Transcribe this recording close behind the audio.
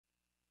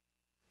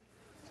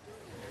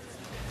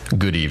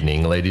Good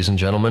evening, ladies and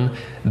gentlemen.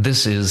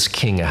 This is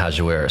King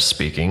Ahasuerus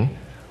speaking.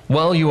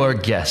 While you are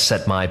guests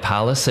at my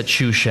palace at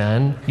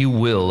Shushan, you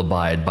will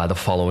abide by the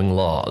following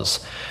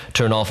laws.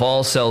 Turn off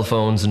all cell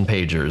phones and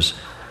pagers.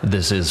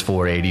 This is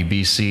 480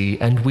 BC,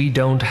 and we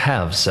don't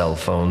have cell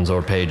phones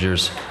or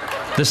pagers.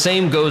 The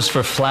same goes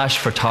for flash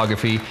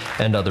photography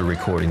and other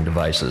recording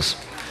devices.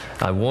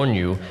 I warn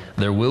you,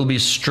 there will be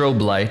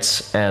strobe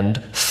lights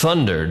and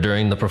thunder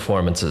during the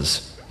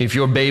performances. If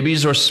your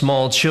babies or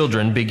small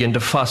children begin to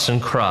fuss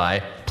and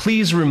cry,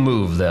 please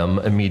remove them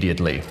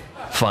immediately.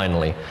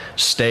 Finally,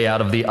 stay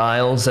out of the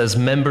aisles, as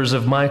members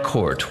of my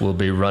court will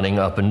be running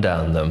up and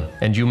down them,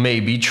 and you may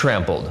be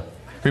trampled.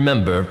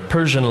 Remember,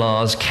 Persian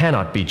laws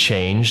cannot be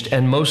changed,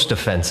 and most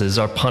offenses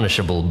are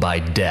punishable by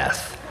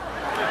death.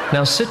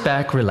 Now sit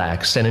back,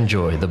 relax, and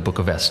enjoy the Book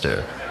of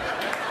Esther.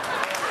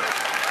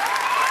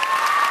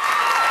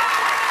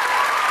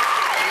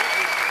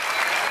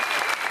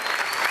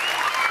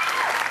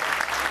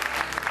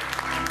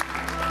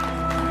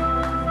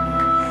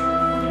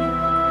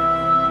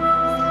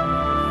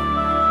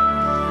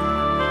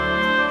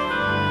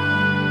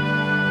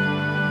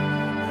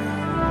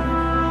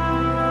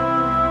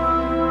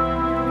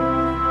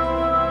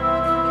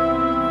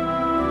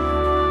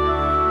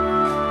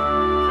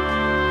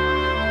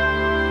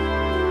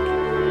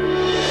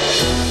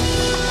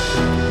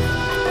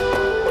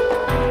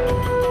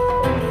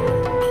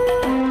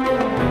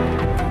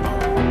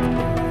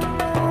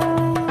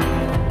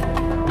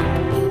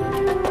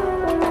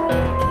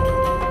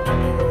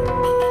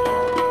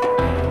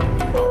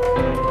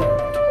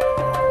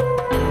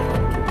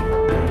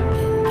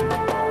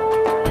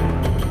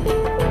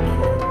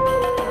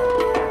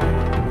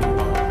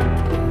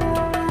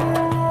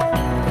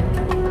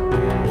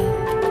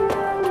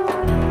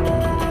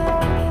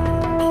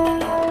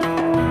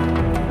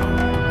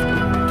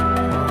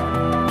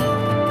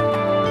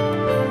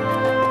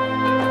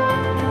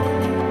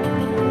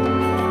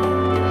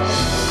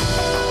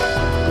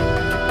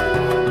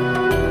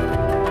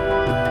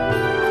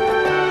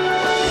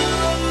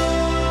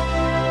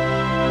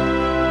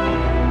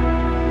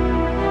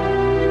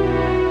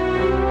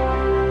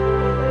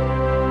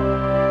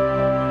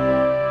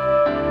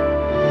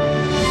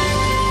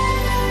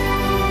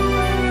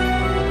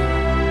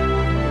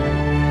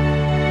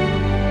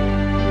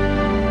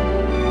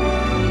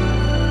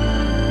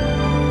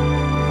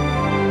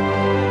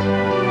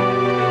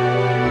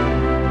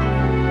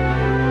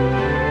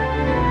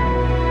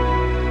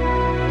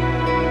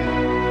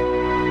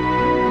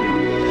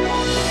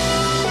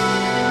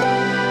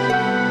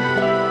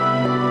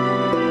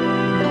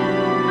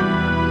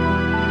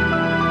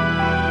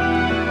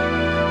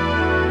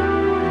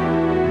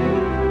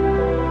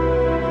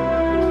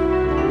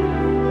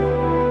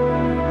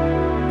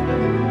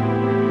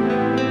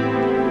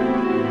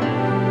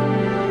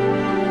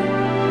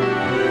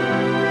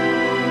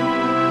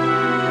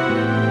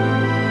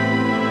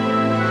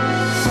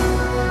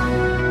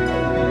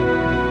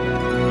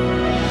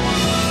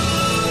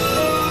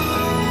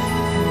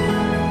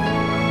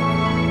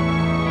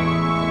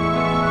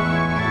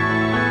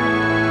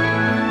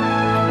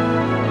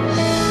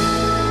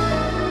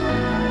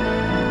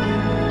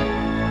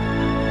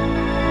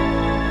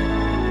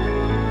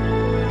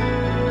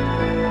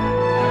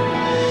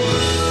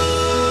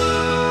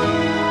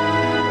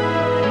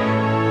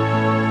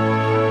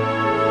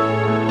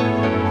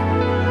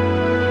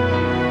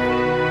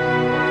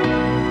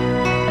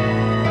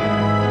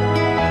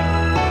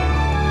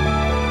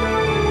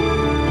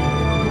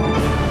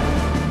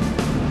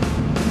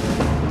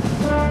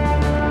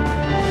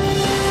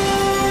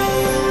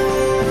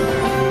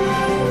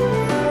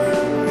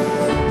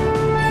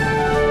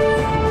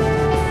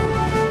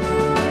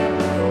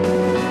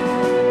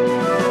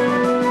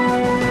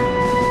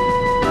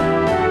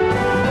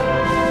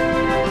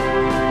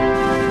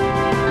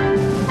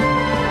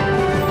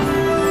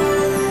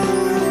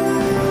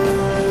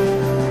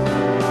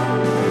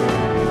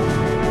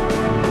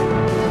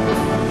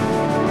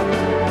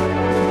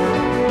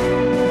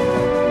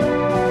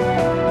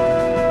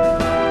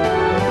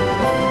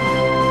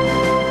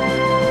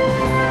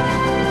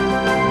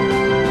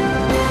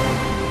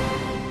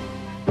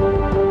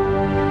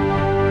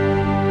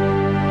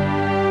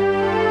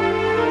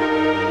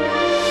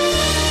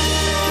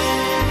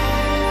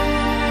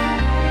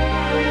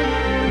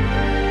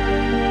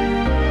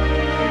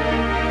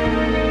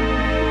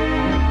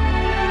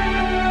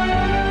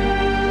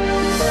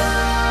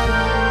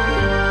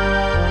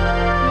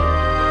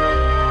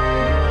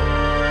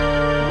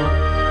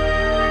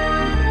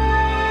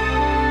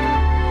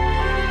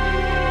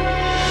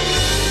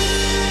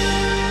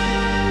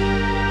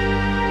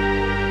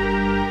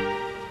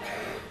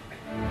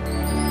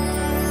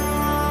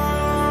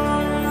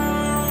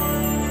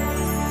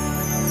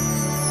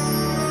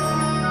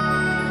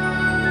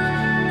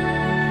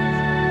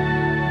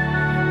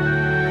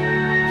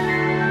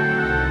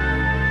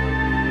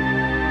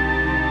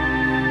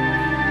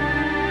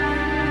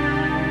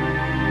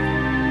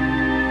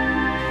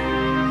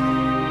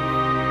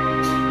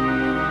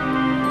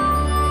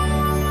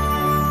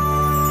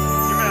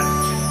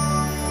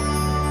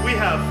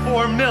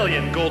 4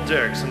 million gold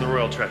derricks in the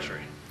royal treasury.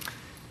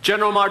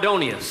 General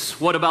Mardonius,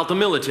 what about the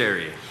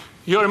military?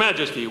 Your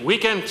Majesty, we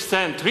can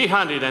send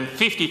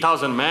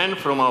 350,000 men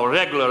from our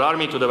regular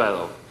army to the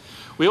battle.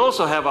 We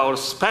also have our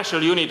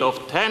special unit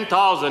of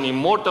 10,000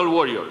 immortal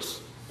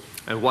warriors.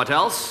 And what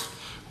else?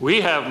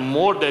 We have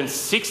more than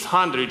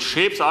 600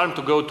 ships armed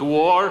to go to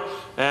war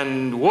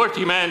and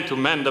worthy men to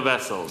man the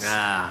vessels.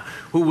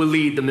 Who will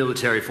lead the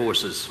military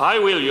forces? I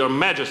will, Your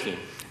Majesty.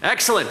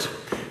 Excellent.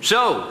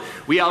 So,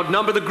 we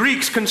outnumber the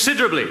Greeks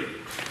considerably.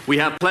 We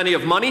have plenty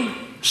of money,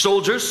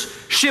 soldiers,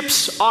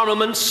 ships,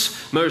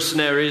 armaments,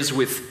 mercenaries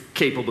with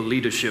capable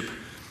leadership.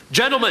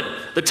 Gentlemen,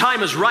 the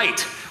time is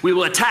right. We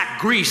will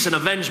attack Greece and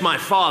avenge my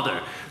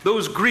father.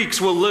 Those Greeks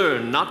will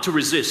learn not to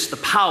resist the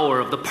power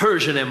of the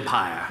Persian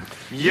Empire.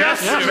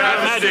 Yes, Your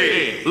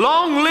Majesty.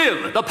 Long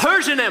live the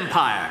Persian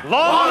Empire.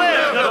 Long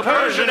live the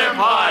Persian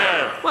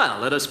Empire. Well,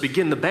 let us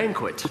begin the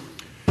banquet.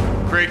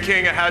 Great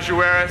King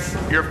Ahasuerus,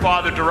 your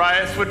father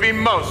Darius would be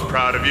most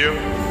proud of you.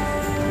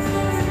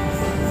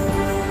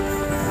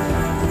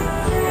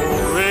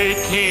 Great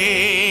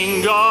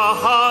King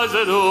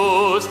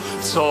Ahasuerus,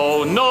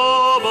 so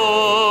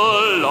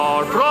noble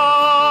our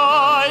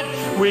pride,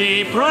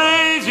 we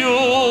praise you,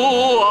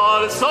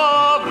 our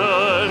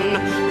sovereign,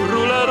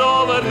 ruler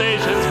over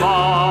nations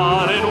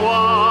far and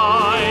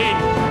wide.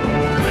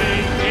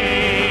 Great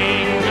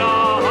King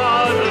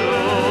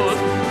Ahasuerus,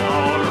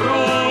 our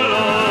ruler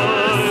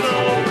so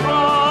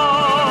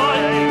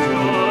bright,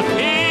 the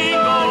King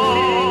of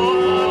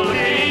all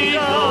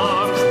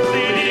kingdoms,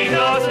 leading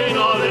us in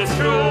all that's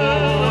true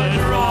and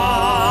right.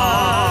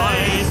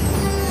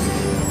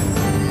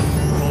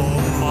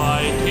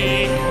 Almighty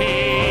King,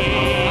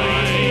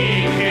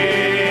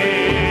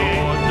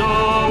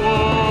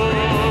 Lord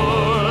of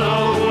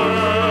the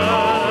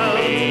world,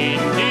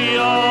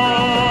 India,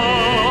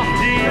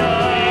 Ethiopia,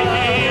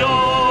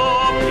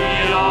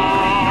 noble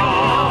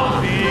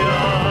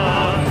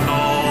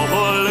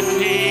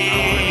King,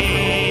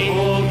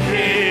 ruler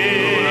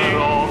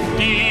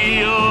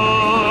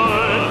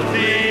of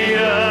the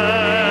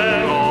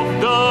earth, of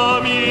the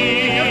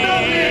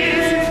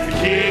means,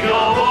 King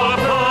of all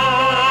Persia.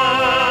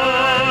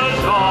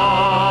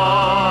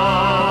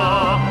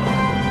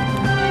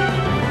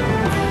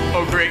 O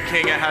great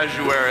King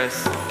Ahasuerus,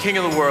 King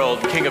of the world,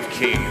 King of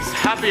kings,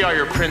 happy are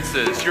your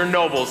princes, your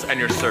nobles, and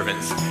your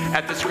servants.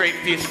 At this great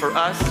feast for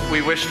us,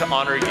 we wish to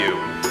honor you.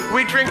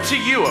 We drink to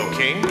you, O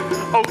King.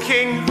 O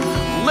King,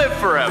 live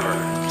forever.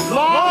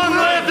 Long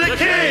live the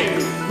King.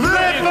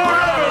 Live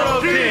forever,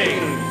 O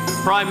King.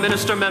 Prime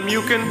Minister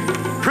Mamlukin,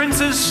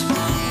 princes,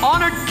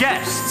 honored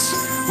guests,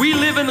 we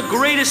live in the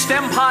greatest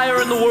empire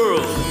in the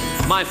world.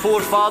 My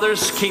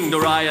forefathers, King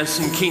Darius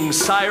and King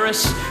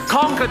Cyrus,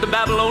 conquered the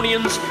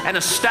Babylonians and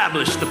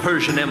established the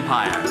Persian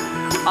Empire.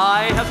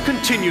 I have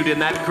continued in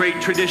that great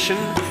tradition.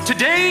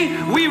 Today,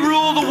 we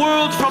rule the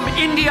world from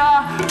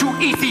India to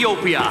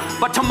Ethiopia.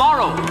 But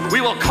tomorrow,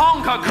 we will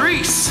conquer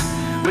Greece.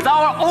 With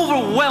our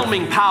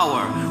overwhelming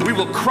power, we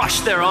will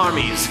crush their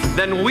armies.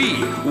 Then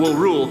we will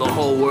rule the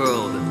whole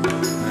world.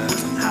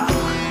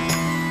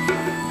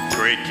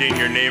 Great King,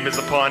 your name is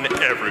upon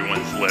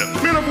everyone's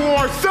lips. Men of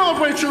war,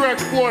 celebrate your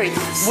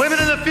exploits! Women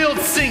in the field,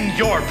 sing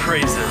your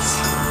praises.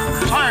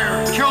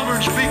 Sire,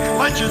 children speak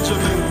legends of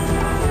you.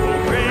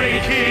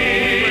 Great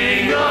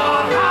King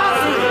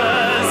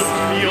Ahasuerus,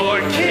 your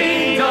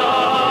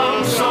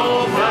kingdom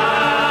so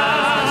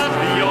vast,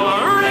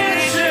 your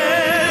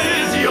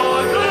riches,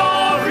 your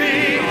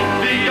glory,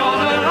 the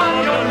honor of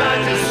your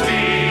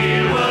majesty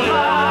will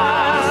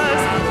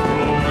last.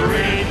 O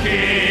great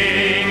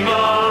King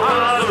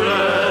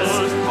Ahasuerus,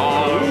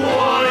 our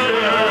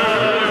warrior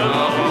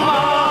of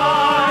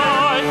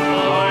might,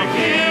 our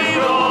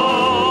hero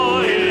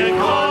in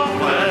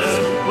conquest,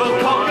 will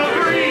conquer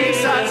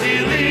Greece as he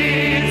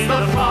leads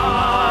the fight.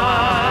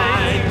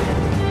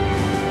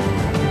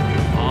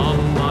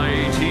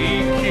 Almighty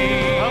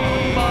King,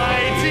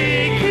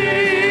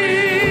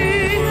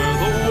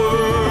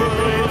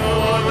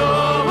 for the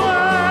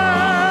world,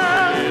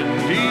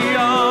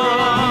 India,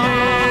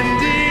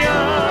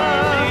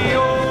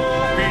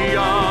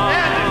 Ethiopia,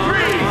 and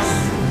Greece.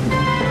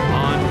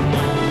 Our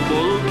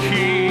noble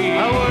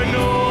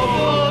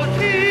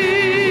King,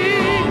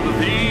 of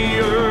the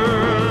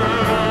earth,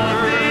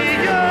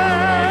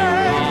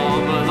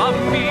 of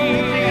the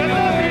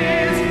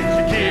means,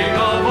 King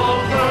of all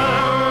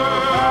Persia,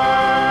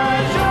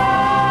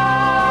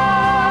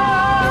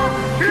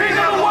 King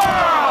of the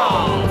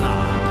world.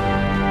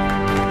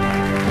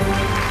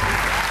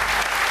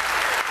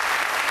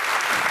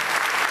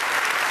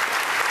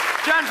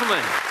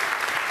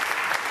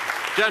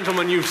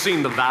 Gentlemen, you've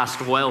seen the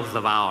vast wealth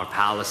of our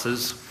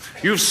palaces.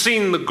 You've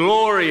seen the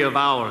glory of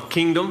our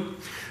kingdom.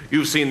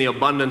 You've seen the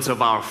abundance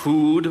of our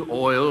food,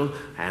 oil,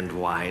 and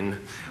wine.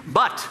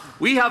 But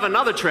we have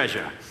another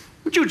treasure.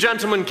 Would you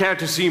gentlemen care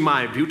to see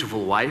my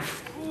beautiful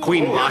wife,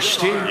 Queen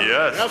Vashti?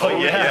 Yes. Oh,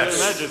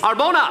 yes.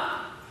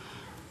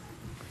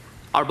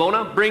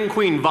 Arbona, bring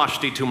Queen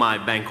Vashti to my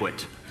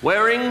banquet,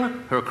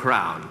 wearing her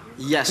crown.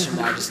 Yes, Your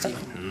Majesty.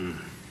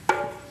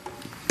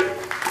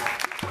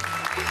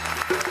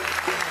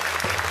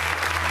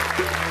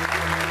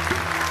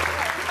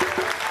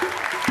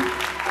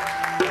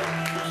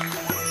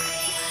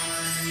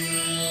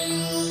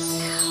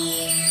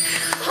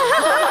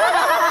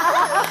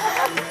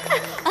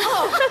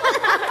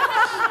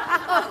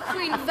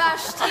 Queen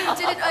Vashti, you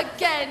did it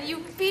again.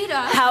 You beat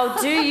us. How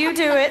do you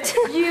do it?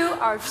 You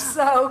are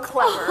so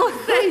clever. Oh,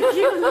 thank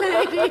you,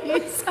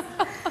 ladies.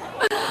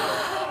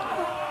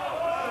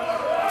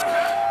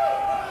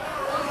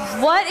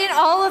 What in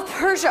all of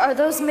Persia are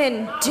those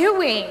men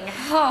doing?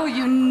 Oh,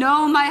 you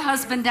know my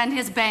husband and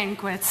his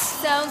banquets.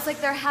 Sounds like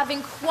they're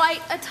having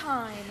quite a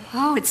time.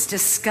 Oh, it's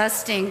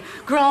disgusting.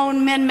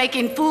 Grown men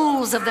making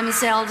fools of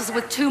themselves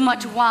with too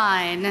much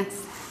wine.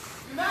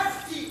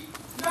 Majesty!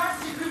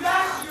 Majesty!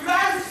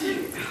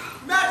 Majesty!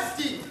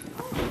 Majesty!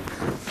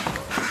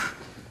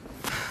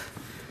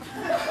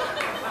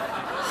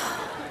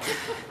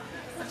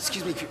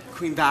 Excuse me,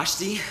 Queen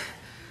Vashti.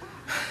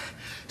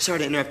 Sorry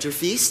to interrupt your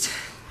feast.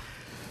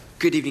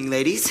 Good evening,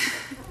 ladies.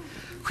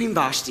 Queen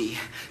Vashti,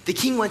 the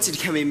king wants you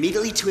to come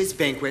immediately to his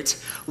banquet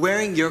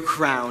wearing your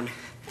crown.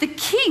 The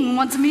king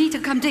wants me to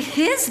come to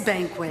his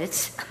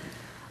banquet.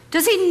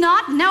 Does he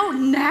not know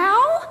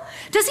now?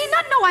 Does he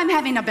not know I'm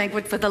having a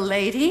banquet for the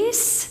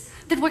ladies?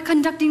 That we're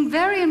conducting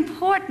very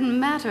important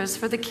matters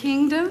for the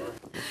kingdom?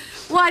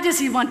 Why does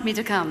he want me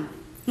to come?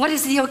 What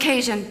is the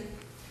occasion?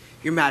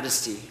 Your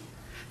Majesty,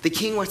 the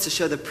king wants to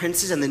show the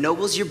princes and the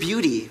nobles your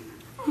beauty.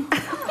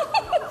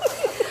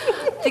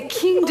 The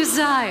king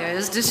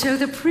desires to show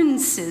the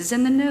princes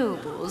and the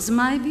nobles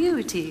my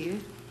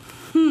beauty.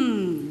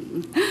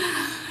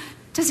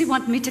 Does he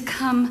want me to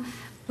come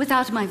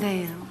without my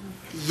veil?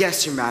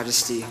 Yes, Your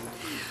Majesty.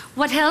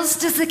 What else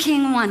does the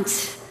king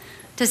want?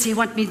 Does he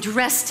want me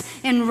dressed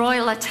in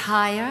royal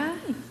attire?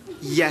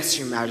 Yes,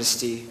 Your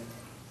Majesty.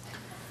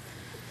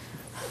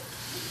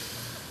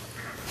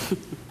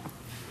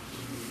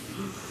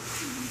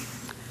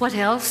 What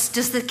else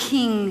does the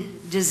king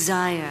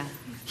desire?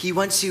 He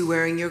wants you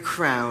wearing your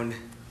crown.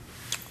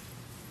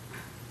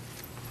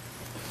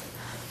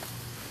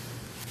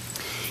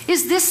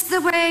 Is this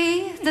the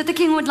way that the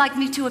king would like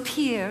me to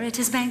appear at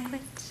his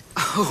banquet?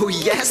 Oh,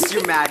 yes,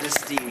 Your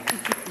Majesty.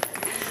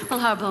 Well,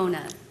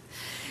 Harbona,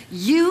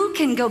 you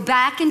can go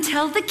back and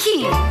tell the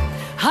king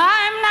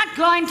I'm not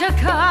going to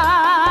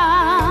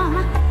come.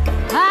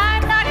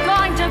 I'm not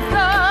going to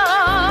go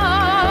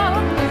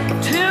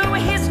to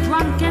his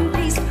drunken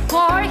feast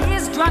for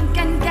his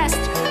drunken guest.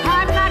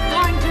 I'm not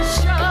going to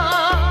show.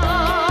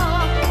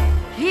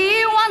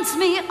 He wants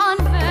me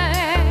unveiled,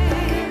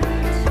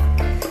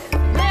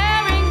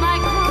 wearing my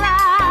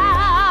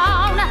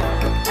crown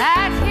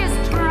at his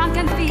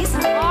drunken feast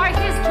for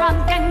his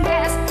drunken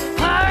guest,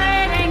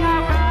 parading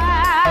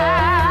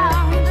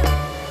around.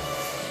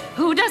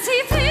 Who does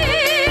he think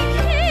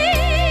he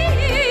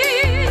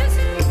is,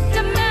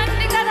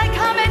 demanding that I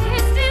come at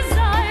his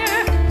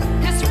desire?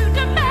 This rude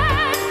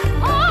demand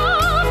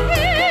of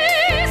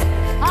his.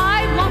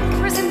 I won't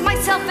present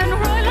myself in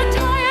royal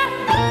attire.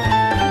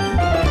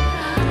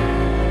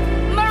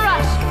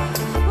 Marash,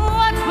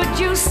 what would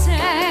you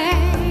say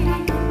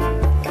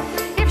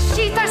if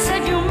Shita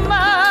said you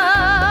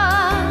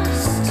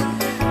must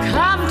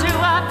come to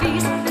a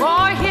feast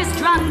for his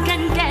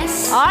drunken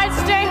guests? I'd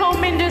stay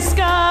home in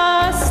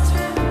disgust.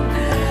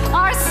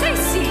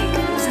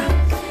 Arsaces,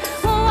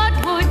 what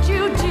would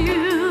you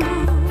do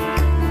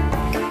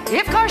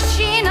if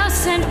Karshina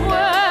sent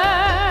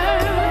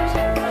word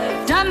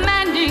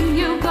demanding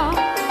you go,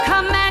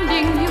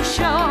 commanding you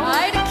show?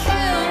 I'd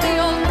kill the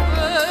old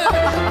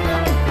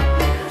bird.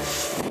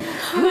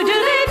 Who do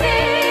they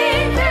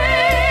think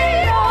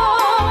they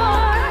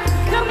are,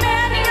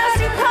 demanding us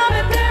to come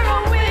at their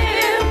own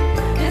whim?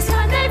 This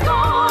time they've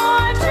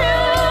gone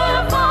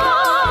too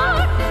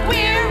far.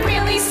 We're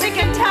really sick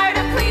and tired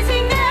of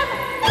pleasing them.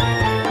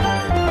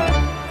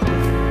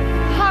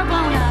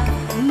 Harbona,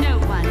 no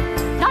one,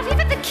 not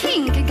even the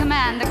king, can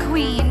command the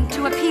queen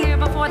to appear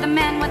before the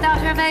men without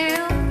her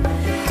veil.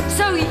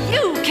 So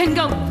you can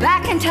go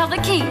back and tell the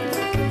king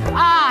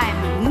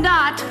I'm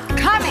not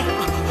coming.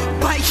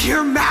 But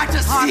Your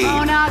Majesty!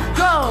 Harbona,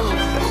 go.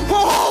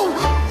 Oh!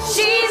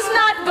 She's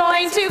not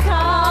going to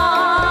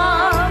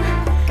come.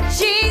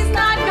 She's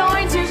not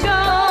going to go.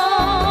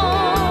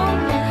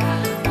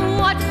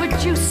 What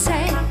would you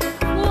say?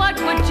 What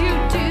would you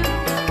do?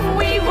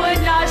 We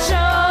would not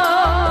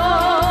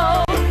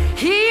show.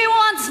 He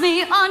wants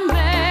me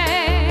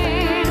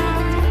unveiled,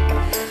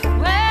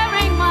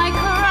 wearing my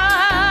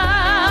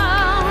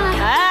crown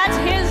at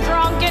his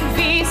drunken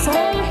feast,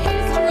 For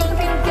his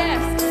drunken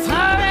guests.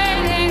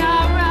 parading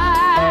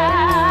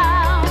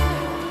around.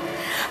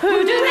 Who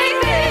do they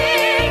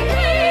think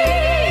he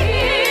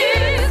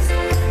is,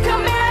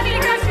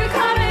 commanding us to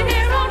come in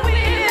here on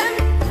whim?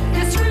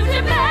 This rude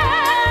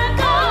demand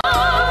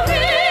of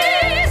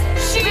his.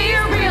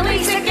 We're really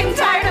sick and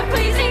tired of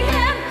pleasing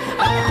him.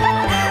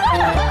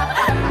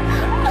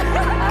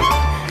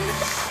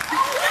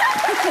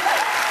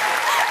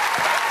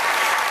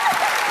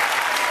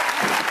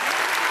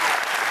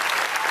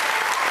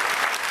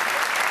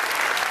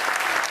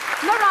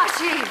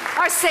 Marashi,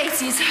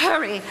 Arsaces,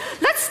 hurry.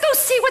 Let's go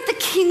see what the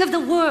king of the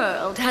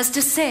world has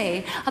to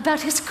say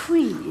about his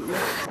queen.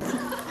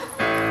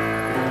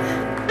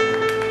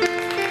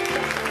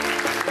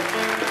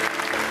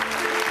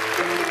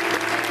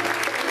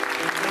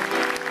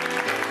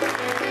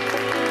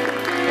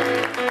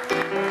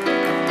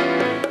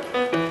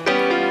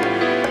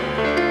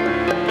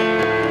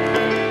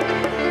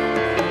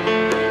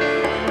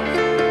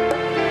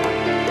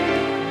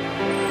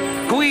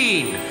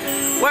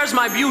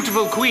 Where's my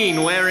beautiful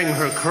queen wearing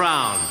her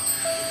crown?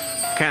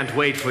 Can't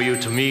wait for you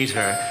to meet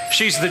her.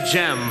 She's the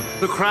gem,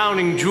 the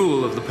crowning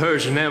jewel of the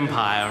Persian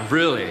Empire,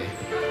 really.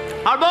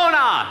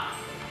 Arbona!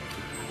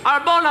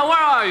 Arbona, where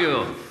are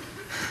you?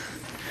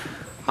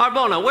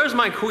 Arbona, where's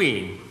my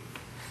queen?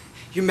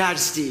 Your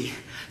Majesty,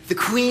 the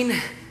Queen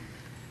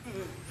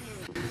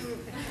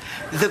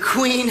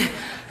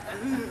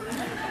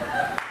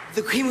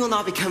will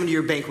not be coming to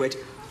your banquet.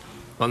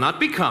 Well, not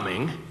be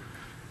coming.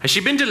 Has she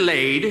been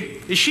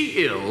delayed? Is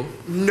she ill?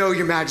 No,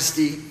 Your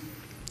Majesty.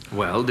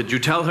 Well, did you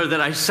tell her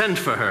that I sent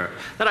for her?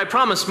 That I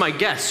promised my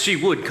guests she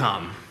would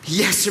come?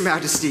 Yes, Your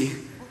Majesty.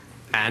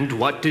 And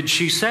what did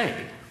she say?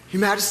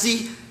 Your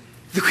Majesty,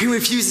 the Queen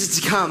refuses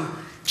to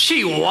come.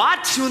 She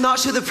what? She will not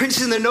show the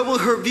princess and the noble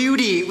her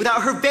beauty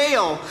without her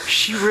veil.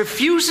 She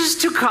refuses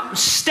to come.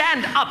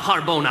 Stand up,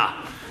 Harbona.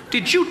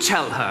 Did you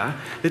tell her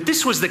that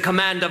this was the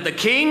command of the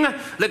king of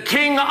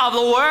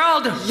the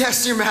world?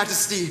 Yes, Your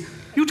Majesty.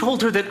 You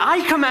told her that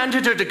I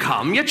commanded her to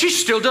come, yet she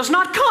still does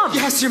not come.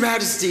 Yes, Your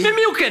Majesty.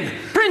 Memucan,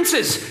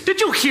 princes,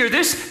 did you hear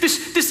this?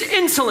 This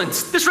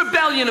insolence, this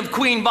rebellion of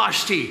Queen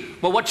Vashti.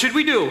 Well, what should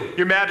we do?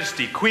 Your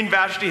Majesty, Queen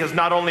Vashti has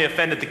not only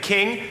offended the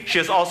king, she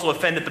has also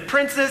offended the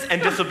princes and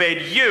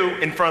disobeyed you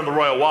in front of the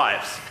royal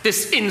wives.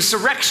 This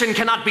insurrection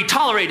cannot be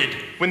tolerated.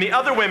 When the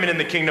other women in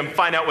the kingdom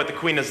find out what the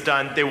queen has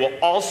done, they will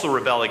also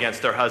rebel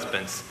against their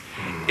husbands.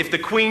 If the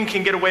queen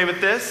can get away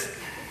with this,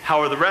 how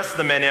are the rest of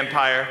the men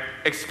empire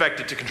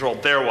expected to control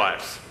their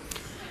wives?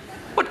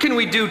 What can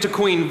we do to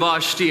Queen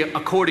Vashti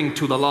according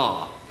to the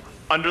law?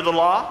 Under the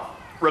law,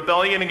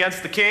 rebellion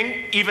against the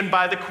king, even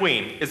by the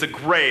queen, is a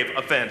grave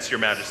offense,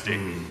 Your Majesty.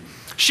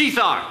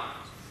 Shethar,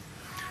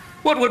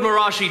 what would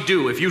Marashi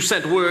do if you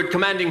sent word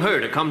commanding her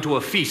to come to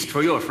a feast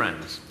for your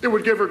friends? It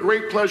would give her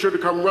great pleasure to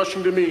come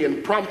rushing to me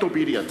in prompt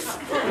obedience.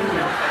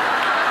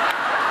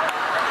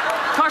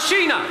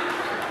 Tashina,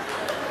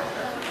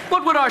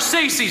 what would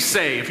Arsaces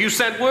say if you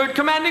sent word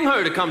commanding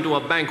her to come to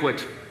a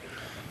banquet?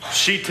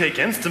 She'd take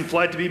instant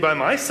flight to be by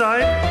my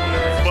side.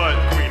 But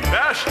Queen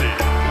Vashti,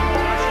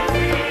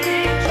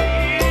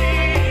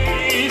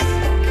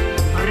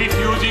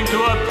 refusing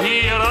to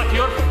appear at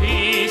your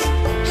feast,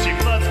 she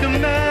flouts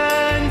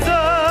commands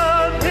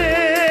of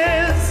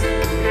his.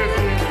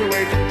 Refusing to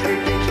wait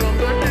entreaties from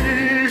the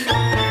east.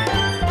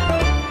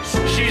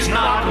 She's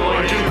not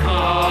going to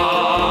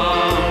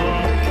come.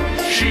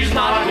 She's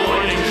not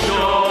going to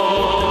show.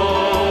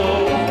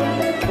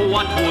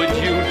 What would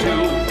you do?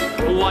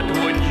 What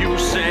would you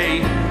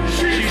say?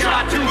 She's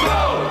got to go!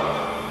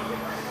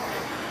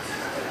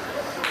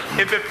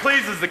 If it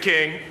pleases the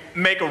king,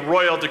 make a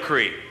royal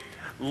decree.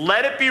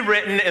 Let it be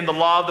written in the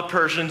law of the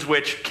Persians,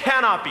 which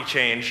cannot be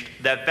changed,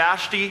 that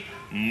Vashti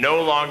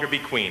no longer be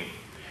queen.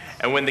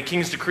 And when the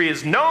king's decree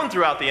is known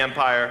throughout the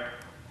empire,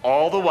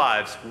 all the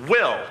wives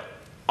will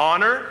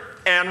honor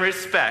and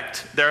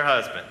respect their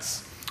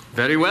husbands.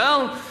 Very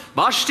well.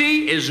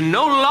 Vashti is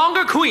no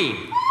longer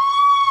queen.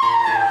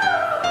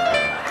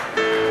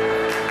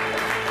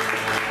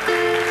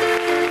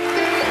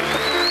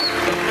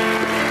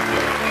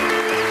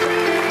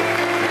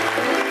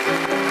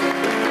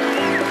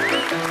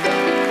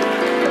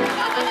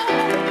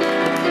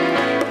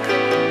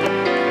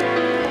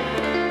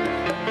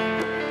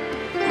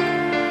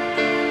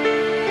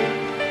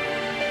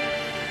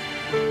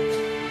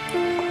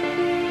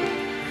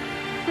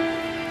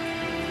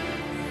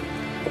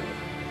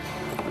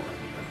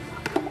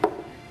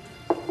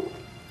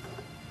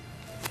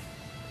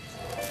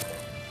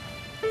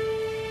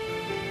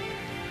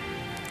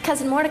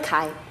 Cousin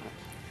Mordecai,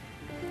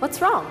 what's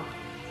wrong?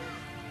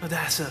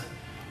 Hadassah,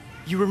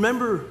 you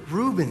remember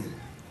Reuben?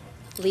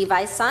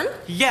 Levi's son?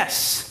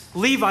 Yes,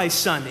 Levi's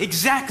son,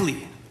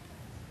 exactly.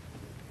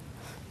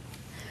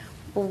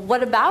 Well,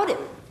 what about him?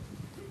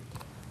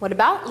 What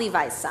about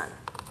Levi's son?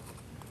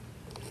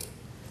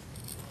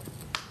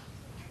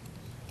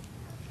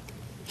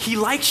 He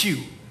likes you.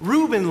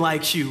 Reuben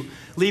likes you.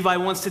 Levi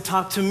wants to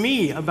talk to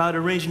me about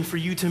arranging for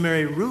you to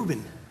marry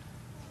Reuben.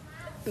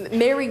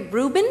 Marry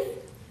Reuben?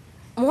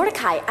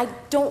 Mordecai, I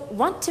don't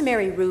want to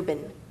marry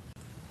Reuben.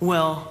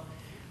 Well,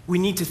 we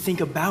need to think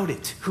about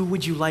it. Who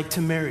would you like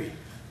to marry?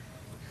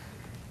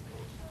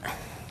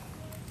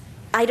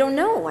 I don't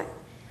know.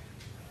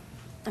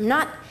 I'm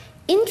not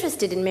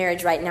interested in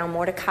marriage right now,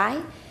 Mordecai.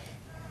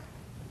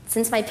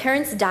 Since my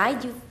parents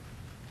died,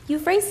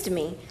 you've raised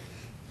me.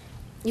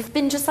 You've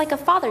been just like a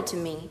father to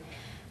me.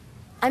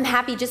 I'm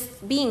happy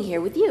just being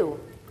here with you.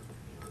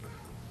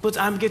 But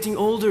I'm getting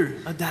older,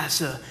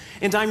 Hadassah,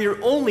 and I'm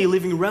your only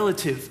living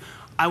relative.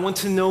 I want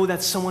to know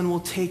that someone will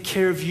take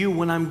care of you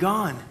when I'm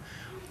gone.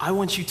 I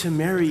want you to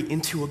marry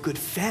into a good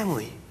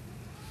family.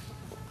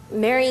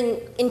 Marrying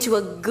into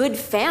a good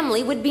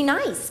family would be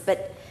nice,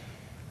 but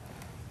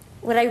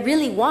what I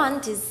really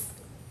want is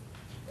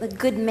a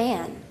good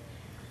man.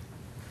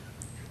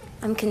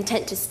 I'm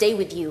content to stay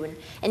with you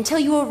until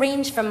you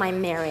arrange for my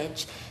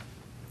marriage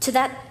to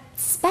that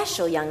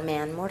special young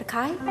man,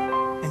 Mordecai.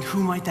 And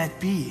who might that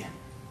be?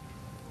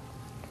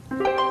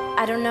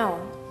 I don't know,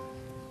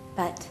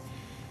 but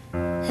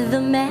the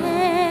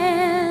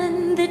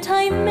man that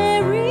I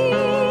marry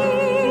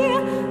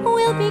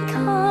will be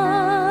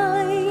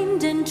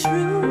kind and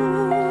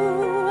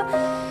true.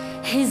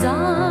 His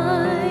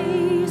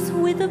eyes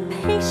with a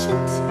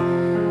patient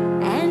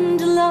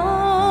and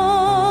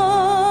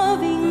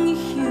loving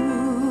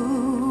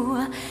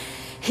hue.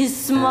 His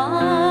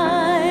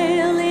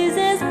smile is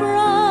as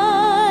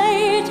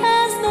bright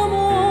as the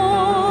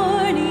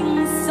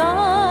morning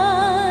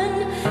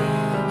sun.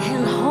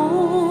 He'll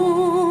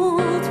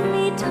hold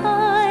me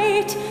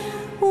tight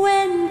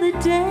when the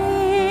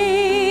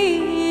day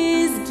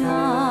is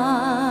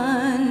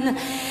done.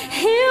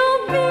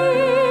 He'll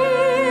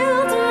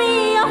build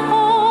me a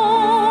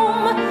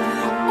home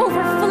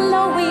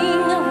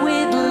overflowing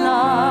with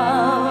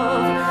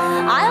love.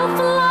 I'll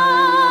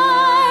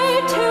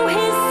fly to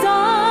his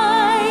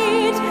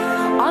side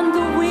on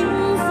the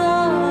wings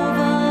of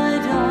a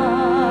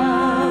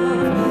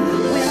dove.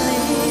 We'll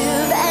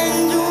live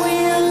and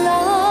we'll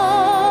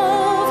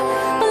love,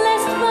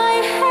 blessed by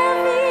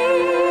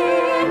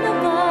heaven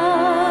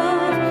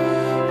above.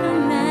 The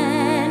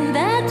man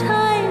that I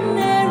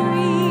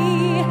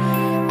marry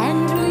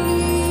and me.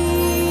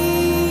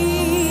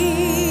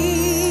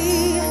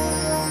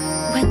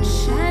 When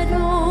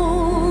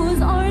shadows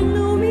are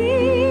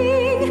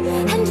looming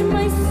and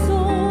my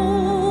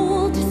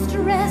soul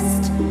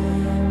distressed,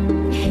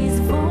 his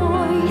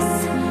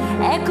voice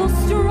echoes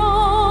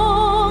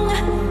strong,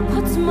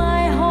 puts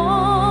my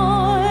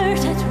heart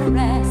at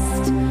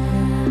rest.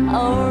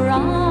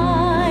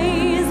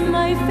 Arise,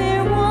 my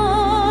fair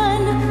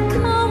one,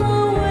 come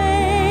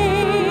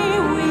away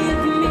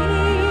with me.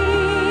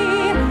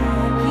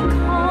 He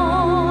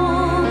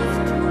calls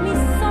to me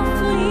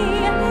softly,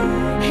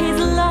 his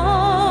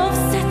love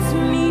sets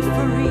me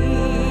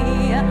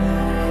free.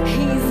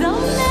 He's a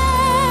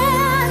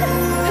man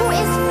who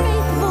is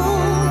faithful,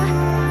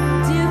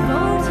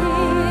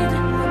 devoted,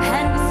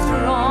 and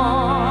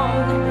strong,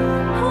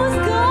 whose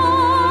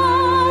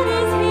God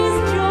is his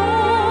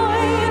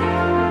joy,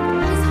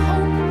 his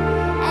hope,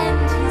 and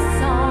his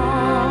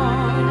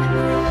song.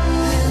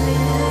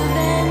 We'll live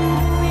and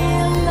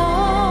we'll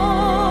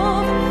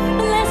love,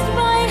 blessed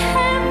by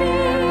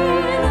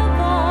heaven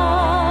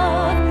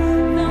above.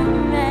 The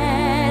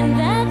man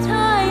that I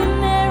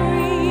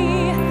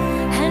marry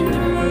and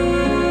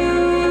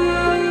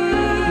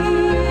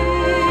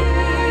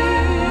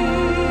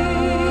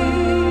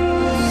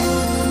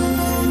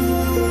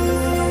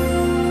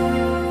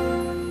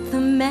the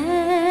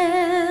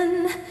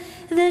man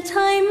that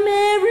I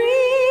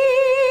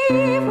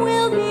marry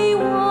will be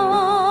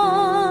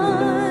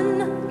one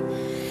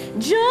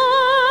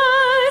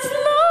just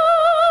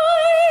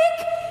like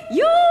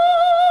you.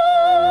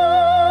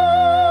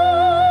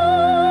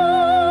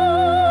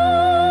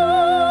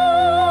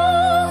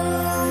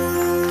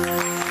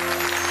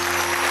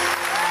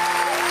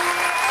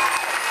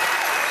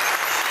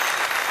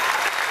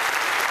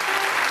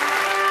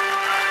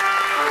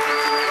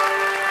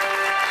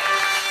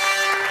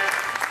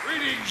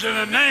 Greetings in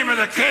the name of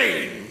the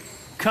king.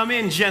 Come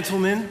in,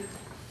 gentlemen.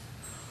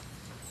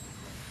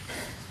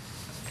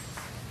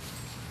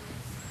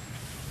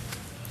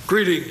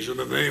 Greetings in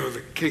the name of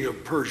the king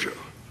of Persia.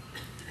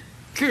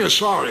 King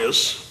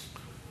Asarius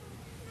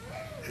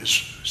is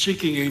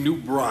seeking a new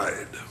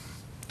bride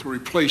to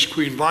replace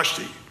Queen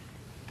Vashti.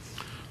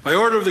 By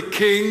order of the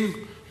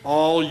king,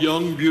 all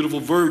young,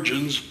 beautiful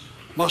virgins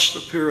must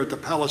appear at the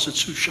palace at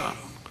Shushan.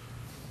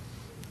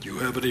 Do you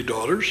have any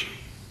daughters?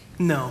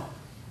 No.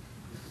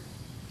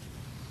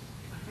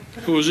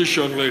 Who is this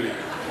young lady?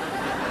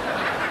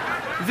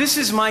 This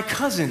is my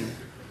cousin,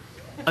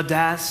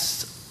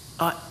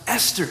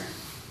 Esther.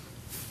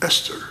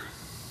 Esther.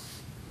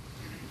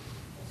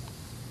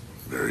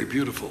 Very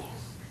beautiful.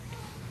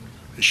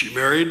 Is she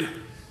married?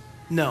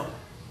 No.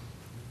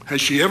 Has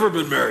she ever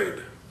been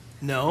married?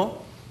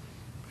 No.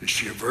 Is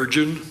she a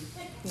virgin?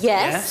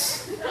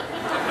 Yes.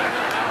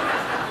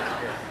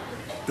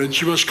 Then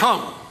she must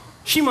come.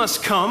 She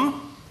must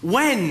come?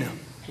 When?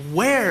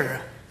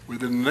 Where?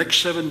 Within the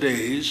next 7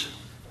 days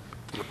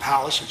to the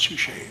palace at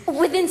Shushan.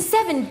 Within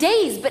 7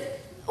 days, but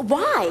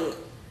why?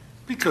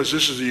 Because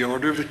this is the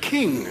order of the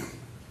king.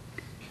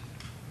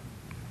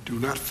 Do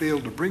not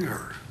fail to bring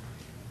her.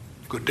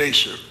 Good day,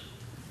 sir.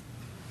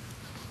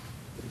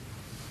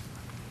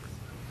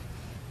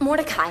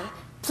 Mordecai,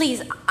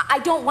 please, I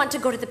don't want to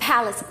go to the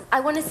palace.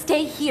 I want to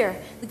stay here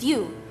with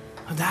you.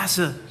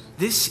 Hadassah,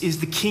 this is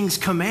the king's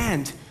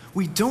command.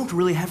 We don't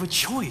really have a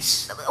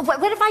choice.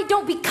 What if I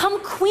don't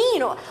become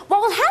queen? Or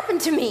what will happen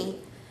to me?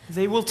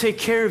 They will take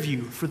care of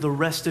you for the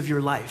rest of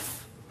your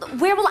life.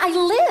 Where will I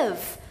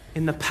live?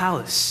 In the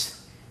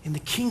palace, in the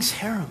king's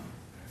harem.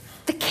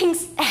 The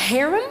king's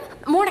harem?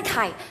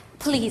 Mordecai,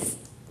 please,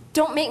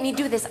 don't make me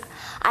do this.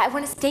 I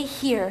want to stay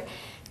here,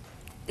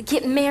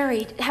 get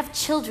married, have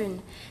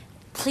children.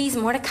 Please,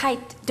 Mordecai,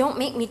 don't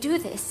make me do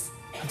this.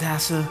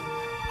 Hadassah,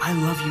 I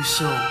love you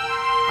so.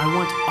 I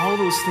want all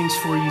those things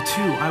for you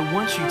too. I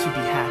want you to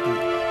be happy.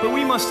 But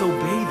we must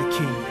obey the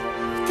king.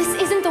 This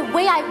isn't the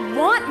way I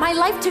want my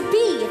life to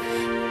be.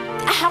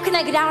 How can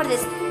I get out of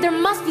this? There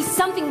must be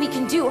something we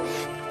can do.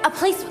 A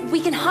place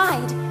we can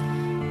hide.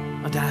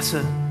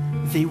 Adassa,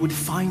 they would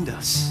find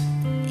us.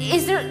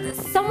 Is there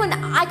someone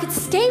I could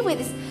stay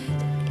with?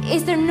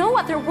 Is there no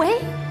other way?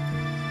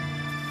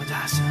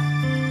 Adassa,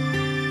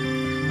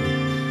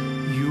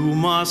 you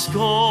must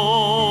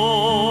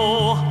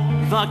go.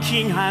 The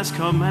king has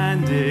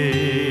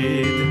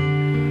commanded.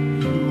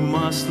 You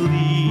must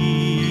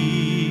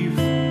leave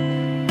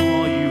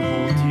all you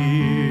hold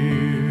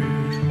dear.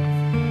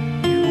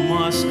 You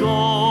must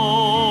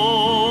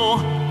go.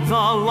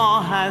 The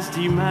law has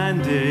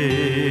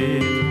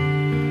demanded.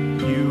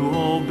 You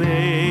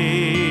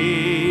obey.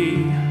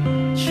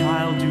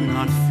 Child, do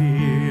not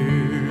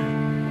fear.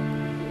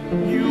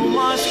 You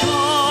must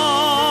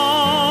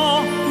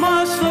go,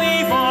 must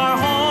leave our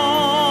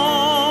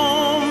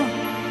home,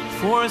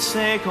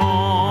 forsake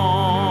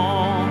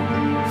all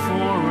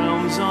for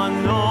realms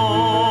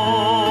unknown.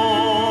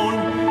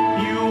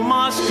 You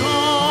must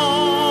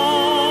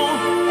go,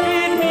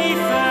 bid me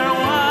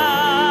farewell.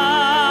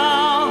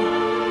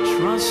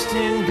 Trust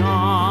in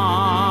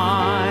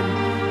God,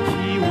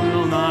 He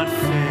will not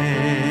fail.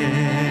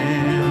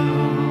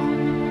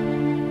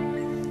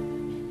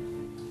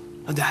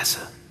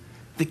 Adassa,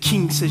 the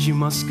king says you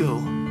must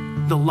go.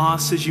 The law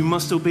says you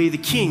must obey the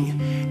king,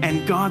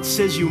 and God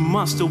says you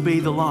must obey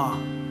the law.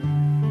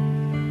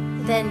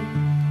 Then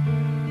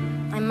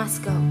I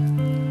must go.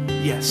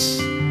 Yes,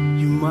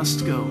 you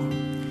must go.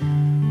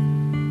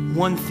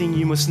 One thing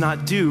you must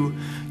not do,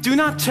 do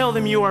not tell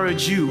them you are a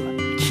Jew.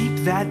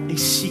 Keep that a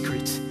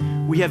secret.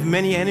 We have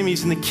many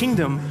enemies in the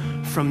kingdom.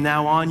 From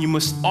now on, you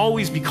must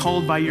always be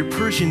called by your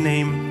Persian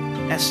name,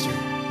 Esther.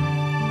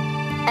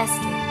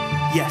 Esther.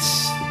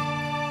 Yes,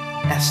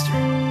 Esther.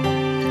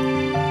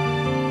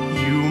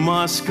 You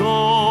must go,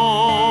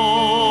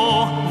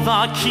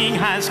 the king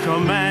has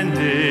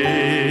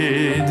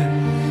commanded.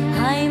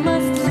 I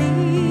must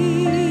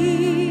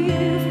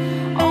leave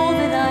all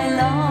that I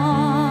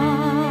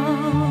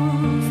love.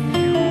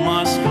 You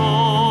must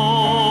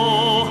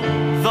go,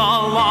 the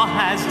law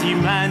has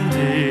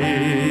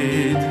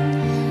demanded.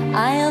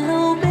 I'll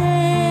obey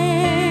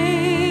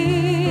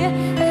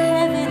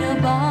heaven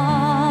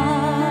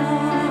above.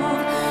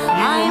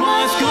 You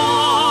must go,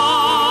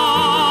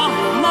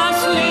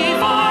 must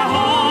leave our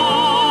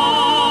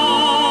home.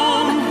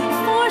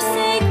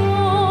 Forsake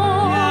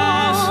all.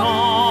 Yes,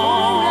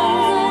 all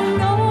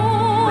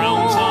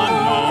realms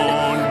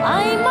unknown.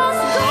 I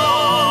must go.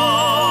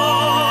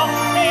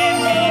 Bid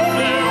me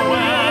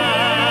farewell.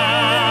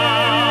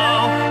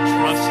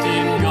 Trust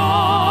in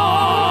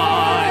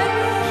God,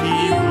 He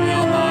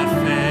will not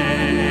fail.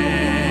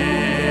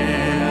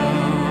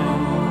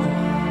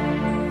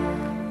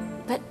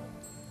 But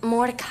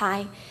Mordecai,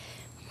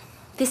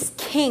 this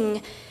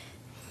king,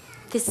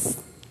 this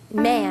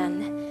man,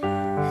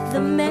 The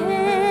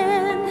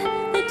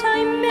man that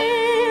I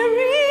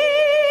marry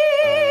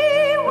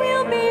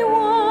will be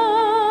one.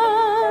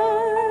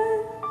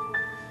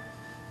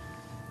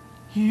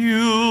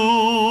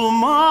 You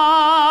must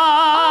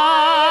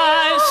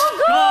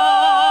go.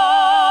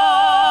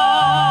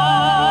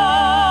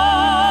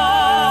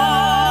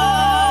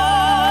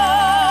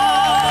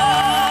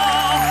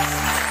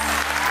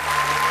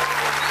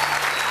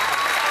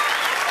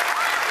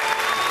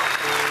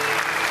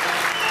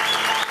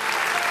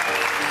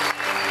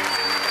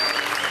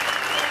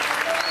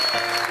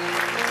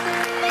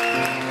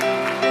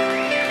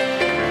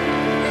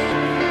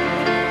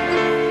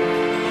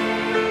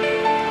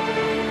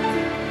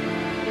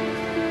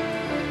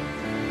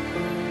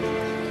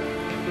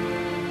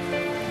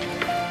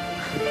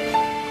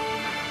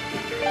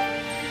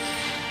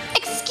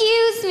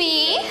 Excuse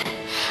me.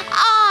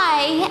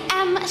 I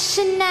am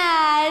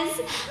Shanaz,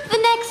 the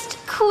next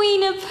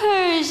queen of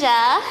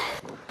Persia.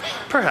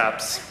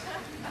 Perhaps.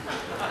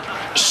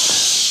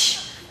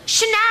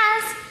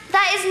 Shanaz,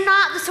 that is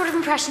not the sort of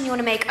impression you want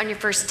to make on your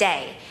first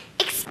day,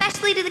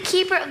 especially to the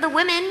keeper of the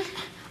women.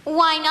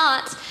 Why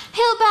not?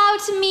 He'll bow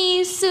to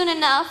me soon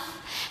enough.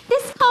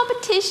 This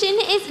competition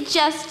is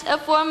just a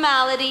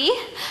formality.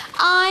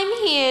 I'm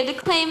here to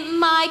claim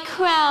my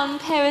crown,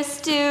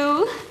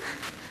 Peristu.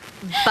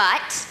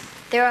 But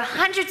there are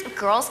hundreds of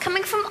girls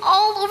coming from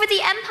all over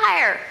the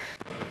empire.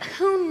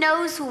 Who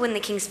knows who'll win the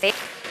king's favor?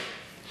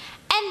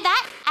 And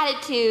that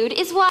attitude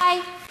is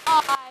why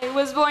I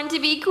was born to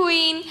be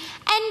queen,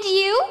 and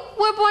you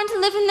were born to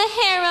live in the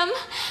harem.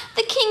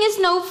 The king is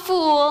no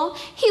fool.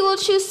 He will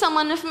choose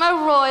someone from a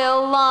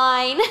royal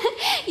line.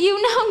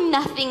 You know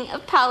nothing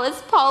of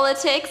palace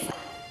politics.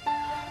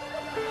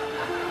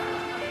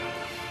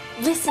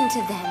 listen to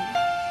them.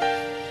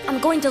 I'm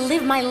going to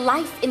live my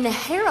life in the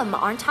harem,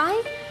 aren't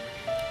I?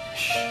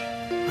 Shh.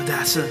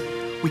 Adassa,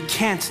 we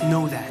can't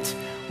know that.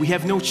 We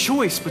have no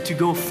choice but to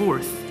go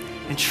forth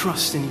and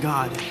trust in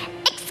God.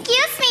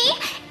 Excuse me,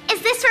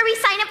 is this where we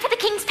sign up for the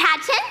king's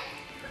pageant?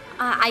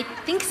 I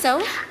think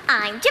so.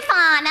 I'm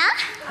Javana.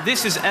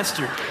 This is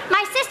Esther.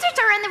 My sisters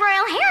are in the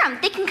royal harem.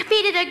 They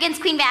competed against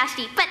Queen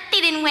Vashti, but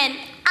they didn't win,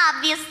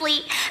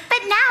 obviously. But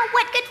now,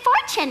 what good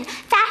fortune!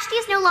 Vashti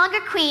is no longer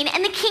queen,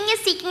 and the king is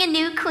seeking a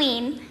new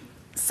queen.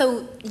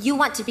 So you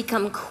want to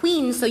become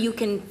queen so you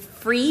can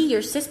free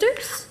your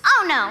sisters?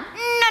 Oh, no.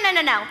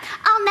 No.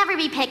 I'll never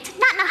be picked.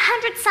 Not in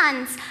 100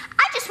 sons.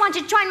 I just want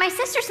to join my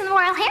sisters in the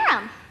royal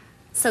harem.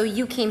 So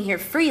you came here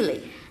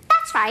freely?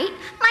 That's right.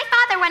 My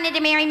father wanted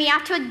to marry me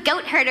off to a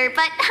goat herder,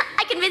 but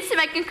I convinced him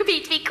I could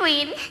compete to be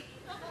queen.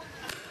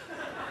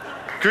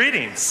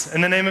 Greetings,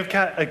 in the name of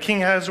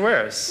King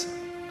Ahasuerus.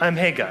 I'm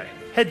Haggai,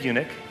 head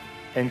eunuch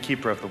and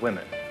keeper of the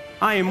women.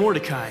 I am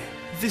Mordecai.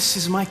 This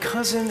is my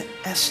cousin,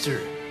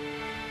 Esther.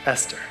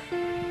 Esther.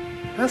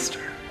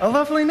 Esther, a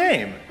lovely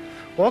name.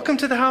 Welcome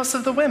to the house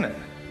of the women.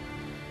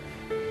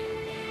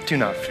 Do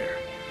not fear.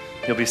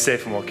 You'll be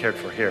safe and well cared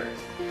for here.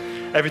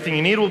 Everything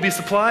you need will be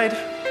supplied.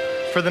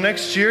 For the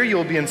next year, you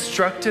will be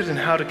instructed in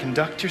how to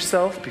conduct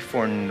yourself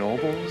before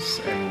nobles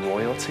and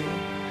royalty.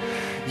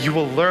 You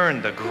will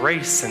learn the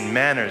grace and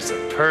manners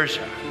of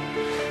Persia.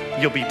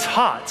 You'll be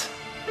taught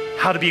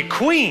how to be a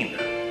queen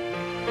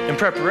in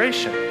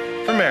preparation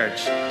for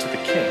marriage to the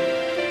king.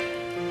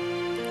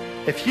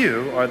 If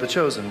you are the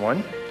chosen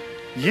one,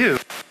 you,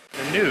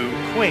 the new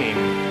queen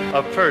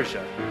of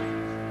Persia,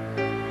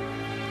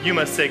 you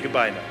must say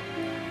goodbye now.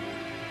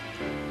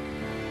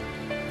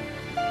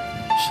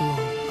 Shalom,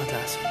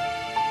 Adasa.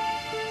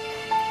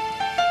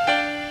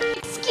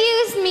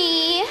 Excuse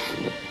me.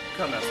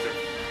 Come, Esther.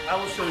 I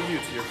will show you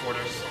to your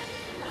quarters.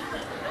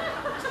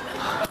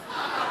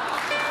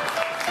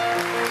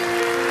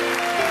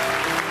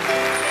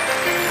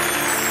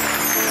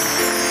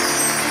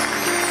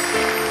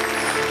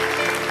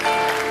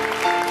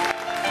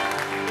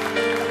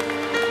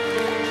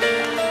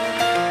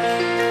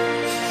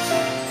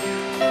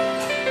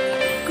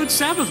 Good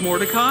Sabbath,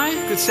 Mordecai.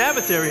 Good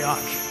Sabbath, Arioch.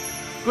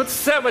 Good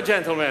Sabbath,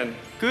 gentlemen.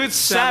 Good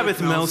Sabbath,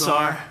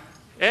 Melzar.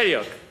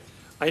 Arioch,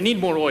 I need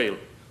more oil.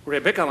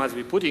 Rebecca must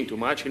be putting too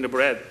much in the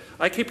bread.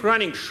 I keep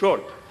running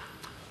short.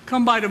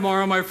 Come by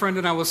tomorrow, my friend,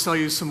 and I will sell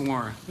you some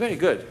more. Very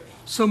good.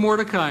 So,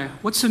 Mordecai,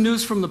 what's the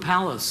news from the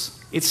palace?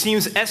 It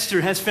seems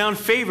Esther has found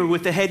favor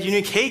with the head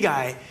eunuch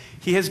Haggai.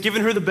 He has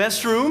given her the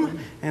best room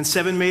and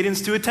 7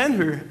 maidens to attend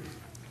her.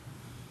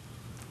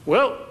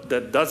 Well,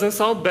 that doesn't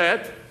sound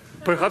bad.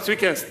 Perhaps we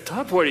can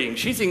stop worrying.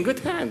 She's in good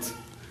hands.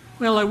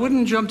 Well, I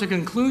wouldn't jump to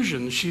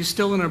conclusions. She's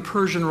still in a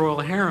Persian royal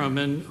harem,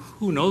 and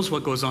who knows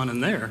what goes on in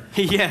there.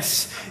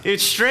 Yes,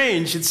 it's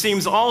strange. It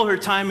seems all her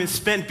time is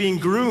spent being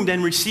groomed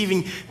and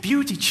receiving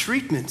beauty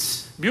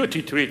treatments.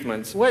 Beauty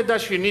treatments? Why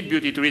does she need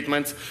beauty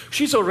treatments?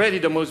 She's already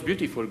the most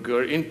beautiful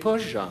girl in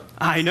Persia.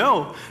 I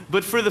know,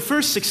 but for the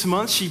first 6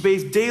 months, she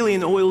bathed daily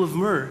in oil of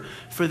myrrh.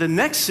 For the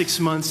next 6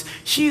 months,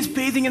 she is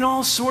bathing in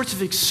all sorts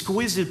of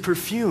exquisite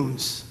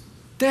perfumes.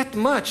 That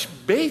much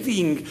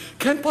bathing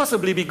can't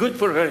possibly be good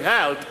for her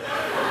health.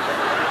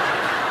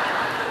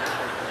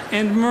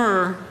 And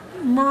myrrh.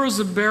 Myrrh is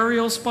a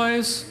burial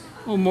spice?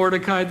 Oh,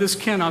 Mordecai, this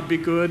cannot be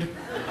good.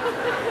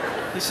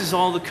 This is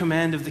all the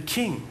command of the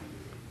king.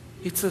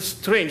 It's a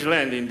strange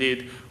land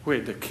indeed,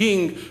 where the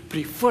king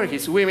prefers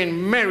his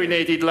women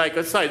marinated like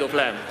a side of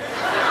lamb.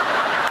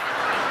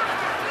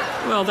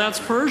 Well, that's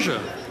Persia.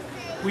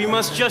 We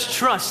must just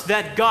trust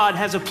that God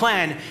has a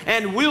plan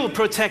and will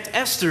protect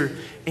Esther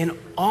in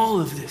all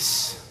of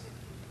this.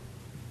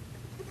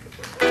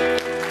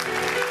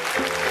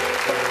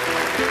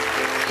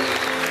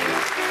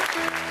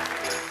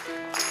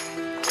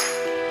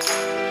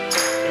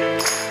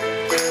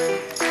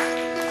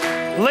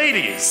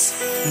 Ladies,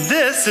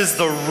 this is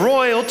the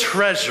royal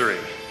treasury.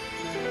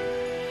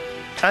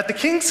 At the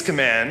king's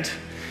command,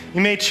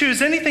 you may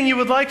choose anything you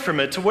would like from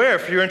it to wear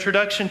for your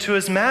introduction to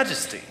His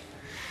Majesty.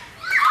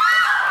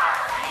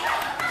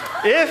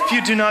 If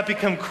you do not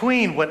become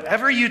queen,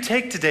 whatever you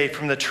take today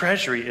from the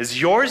treasury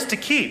is yours to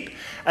keep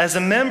as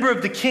a member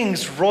of the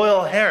king's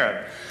royal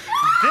harem.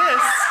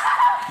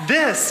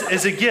 This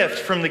is a gift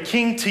from the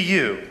king to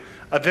you,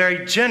 a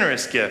very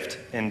generous gift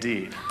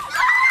indeed.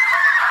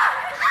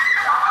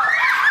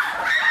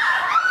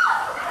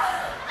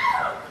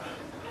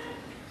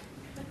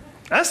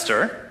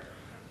 Esther,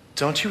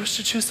 don't you wish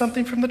to choose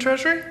something from the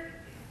treasury?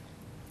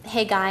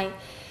 Haggai,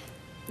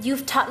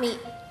 you've taught me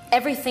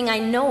everything I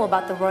know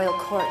about the royal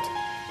court.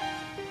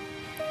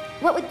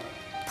 What would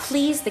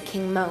please the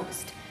king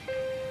most?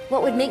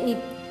 What would make me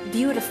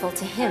beautiful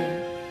to him?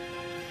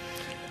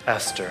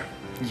 Esther,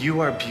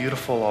 you are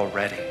beautiful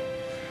already,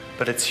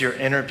 but it's your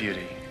inner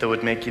beauty that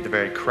would make you the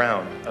very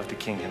crown of the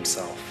king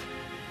himself.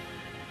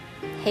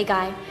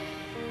 Haggai,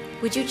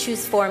 would you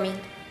choose for me?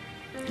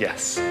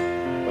 Yes,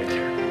 wait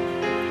here.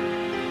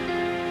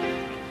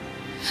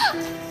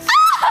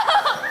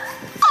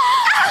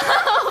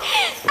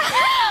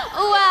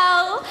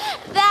 Well,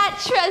 that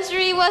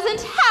treasury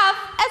wasn't half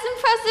as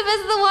impressive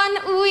as the one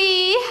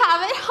we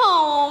have at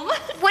home.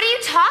 What are you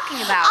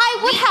talking about? I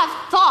would have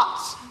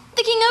thought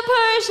the king of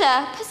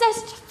Persia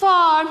possessed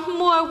far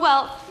more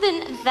wealth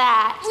than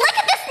that. Look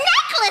at this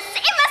necklace!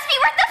 It must be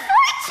worth a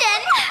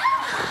fortune!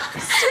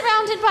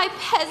 Surrounded by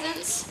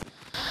peasants.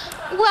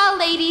 Well,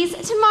 ladies,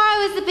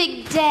 tomorrow is the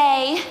big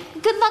day.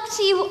 Good luck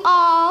to you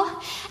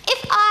all.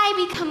 If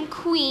I become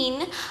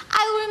queen,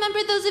 I will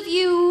remember those of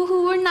you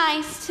who were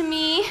nice to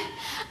me.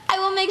 I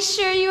will make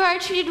sure you are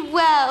treated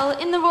well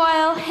in the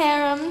royal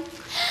harem.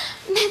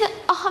 May the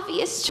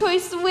obvious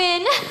choice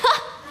win.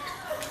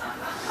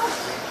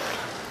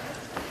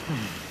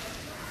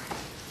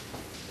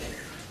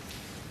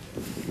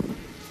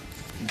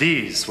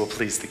 These will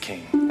please the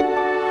king.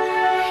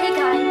 Hey,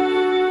 Guy.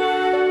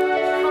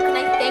 How can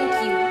I thank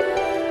you?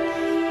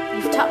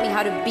 You've taught me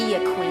how to be a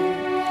queen.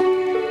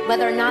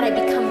 Whether or not I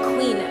become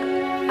queen,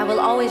 I will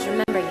always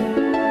remember you.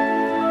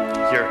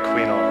 You're a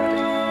queen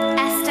already.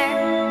 Esther,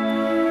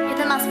 you're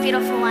the most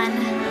beautiful one.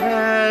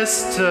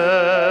 Esther,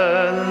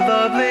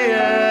 lovely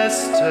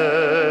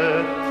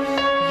Esther,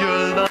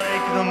 you're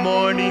like the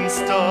morning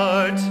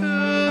star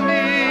to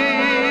me.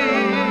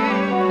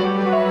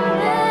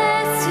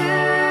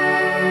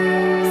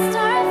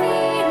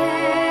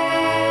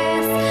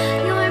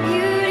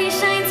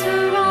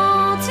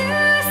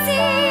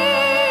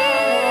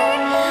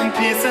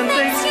 Peace and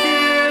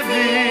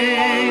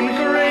thanksgiving,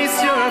 grace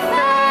your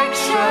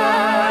affection,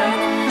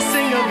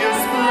 sing of your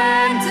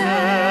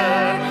splendor,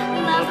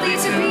 lovely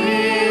to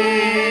me.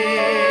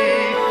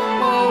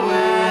 Oh,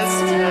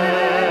 Esther,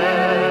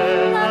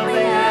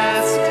 lovely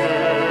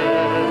Esther,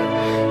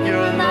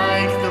 you're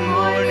like the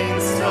morning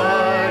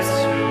stars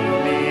to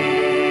me.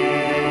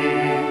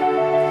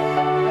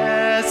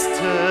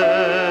 Esther,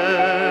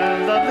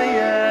 lovely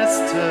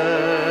Esther,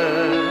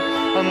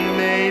 a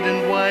maiden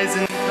wise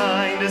and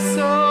kind is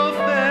so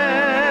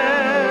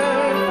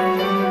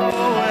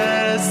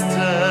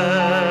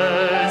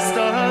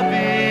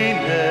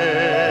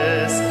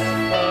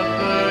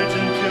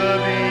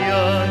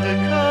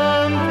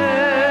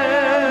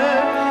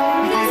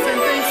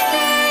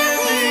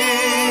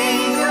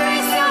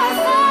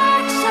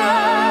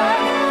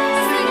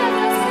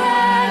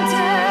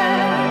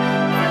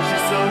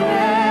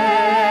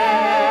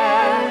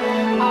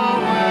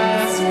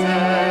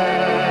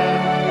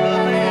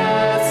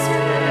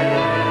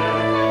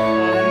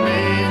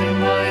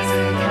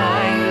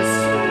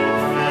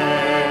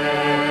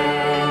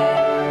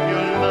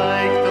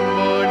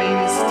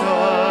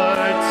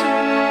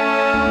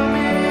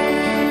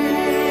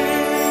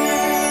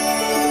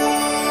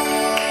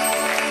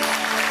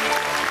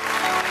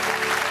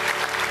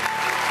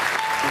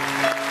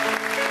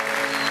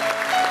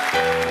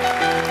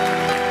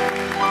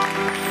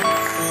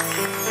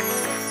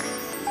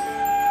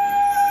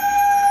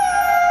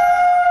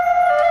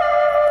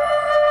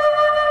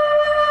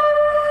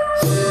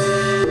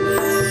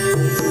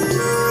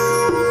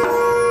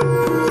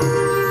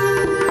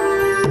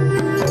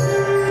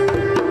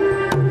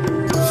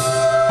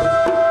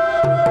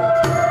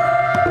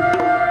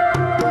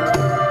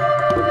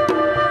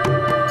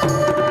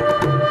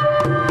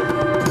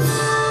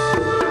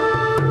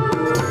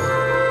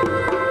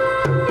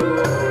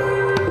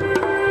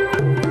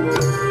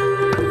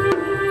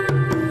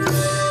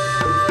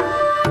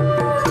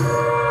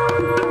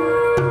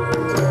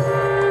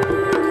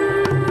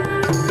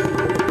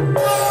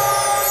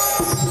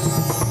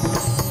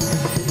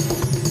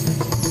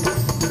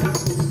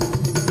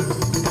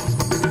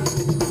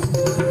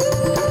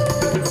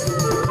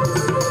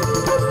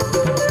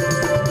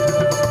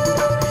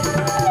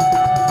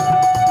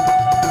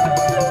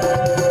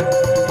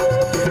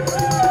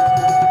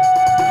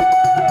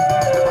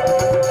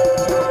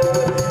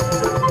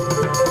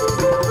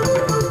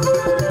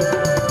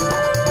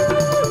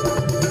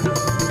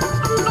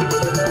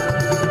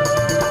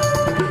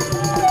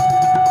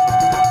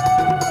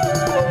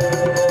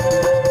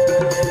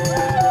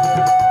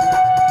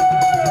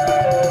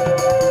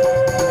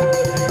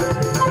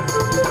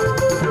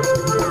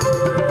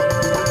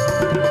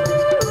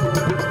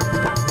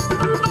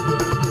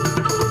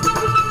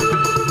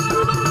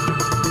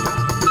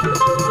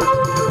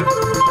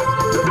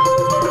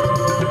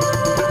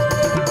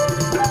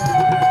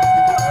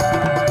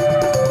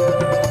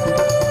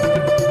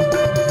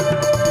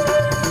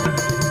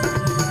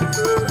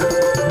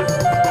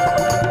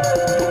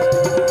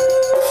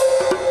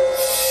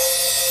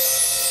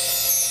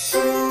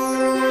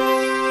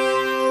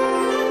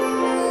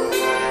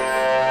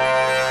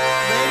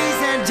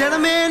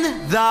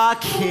the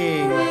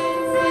king.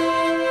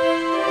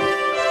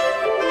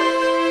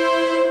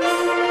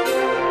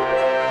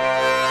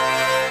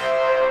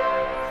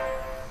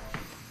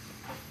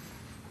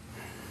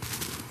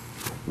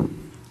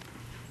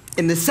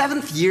 In the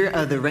 7th year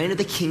of the reign of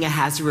the king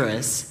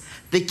Ahasuerus,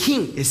 the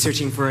king is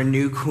searching for a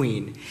new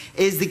queen.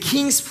 It is the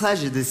king's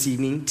pleasure this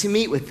evening to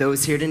meet with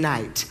those here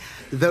tonight.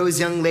 Those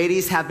young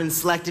ladies have been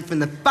selected from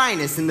the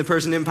finest in the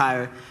Persian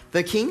Empire.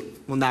 The king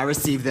will now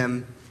receive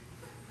them.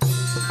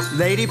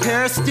 Lady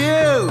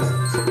Peristew!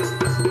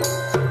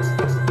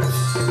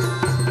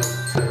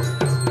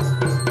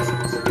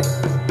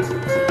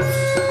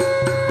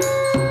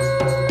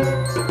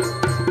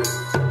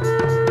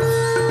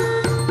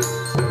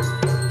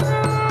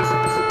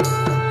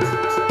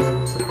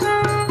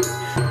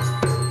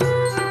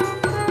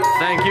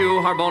 Thank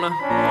you, Harbona.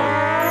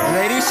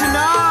 Lady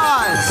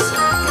Shanaz!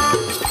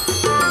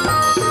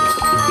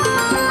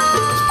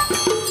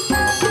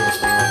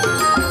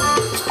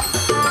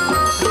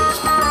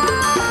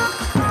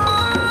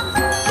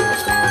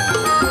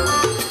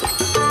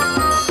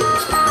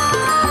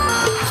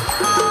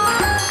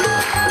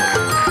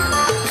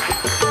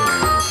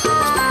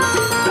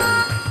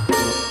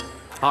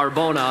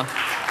 Harbona.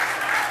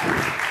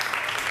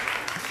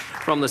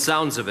 From the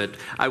sounds of it,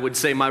 I would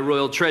say my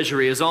royal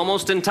treasury is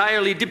almost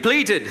entirely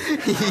depleted.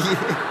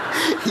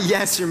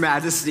 Yes, Your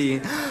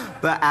Majesty.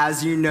 But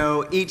as you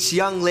know, each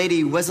young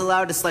lady was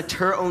allowed to select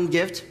her own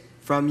gift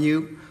from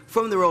you,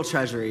 from the royal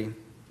treasury.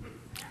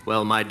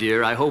 Well, my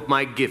dear, I hope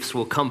my gifts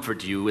will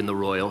comfort you in the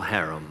royal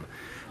harem.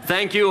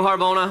 Thank you,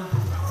 Harbona.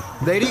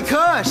 Lady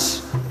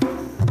Kush!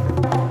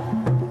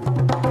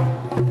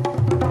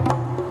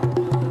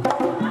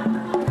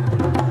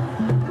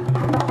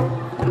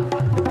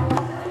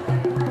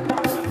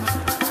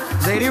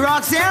 Lady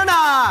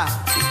Roxana!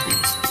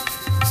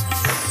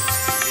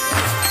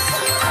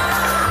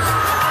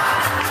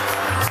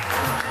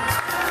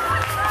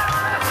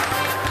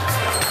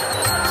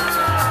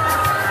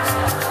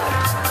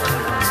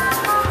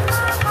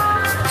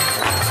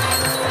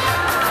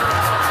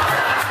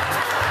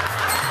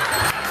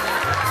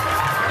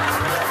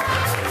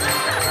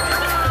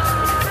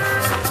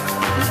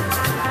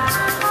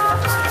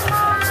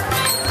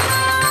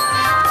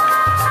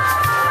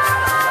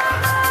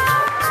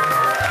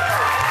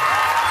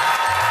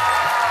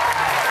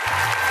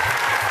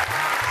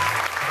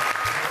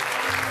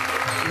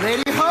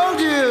 Lady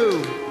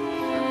Hodu!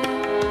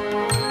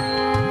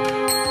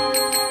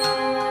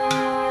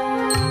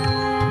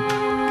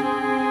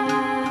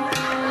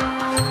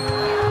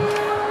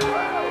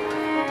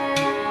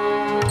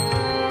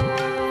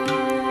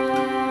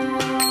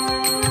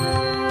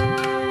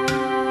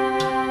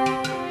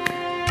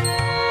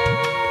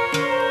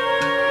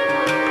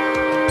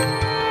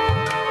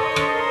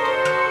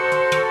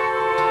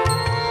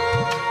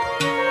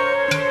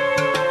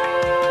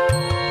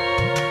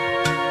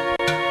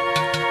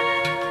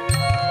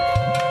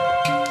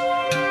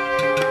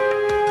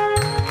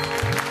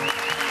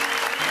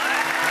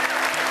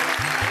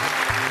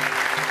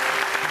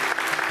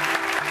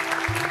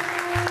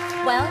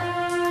 Well,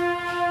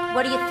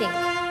 what do you think?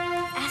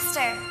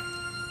 Esther,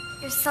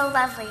 you're so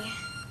lovely.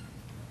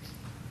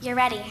 You're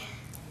ready.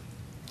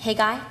 Hey,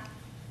 Guy?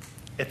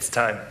 It's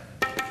time.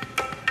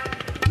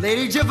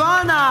 Lady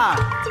Giovanna!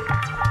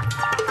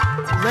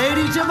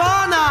 Lady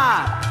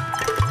Giovanna!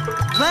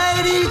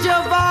 Lady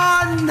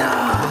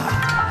Giovanna!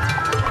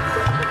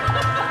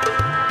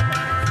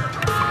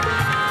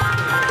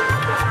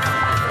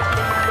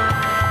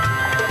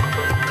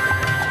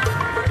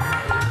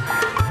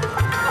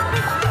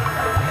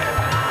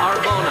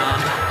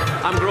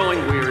 I'm growing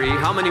weary.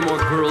 How many more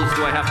girls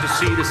do I have to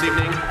see this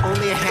evening?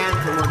 Only a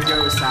handful more to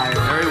go, sire.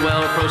 Very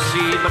well,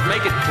 proceed, but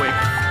make it quick.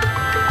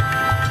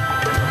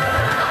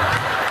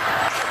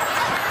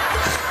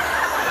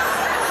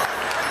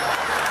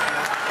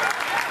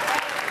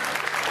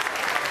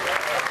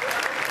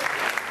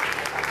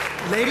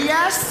 Lady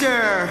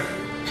Esther!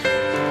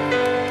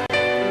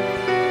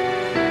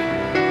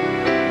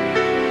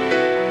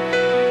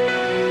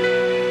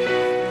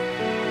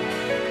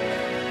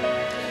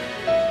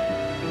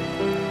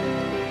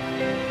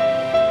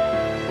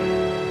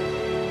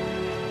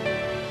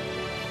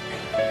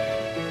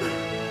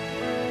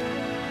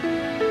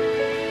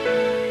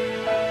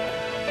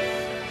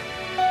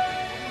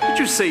 Did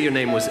you say your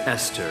name was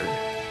Esther?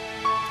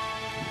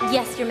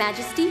 Yes, Your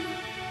Majesty.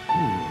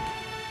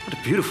 What a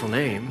beautiful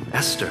name,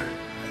 Esther.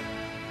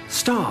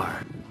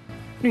 Star.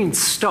 It means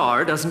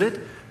star, doesn't it?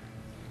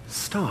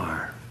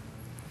 Star.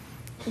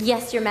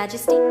 Yes, Your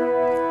Majesty.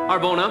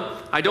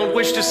 Harbona, I don't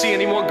wish to see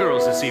any more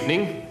girls this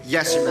evening.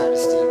 Yes, Your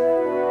Majesty.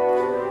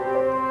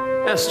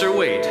 Esther,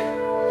 wait.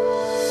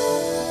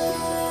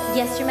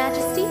 Yes, Your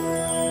Majesty.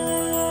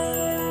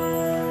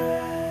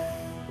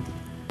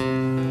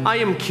 I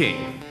am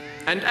king,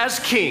 and as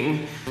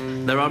king,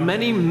 there are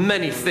many,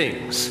 many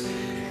things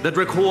that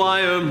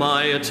require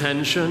my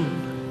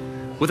attention.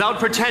 Without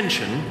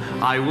pretension,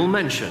 I will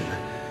mention.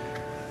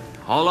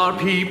 All our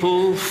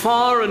people,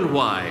 far and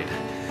wide,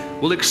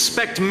 will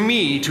expect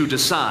me to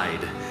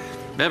decide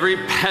every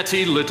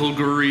petty little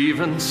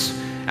grievance,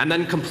 and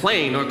then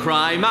complain or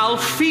cry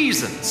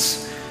malfeasance.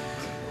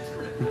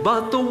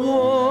 But the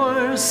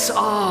wars,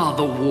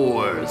 the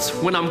wars,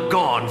 when I'm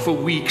gone for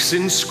weeks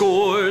in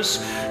scores,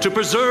 to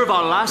preserve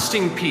our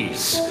lasting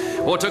peace,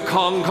 or to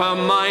conquer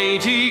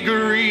mighty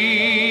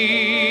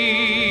Greece.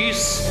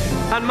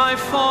 And my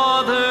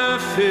father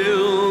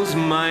fills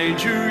my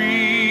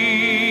dreams.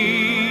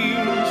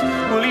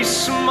 Will he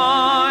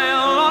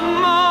smile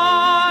on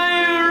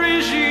my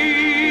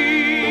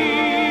regime?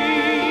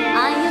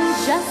 I am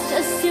just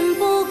a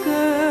simple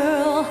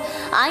girl.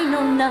 I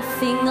know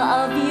nothing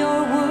of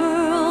your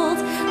world,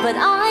 but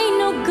I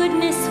know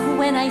goodness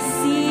when I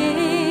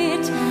see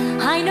it.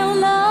 I know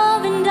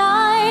love and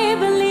I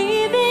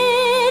believe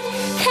it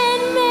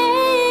can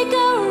make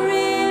a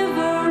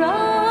river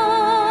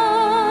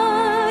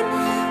run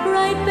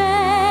right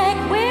back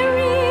where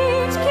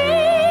it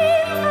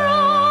came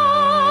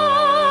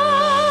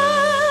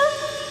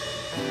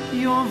from.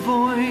 Your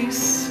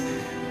voice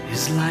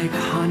is like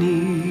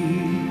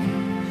honey,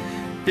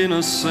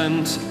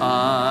 innocent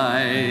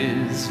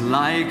eyes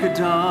like a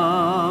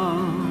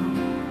dove.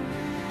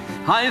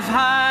 I've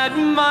had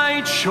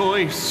my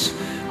choice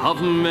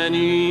of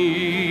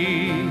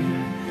many,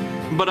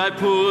 but I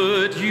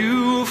put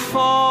you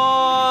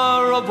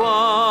far above.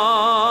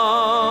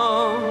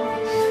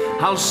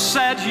 I'll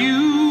set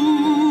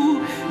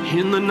you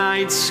in the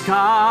night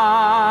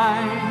sky,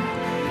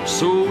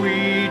 so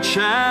each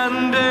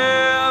and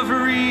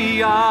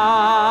every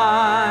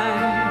eye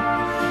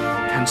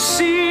can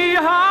see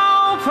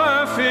how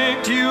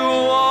perfect you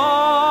are.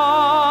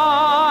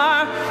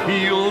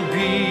 You'll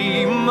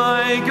be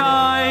my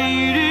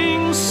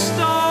guiding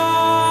star.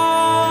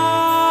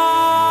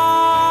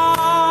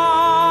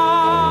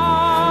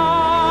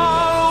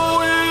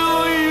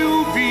 Will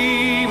you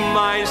be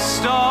my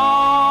star?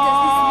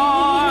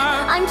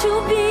 I'm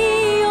to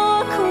be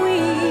your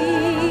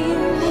queen.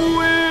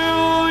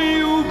 Will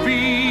you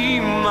be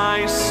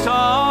my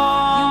star?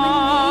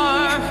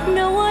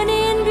 No one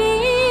in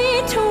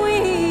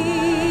between.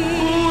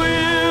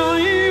 Will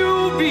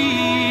you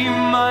be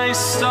my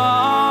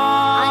star?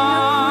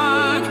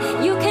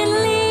 You can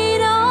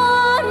lean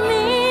on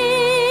me.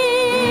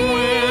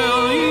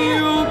 Will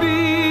you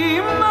be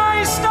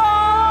my star?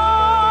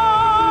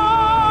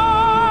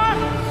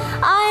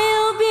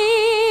 I'll be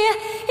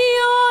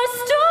your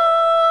star.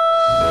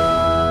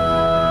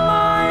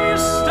 My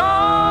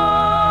star.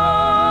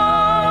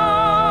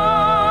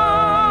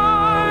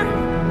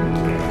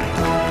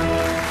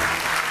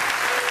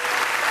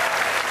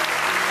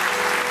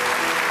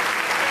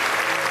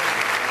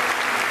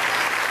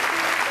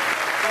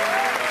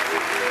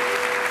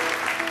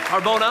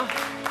 Arbona,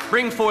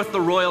 bring forth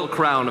the royal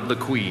crown of the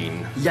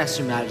queen. Yes,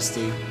 Your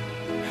Majesty.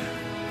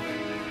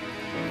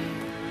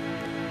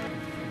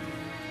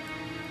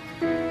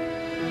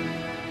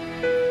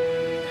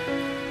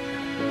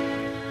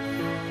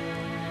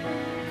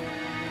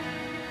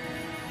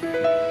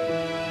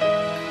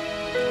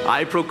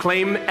 I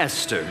proclaim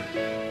Esther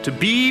to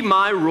be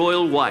my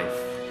royal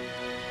wife.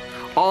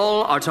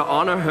 All are to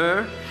honor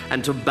her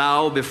and to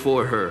bow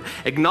before her,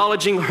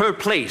 acknowledging her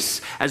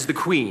place as the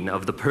queen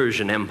of the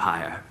Persian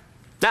Empire.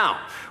 Now,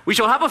 we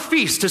shall have a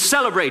feast to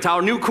celebrate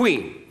our new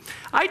queen.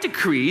 I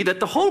decree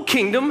that the whole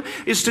kingdom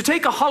is to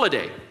take a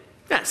holiday.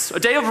 Yes, a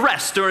day of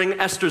rest during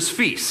Esther's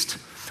feast.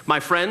 My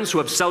friends who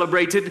have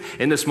celebrated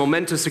in this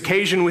momentous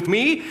occasion with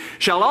me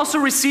shall also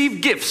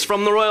receive gifts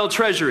from the royal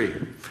treasury.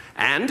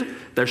 And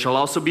there shall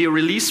also be a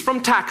release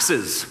from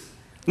taxes.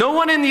 No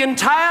one in the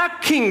entire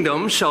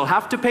kingdom shall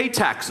have to pay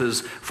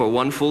taxes for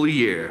 1 full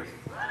year.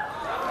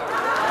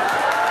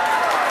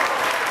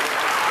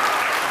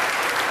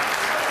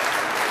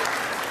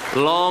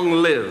 Long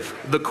live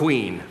the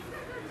queen.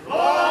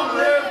 Long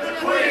live the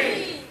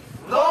queen!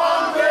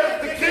 Long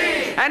live the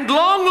king! And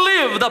long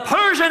live the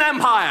Persian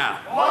Empire!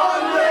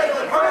 Long live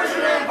the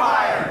Persian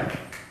Empire!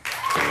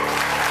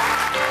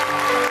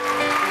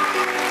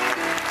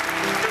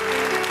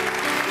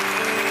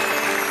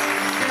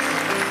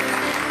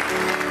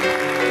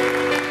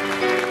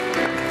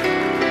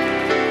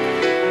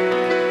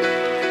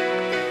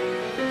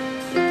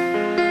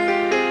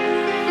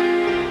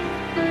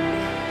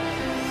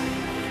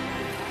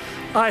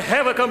 I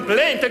have a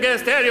complaint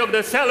against Ariok,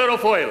 the seller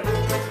of oil.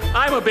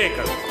 I'm a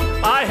baker.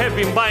 I have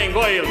been buying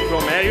oil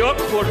from Ariok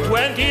for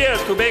 20 years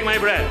to bake my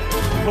bread.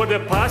 For the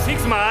past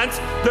 6 months,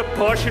 the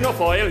portion of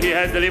oil he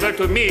has delivered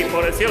to me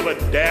for a silver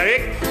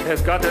derrick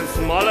has gotten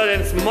smaller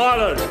and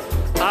smaller.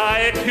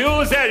 I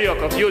accuse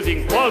Ariok of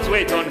using false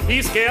weight on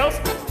his scales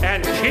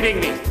and cheating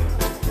me.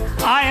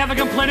 I have a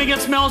complaint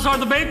against Melzar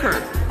the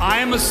baker. I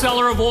am a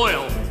seller of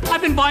oil.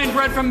 I've been buying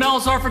bread from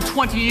Melzar for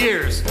 20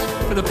 years.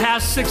 For the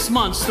past 6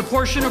 months, the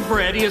portion of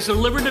bread he has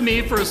delivered to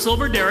me for a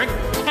silver derrick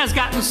has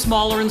gotten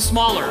smaller and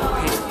smaller.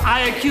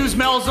 I accuse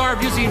Melzar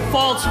of using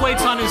false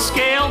weights on his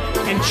scale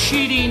and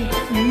cheating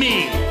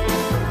me.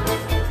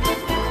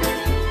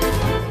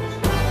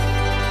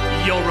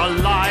 You're a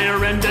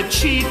liar and a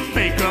cheat,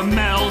 baker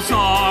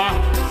Melzar.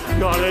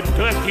 You're a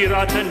dirty,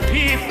 rotten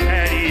thief,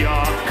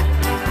 Ariok.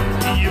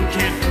 You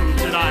can't prove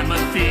that I'm a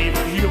thief.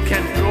 You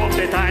can prove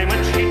that I'm a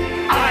cheat.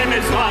 I'm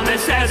as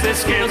honest as the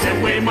scales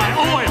that weigh my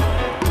oil.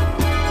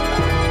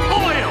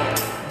 Oil!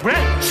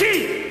 Bread,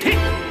 cheat, thief.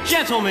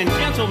 Gentlemen,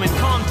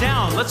 calm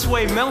down. Let's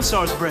weigh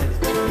Melzar's bread.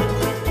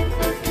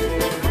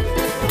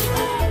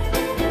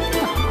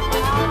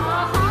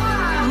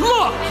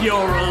 Look, you're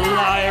a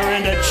liar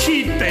and a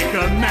cheat,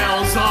 baker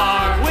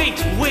Melzar.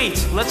 Wait,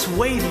 let's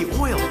weigh the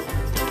oil.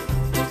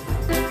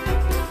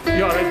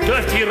 You're a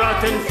dirty,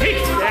 rotten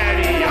thief,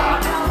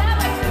 Ariok.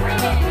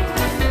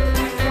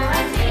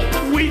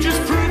 We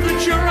just proved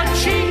that you're a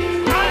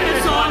cheat. I'm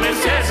as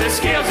honest as the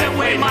scales that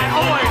weigh my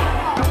oil.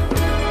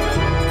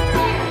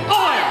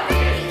 Oil!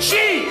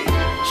 Cheat!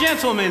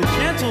 Gentlemen,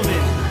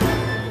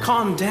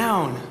 calm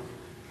down.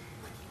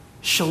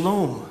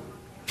 Shalom,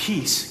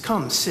 peace,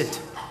 come sit.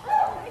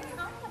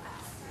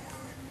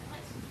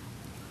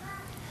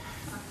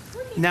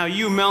 Now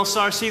you,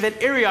 Melzar, see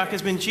that Ariok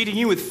has been cheating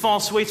you with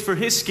false weights for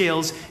his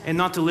scales and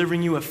not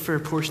delivering you a fair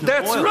portion of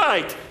oil. That's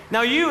right.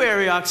 Now you,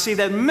 Ariok, see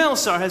that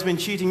Melzar has been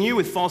cheating you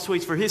with false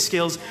weights for his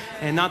scales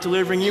and not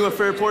delivering you a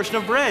fair portion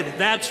of bread.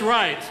 That's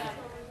right.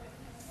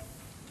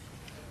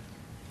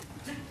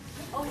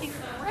 Oh, he's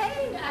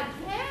praying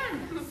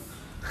again.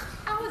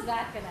 How is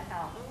that going to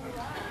help?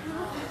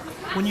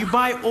 When you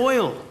buy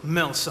oil,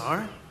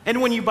 Melsar,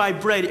 and when you buy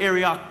bread,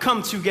 Arioch,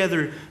 come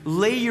together,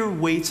 lay your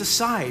weights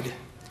aside.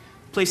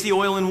 Place the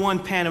oil in one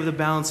pan of the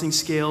balancing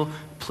scale,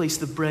 place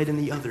the bread in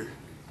the other.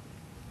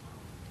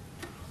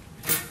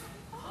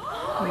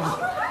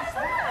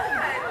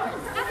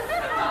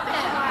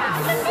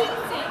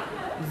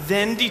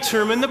 Then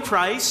determine the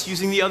price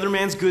using the other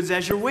man's goods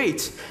as your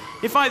weight.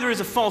 If either is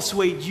a false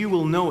weight, you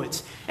will know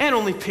it, and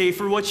only pay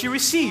for what you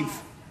receive.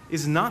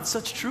 Is not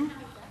such true?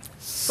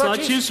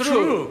 Such is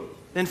true.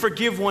 Then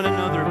forgive one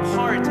another,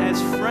 part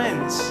as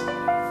friends.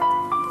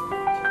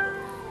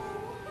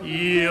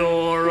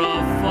 You're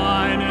a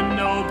fine and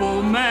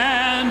noble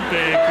man,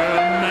 Baker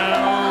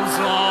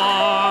Melzar.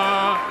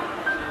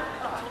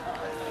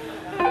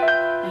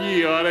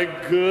 You're a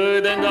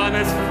good and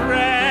honest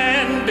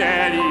friend,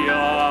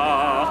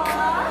 Arioch.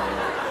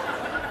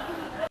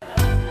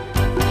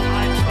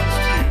 I trust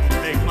you to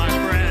make my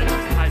bread.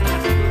 I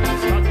trust you to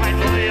stock my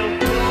oil.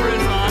 You're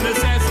as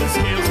honest as the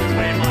scales that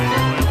weigh my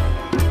oil.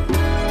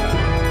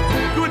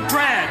 Good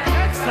bread.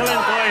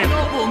 Excellent oil.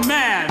 Noble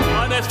man.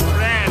 Honest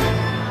friend.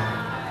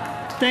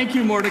 Thank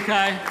you,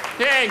 Mordecai.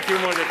 Thank you,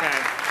 Mordecai.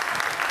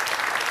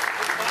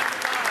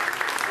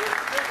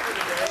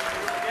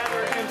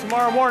 And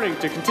tomorrow morning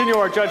to continue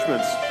our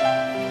judgments.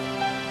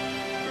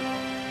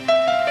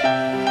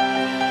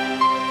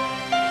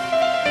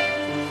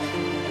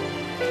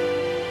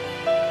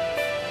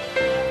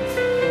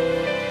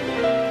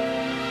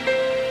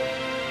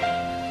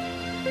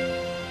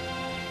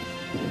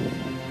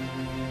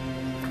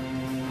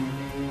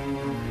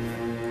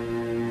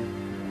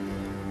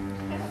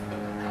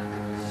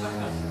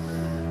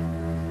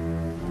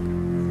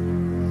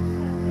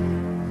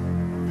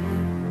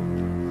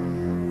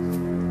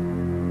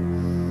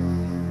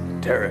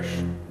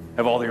 Teresh,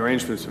 have all the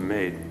arrangements been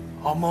made?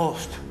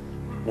 Almost.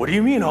 What do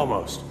you mean,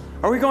 almost?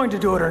 Are we going to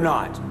do it or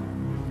not?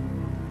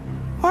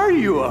 Are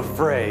you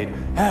afraid?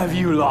 Have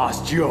you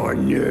lost your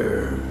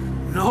nerve?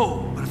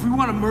 No, but if we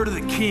want to murder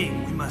the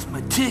king, we must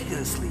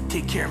meticulously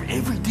take care of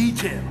every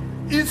detail,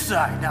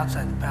 inside and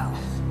outside the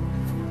palace.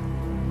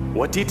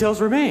 What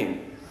details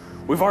remain?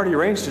 We've already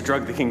arranged to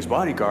drug the king's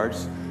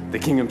bodyguards. The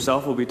king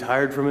himself will be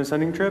tired from his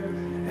hunting trip,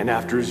 and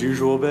after his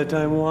usual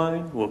bedtime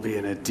wine, will be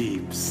in a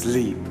deep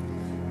sleep.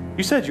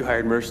 You said you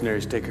hired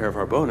mercenaries to take care of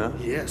Harbona.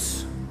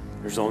 Yes.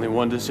 There's only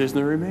one decision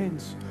that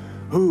remains.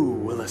 Who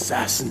will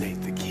assassinate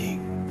the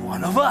king?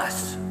 One of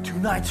us, 2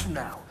 nights from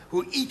now,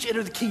 will each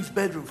enter the king's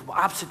bedroom from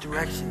opposite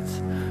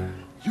directions.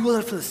 You will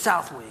enter from the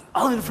south wing,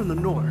 I'll enter from the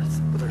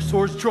north, with our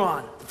swords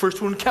drawn. The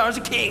first one who encounters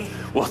the king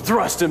We'll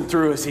thrust him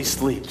through as he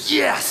sleeps.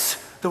 Yes!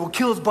 Then we'll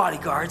kill his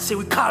bodyguards, say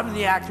we caught him in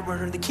the act of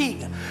murdering the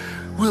king.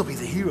 We'll be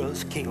the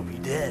heroes, the king will be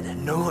dead,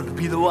 and no one will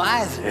be the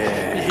wiser.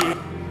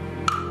 Yeah.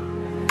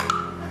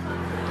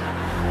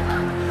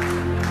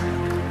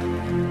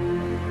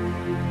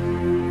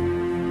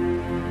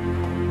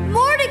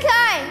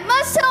 Mordecai!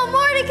 Must tell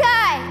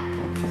Mordecai!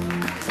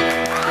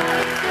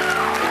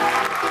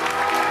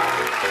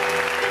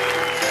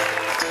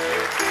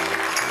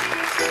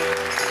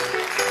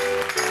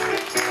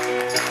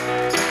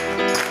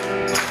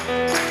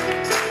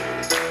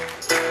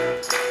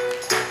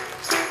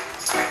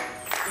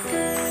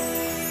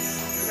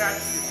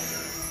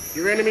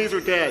 Your enemies are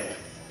dead.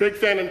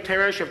 Bigthan and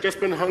Teresh have just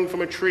been hung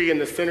from a tree in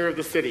the center of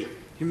the city.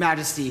 Your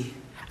Majesty,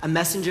 a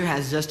messenger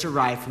has just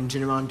arrived from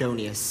General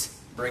Andonius.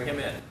 Bring him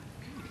in.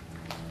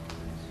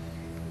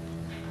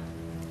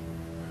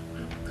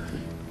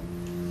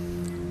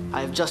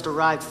 I have just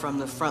arrived from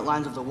the front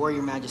lines of the war,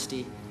 Your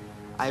Majesty.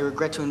 I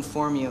regret to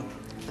inform you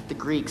that the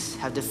Greeks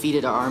have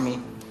defeated our army.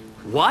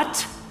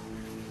 What?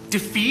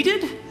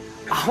 Defeated?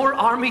 Our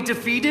army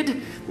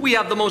defeated? We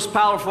have the most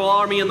powerful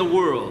army in the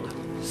world.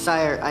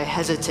 Sire, I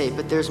hesitate,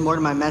 but there's more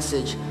to my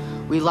message.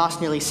 We lost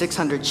nearly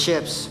 600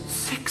 ships.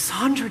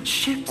 600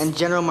 ships? And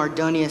General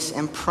Mardonius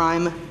and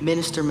Prime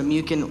Minister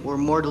Mamukin were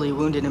mortally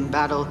wounded in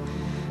battle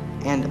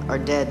and are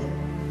dead.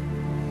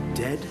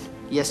 Dead?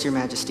 Yes, Your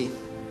Majesty.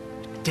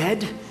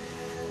 Dead?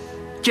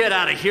 Get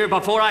out of here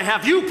before I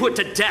have you put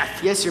to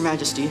death! Yes, Your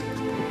Majesty.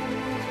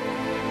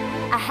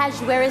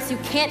 Ahasuerus, you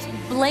can't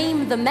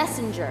blame the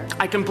messenger.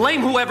 I can blame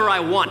whoever I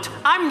want.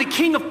 I'm the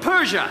king of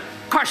Persia,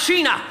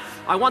 Karshina.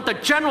 I want the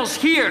generals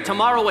here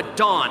tomorrow at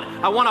dawn.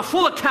 I want a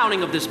full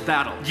accounting of this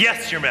battle.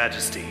 Yes, Your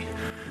Majesty.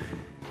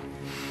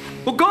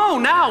 Well, go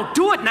now.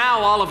 Do it now,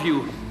 all of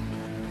you.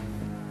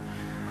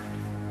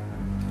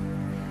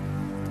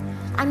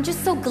 I'm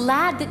just so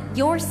glad that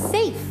you're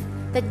safe,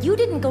 that you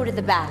didn't go to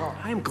the battle.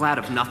 I am glad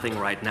of nothing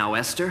right now,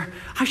 Esther.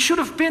 I should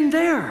have been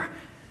there.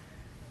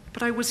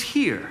 But I was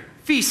here,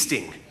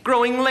 feasting,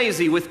 growing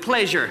lazy with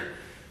pleasure.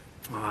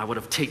 Oh, I would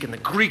have taken the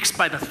Greeks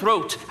by the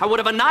throat. I would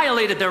have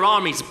annihilated their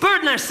armies,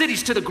 burned their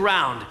cities to the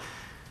ground.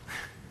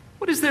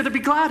 What is there to be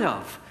glad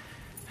of?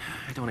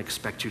 I don't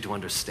expect you to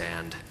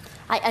understand.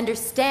 I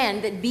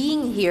understand that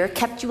being here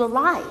kept you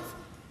alive,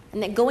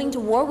 and that going to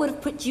war would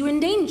have put you in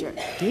danger.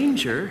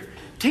 Danger?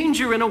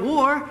 Danger in a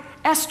war?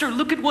 Esther,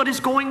 look at what is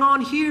going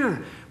on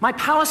here. My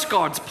palace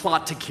guards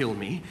plot to kill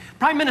me.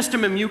 Prime Minister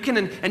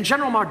Memucan and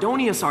General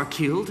Mardonius are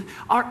killed.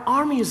 Our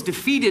army is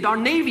defeated. Our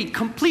navy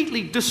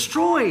completely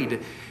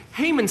destroyed.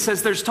 Haman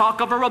says there's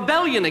talk of a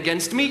rebellion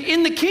against me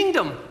in the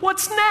kingdom.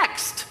 What's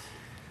next?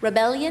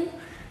 Rebellion?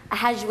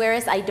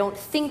 Ahasuerus, I don't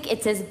think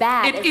it's as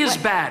bad It is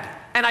bad,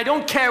 and I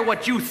don't care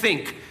what you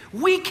think.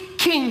 Weak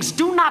kings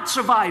do not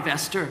survive,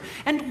 Esther,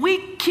 and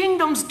weak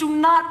kingdoms do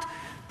not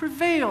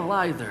prevail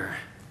either.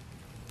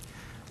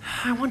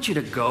 I want you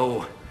to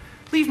go.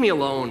 Leave me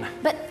alone.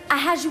 But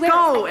Ahasuerus...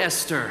 Go,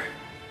 Esther.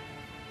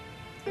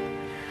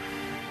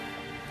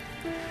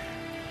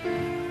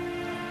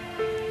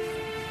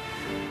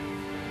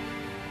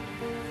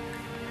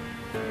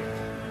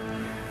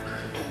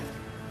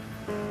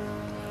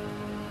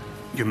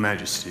 Your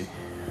Majesty.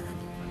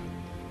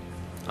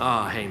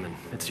 Ah, Haman,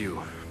 it's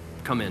you.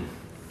 Come in.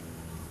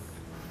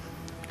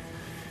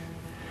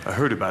 I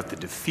heard about the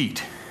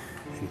defeat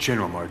in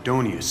General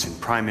Mardonius and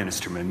Prime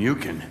Minister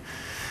Memucan.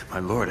 My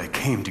lord, I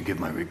came to give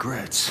my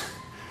regrets.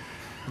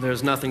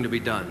 There's nothing to be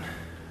done.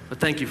 But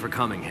thank you for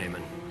coming,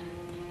 Haman.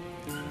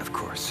 Of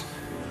course.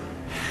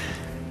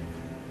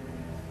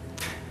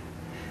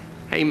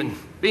 Haman,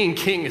 being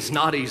king is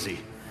not easy.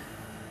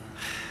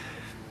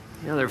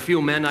 You know, there are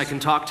few men I can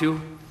talk to,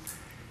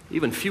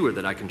 even fewer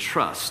that I can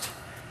trust.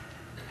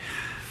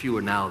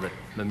 Fewer now that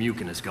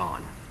Memucan is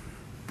gone.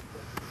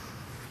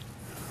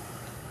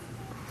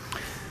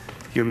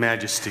 Your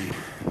Majesty,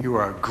 you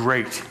are a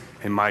great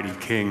and mighty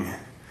king.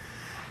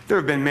 There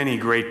have been many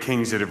great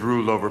kings that have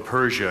ruled over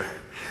Persia,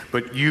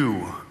 but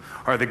you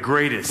are the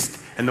greatest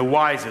and the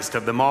wisest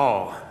of them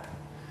all.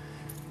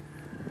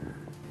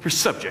 Your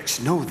subjects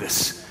know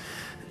this.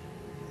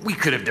 We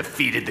could have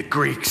defeated the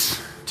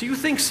Greeks. Do you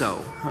think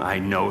so? I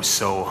know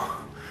so.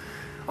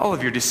 All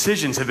of your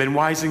decisions have been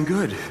wise and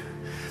good.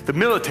 The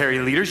military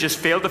leaders just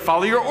failed to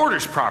follow your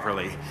orders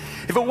properly.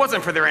 If it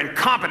wasn't for their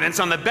incompetence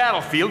on the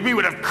battlefield, we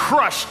would have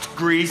crushed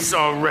Greece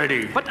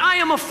already. But I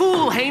am a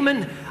fool,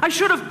 Haman. I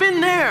should have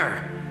been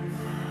there.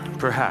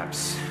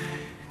 Perhaps.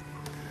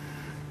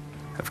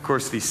 Of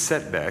course, these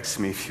setbacks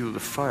may fuel the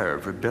fire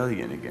of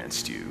rebellion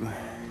against you.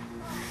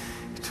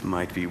 It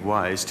might be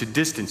wise to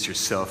distance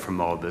yourself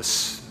from all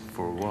this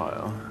for a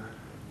while.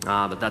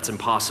 Ah, but that's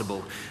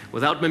impossible.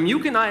 Without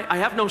Memucan, I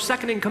have no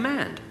second in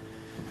command.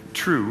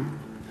 True.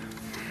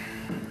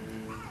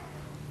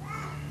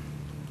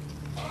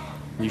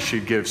 You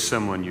should give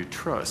someone you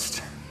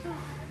trust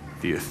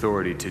the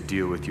authority to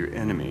deal with your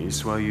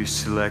enemies while you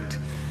select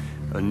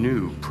a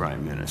new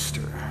prime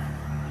minister.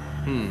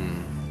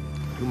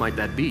 Who might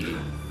that be?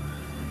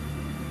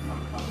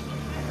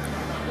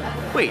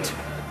 Wait.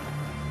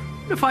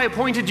 What if I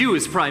appointed you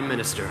as prime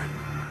minister?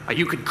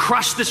 You could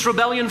crush this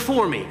rebellion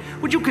for me.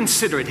 Would you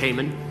consider it,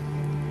 Haman?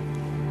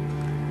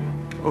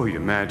 Oh, your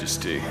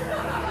Majesty.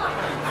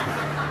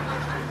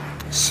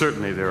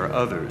 Certainly there are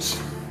others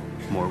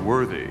more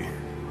worthy.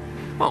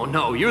 Oh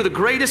no, you're the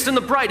greatest and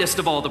the brightest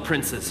of all the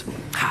princes.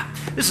 Ha,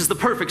 this is the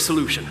perfect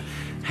solution.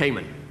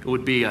 Haman, it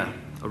would be a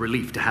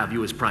relief to have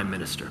you as prime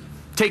minister.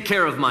 Take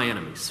care of my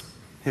enemies.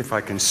 If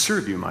I can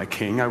serve you, my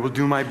king, I will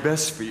do my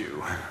best for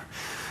you.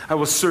 I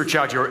will search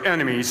out your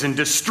enemies and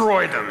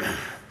destroy them.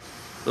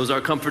 Those are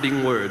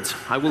comforting words.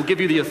 I will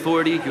give you the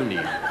authority you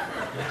need.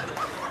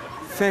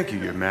 Thank you,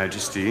 your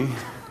Majesty.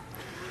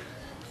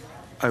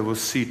 I will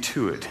see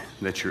to it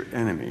that your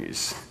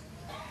enemies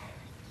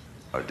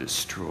are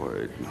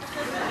destroyed.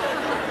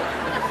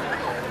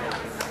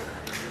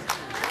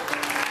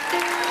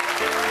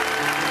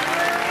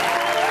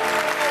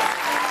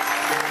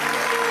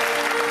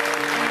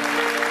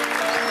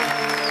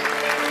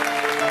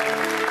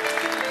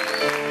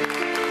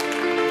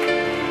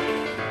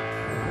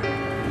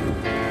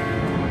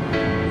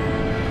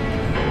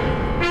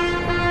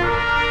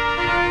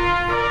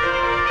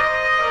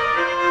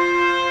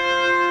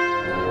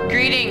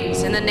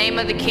 Greetings in the name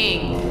of the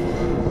king.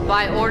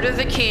 By order of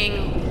the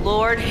king,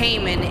 Lord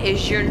Haman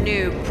is your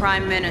new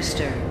prime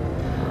minister.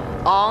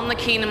 All in the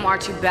kingdom are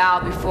to bow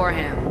before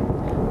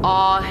him.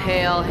 All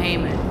hail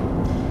Haman.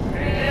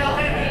 Hail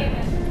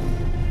Haman!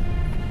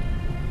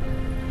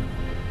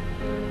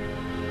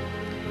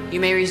 You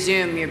may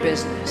resume your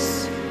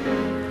business.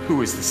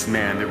 Who is this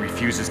man that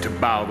refuses to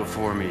bow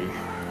before me?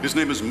 His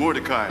name is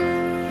Mordecai,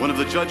 one of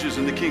the judges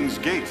in the king's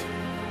gate.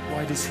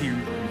 Why does he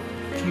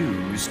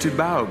refuse to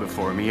bow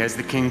before me as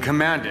the king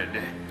commanded?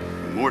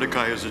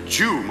 Mordecai is a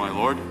Jew, my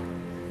lord.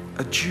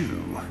 A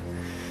Jew?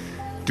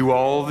 Do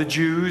all the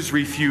Jews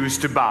refuse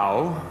to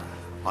bow?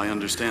 I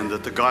understand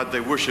that the God they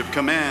worship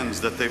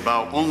commands that they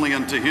bow only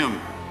unto him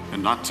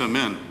and not to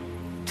men.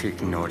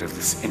 Take note of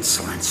this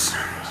insolence.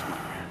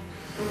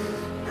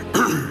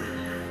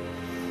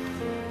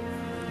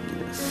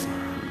 Yes.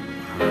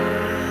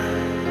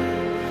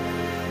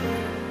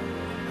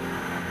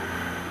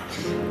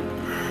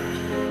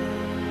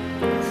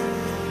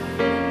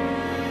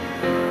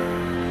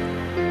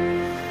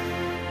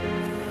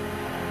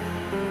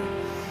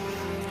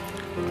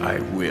 I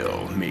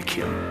will make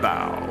him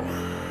bow.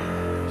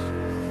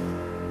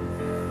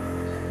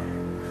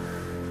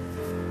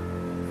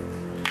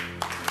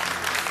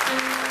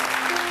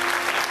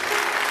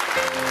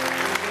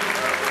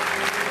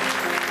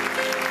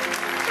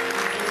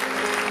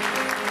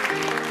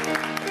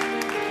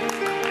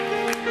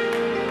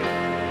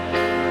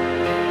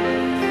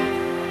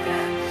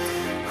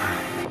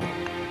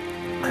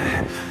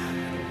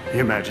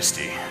 Your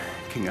Majesty,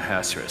 King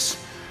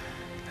Ahasuerus,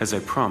 as I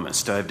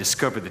promised, I have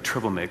discovered the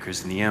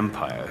troublemakers in the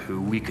Empire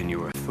who weaken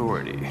your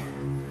authority.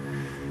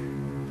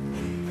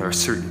 There are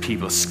certain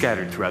people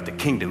scattered throughout the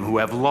kingdom who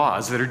have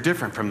laws that are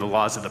different from the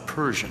laws of the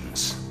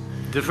Persians.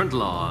 Different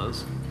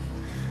laws?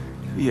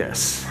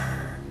 Yes.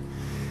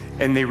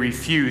 And they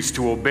refuse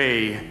to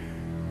obey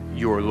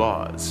your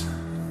laws.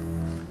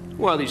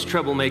 Who are these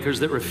troublemakers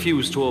that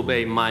refuse to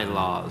obey my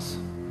laws?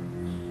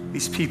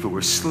 These people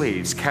were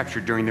slaves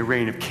captured during the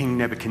reign of King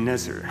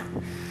Nebuchadnezzar.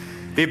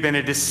 They've been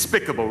a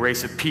despicable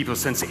race of people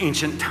since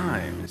ancient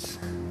times.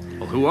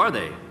 Well, who are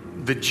they?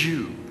 The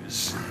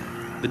Jews.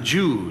 The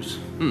Jews?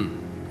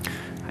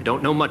 I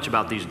don't know much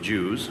about these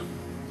Jews.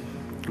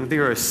 They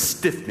are a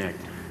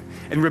stiff-necked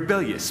and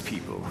rebellious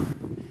people.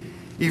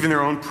 Even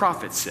their own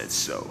prophet said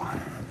so.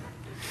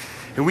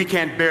 And we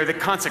can't bear the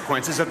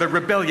consequences of their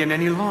rebellion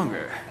any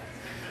longer.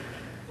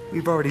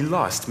 We've already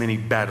lost many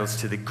battles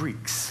to the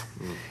Greeks.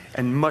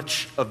 And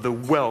much of the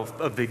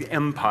wealth of the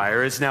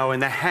empire is now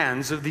in the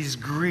hands of these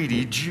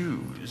greedy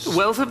Jews. The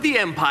wealth of the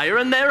empire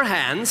in their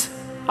hands?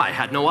 I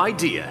had no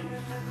idea.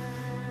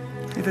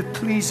 If it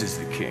pleases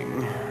the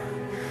king,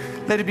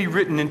 let it be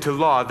written into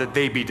law that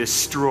they be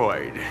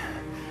destroyed.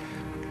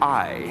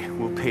 I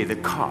will pay the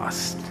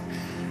cost.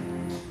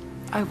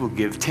 I will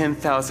give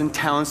 10,000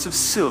 talents of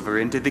silver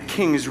into the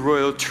king's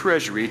royal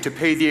treasury to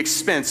pay the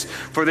expense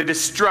for the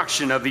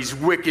destruction of these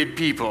wicked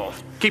people.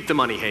 Keep the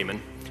money,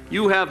 Haman.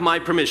 You have my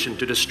permission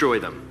to destroy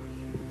them.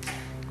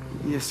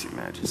 Yes, Your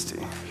Majesty.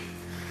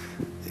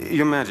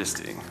 Your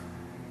Majesty,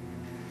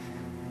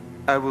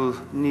 I will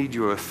need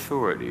your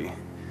authority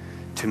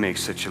to make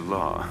such a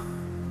law.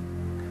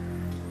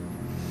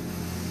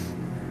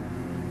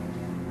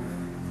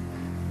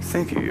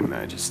 Thank you, Your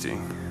Majesty.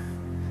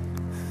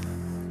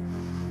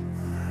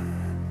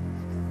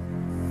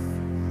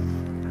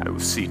 I will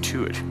see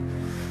to it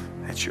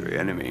that your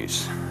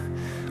enemies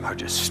are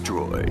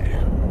destroyed.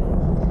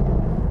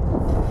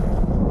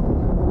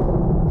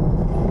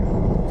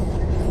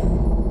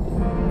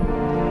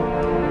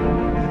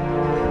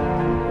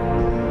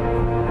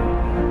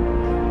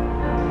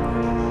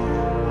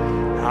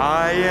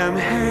 I am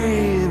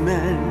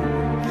Haman,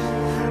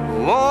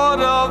 Lord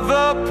of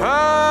the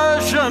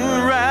Persian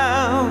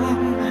realm.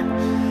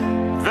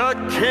 The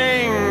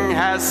king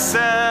has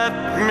set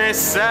me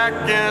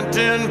second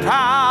in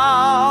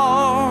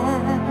power,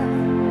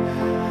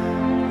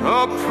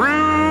 a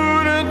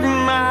prudent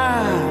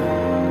man,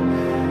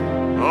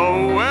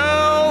 a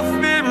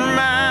wealthy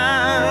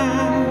man,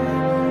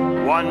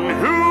 one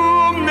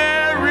whom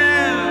there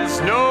is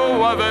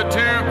no other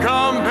to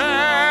compare.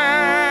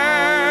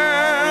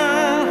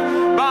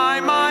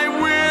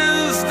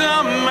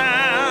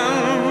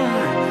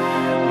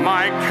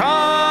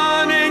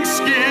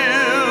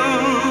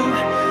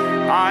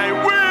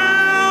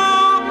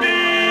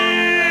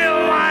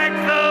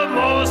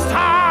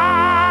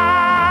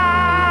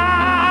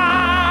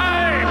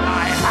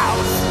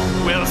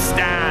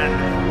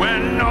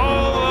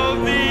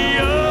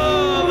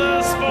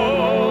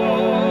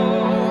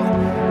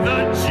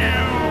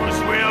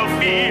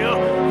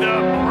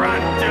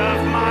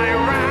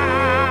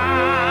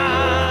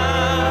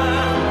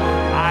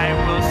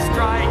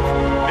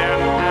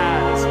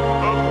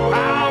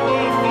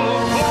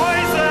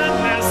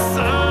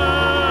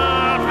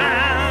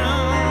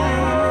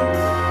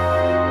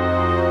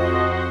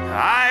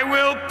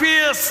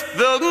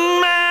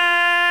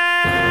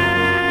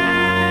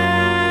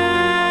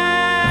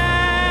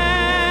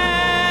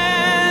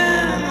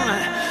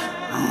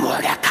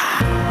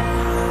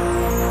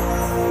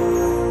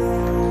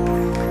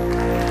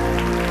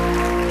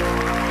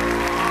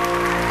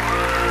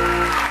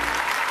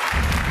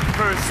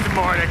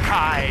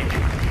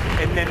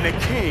 And then the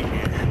king.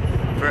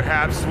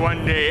 Perhaps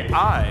one day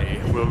I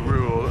will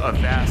rule a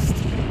vast,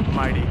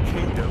 mighty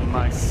kingdom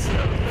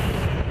myself.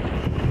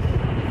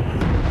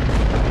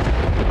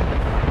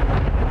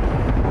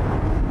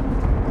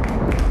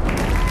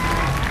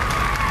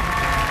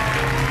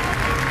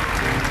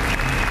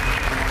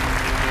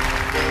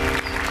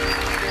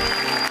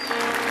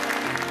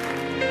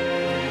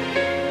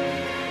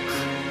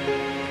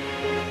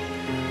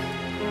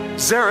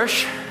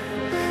 Zeresh!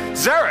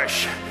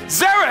 Zeresh!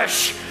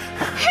 Zeresh!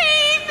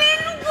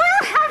 Haman,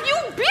 where have you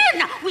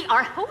been? We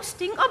are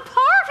hosting a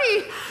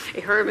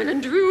party. Herman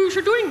and Druge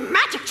are doing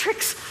magic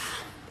tricks.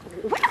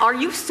 What are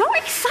you so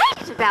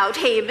excited about,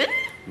 Haman?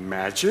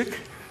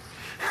 Magic?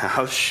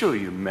 I'll show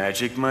you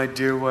magic, my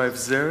dear wife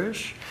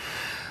Zeresh.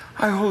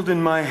 I hold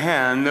in my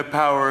hand the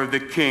power of the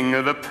king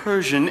of the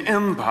Persian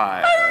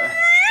Empire. A ring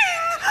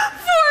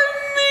for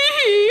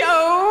me!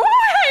 Oh,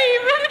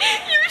 Haman,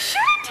 you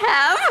shouldn't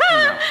have.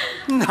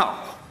 No.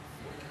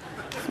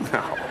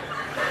 No.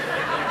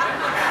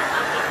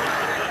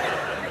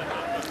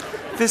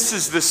 This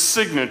is the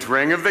signet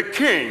ring of the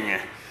king.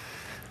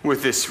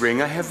 With this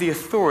ring, I have the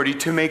authority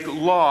to make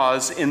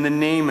laws in the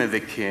name of the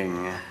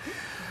king.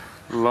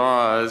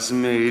 Laws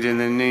made in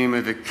the name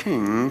of the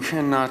king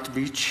cannot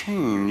be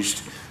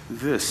changed.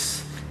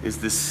 This is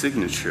the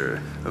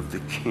signature of the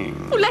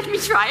king. Let me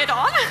try it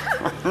on.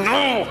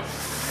 No!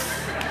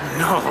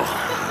 No.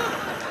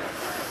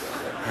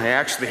 I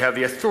actually have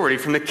the authority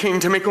from the king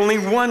to make only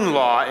one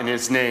law in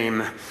his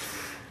name.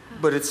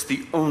 But it's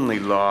the only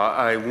law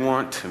I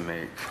want to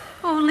make.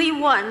 Only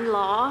one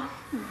law.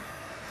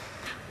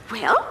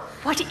 Well,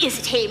 what is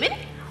it, Haman?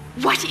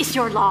 What is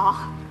your law?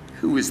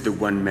 Who is the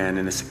one man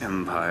in this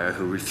empire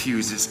who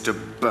refuses to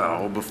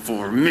bow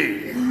before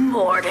me?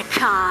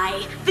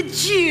 Mordecai, the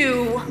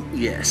Jew.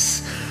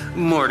 Yes,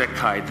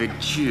 Mordecai the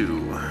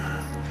Jew.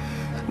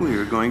 We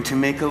are going to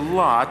make a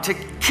law to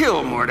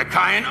kill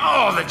Mordecai and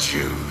all the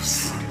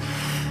Jews.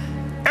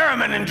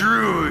 Haman and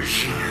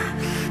Druge,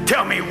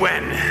 tell me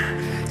when.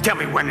 Tell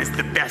me when is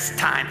the best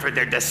time for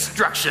their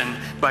destruction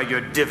by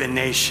your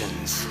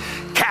divinations.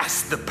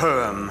 Cast the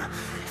Purim.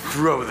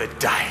 Throw the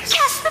dice.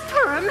 Cast the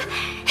Purim?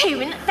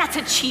 Haman, that's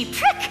a cheap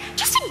trick.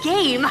 Just a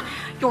game.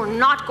 You're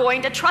not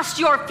going to trust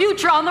your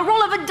future on the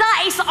roll of a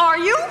dice, are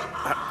you?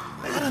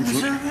 Madam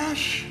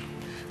Zeresh,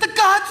 the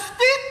gods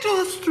speak to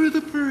us through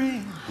the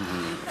Purim.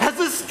 As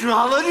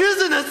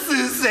astrologers and as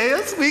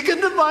soothsayers, we can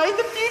divine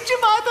the future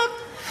by them.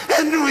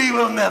 And we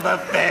will never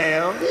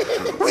fail.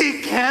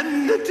 We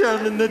can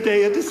determine the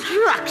day of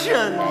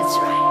destruction. That's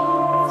right.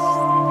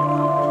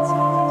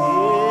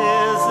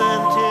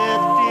 Isn't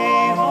it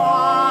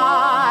divine?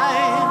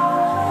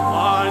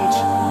 Aren't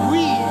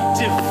we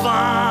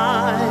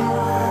divine?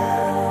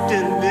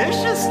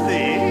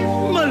 Deliciously,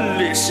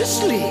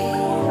 maliciously,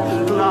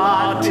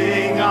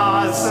 plotting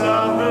our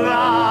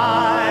sublime,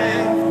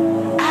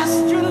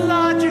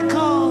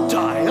 astrological,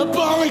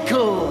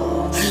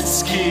 diabolical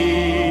scheme.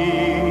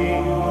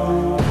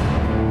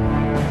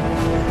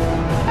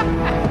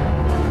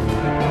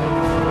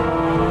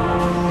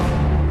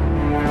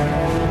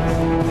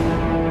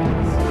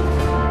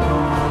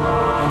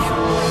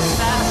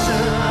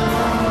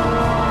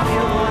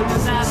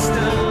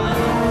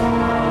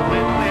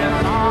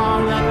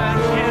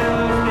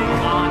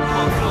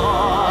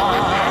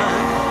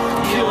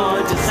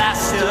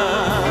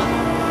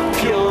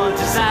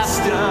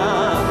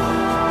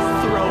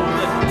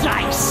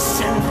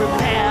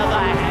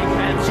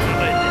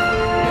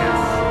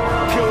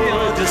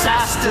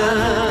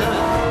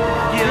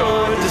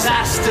 Your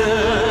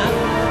disaster.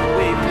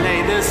 We play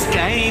this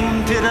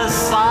game to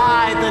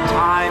decide the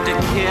time to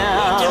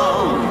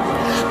kill.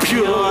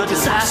 Pure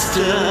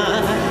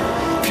disaster,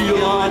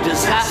 pure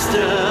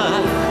disaster.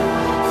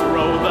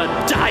 Throw the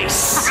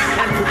dice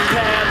and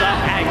prepare the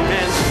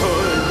hangman's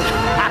hood.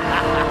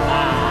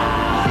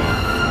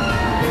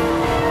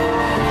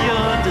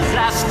 Pure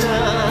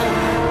disaster,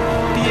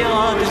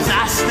 pure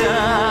disaster.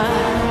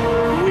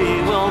 We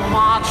will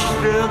march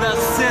through the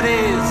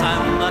cities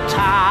and the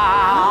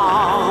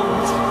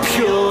towns.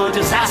 Pure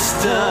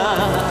disaster,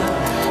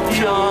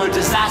 pure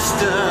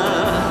disaster.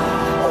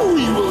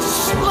 We will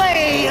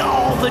slay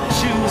all the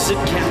Jews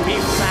that can be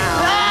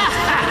found.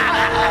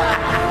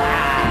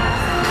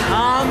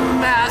 Come,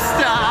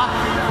 master.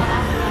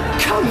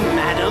 Come,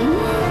 madam.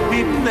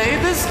 We play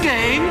this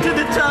game to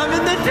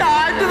determine the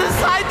time, to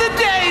decide the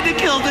day to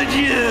kill the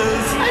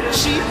Jews. A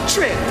cheap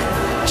trick.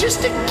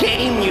 Just a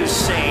game, you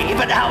say,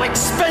 but how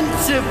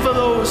expensive for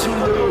those who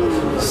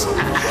lose.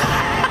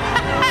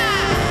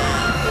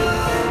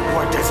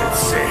 What does it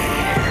say?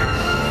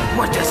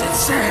 What does it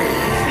say?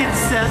 It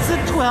says the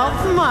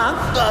 12th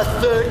month, the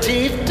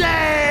 13th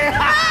day.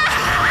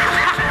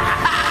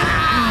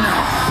 No.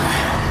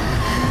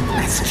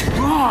 That's too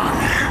long.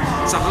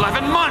 It's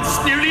 11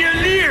 months, nearly a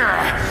year.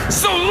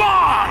 So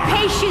long.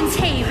 Patience,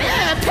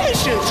 Haman.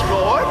 Patience,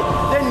 Lord.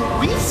 Then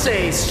we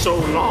say so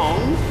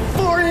long,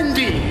 for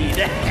indeed.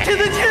 To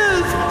the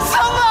Jews,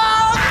 so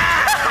long.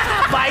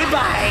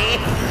 Bye-bye.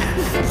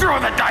 Throw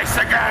the dice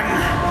again.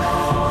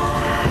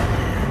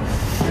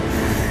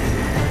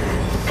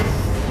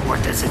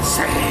 What does it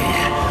say?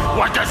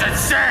 What does it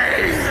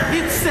say?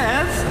 It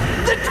says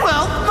the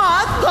 12th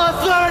month, the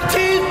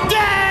 13th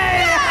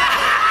day.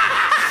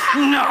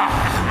 No.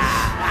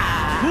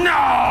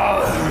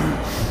 No.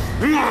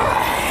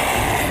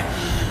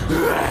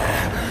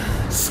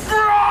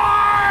 Scribe!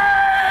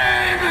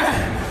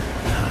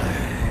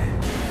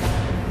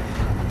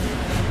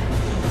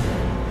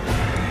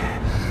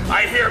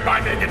 I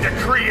hereby make a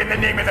decree in the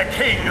name of the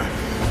king.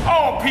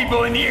 All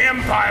people in the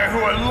empire who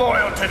are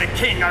loyal to the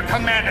king are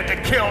commanded to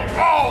kill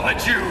all the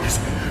Jews,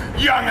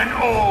 young and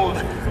old,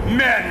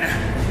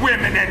 men,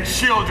 women, and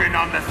children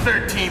on the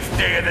 13th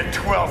day of the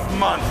 12th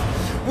month.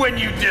 When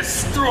you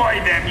destroy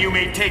them, you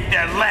may take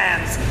their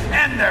lands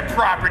and their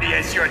property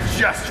as your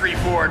just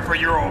reward for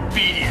your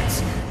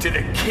obedience to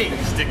the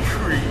king's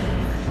decree.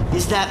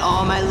 Is that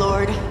all, my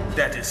lord?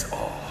 That is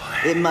all.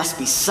 It must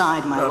be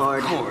signed, my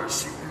lord. Of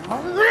course.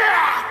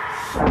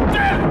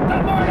 Death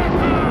to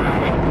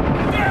Mordecai!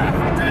 Death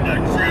to the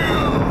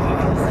Jews!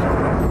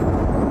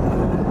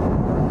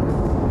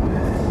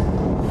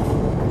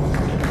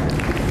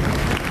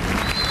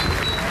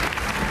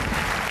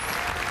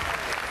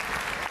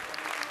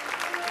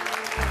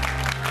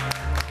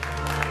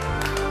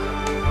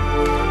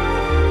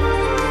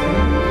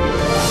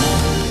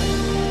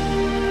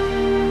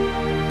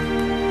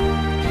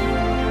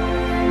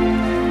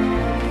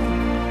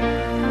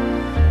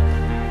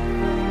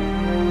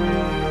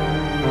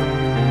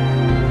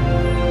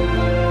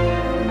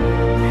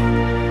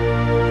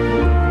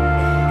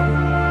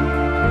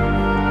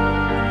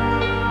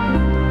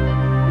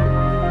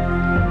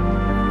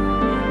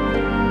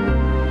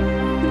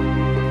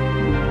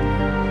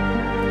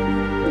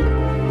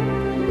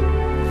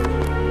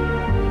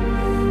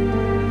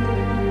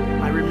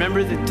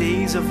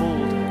 days of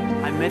old,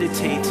 I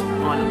meditate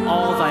on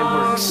all thy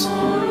works.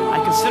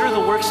 I consider the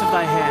works of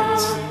thy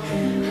hands.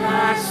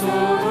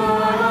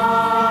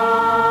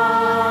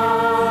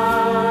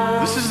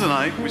 This is the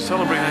night we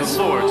celebrate the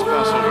Lord's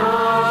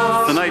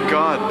Passover, the night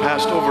God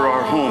passed over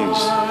our homes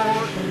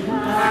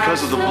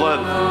because of the blood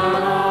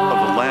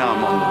of the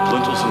Lamb on the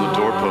lintels and the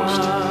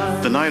doorpost,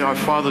 the night our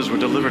fathers were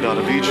delivered out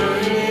of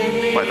Egypt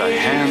by the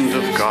hand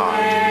of God.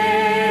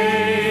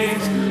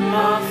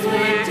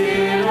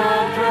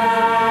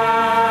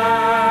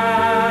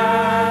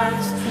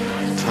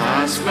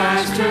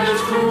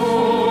 Taskmasters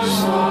cruel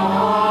so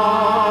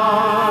hard,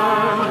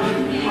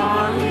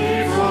 our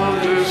evil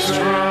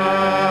distress.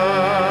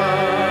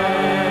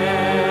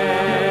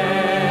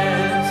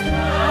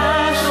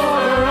 Pass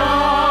over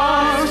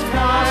us,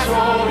 pass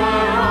over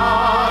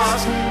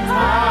us,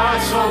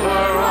 pass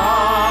over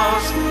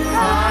us,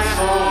 pass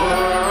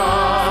over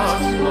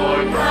us,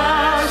 Lord,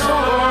 pass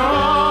over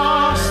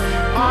us,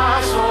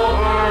 pass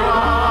over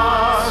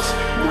us,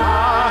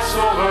 pass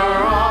over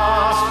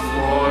us,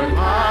 Lord,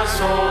 pass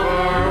over.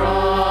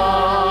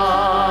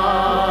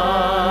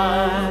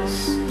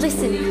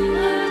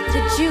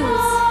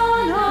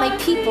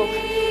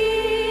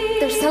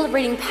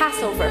 Celebrating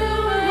Passover.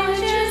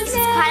 This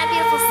is quite a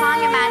beautiful song,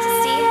 Your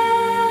Majesty.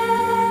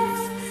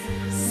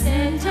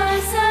 Send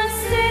us a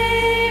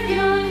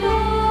Savior,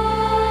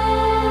 Lord,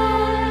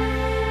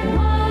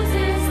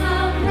 Moses the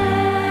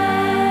blessed.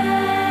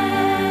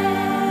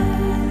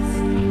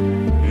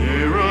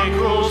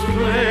 Miracles,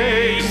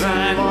 plagues,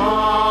 and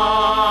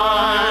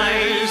lies,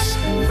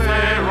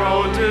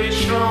 Pharaoh did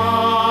shun.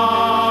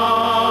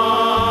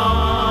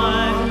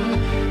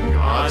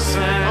 God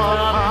sent a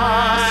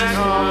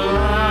Paschal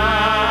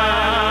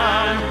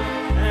Lamb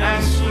and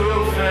slew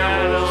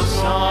Pharaoh's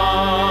son.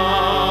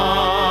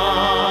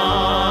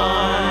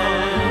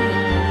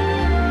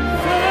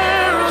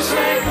 Pharaoh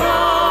said, "Go,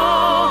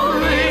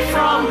 leave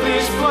from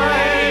this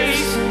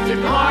place,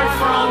 depart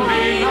from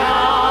me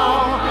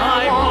now,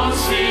 I won't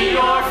see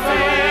your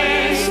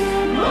face."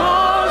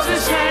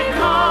 Moses said,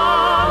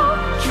 "Come,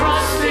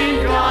 trusting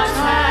God's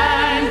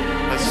hand,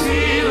 as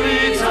He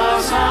leads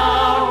us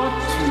out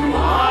to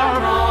our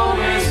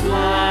promised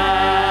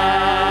land."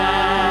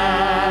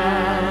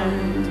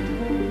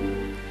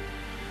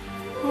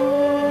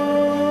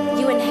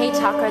 You and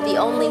Haytok are the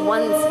only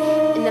ones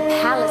in the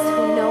palace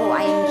who know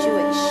I am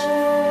Jewish.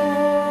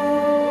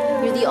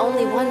 You're the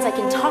only ones I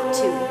can talk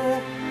to.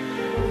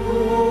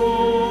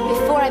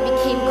 Before I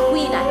became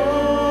queen,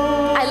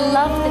 I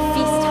loved the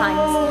feast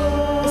times,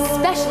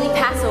 especially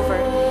Passover.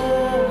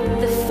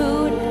 The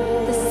food,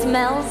 the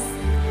smells,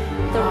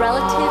 the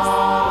relatives,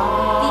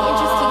 the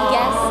interesting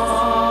guests.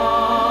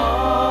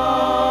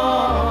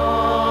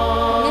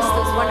 Miss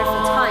those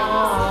wonderful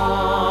times.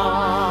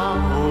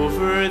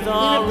 Over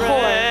the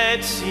Red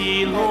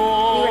Sea,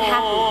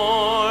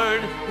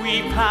 Lord, we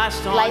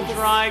passed on Life is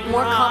dry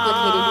more ground.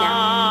 complicated now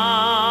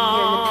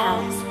here in the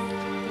palace.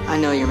 I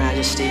know, Your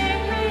Majesty.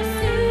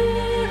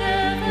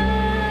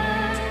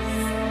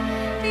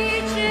 The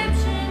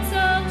Egyptians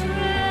are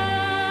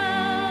drowned.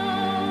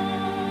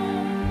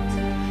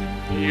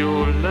 You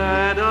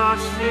led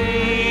us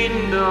in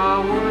the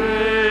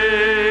way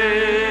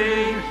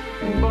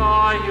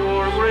by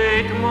your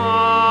great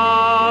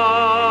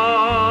might.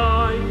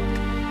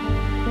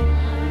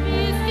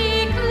 With the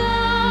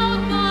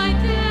cloud by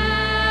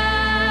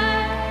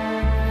day,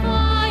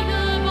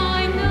 fire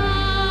by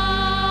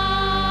night.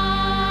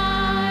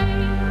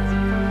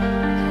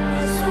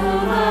 Pass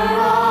over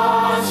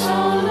us,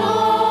 O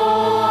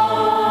Lord,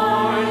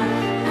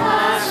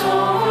 pass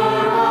over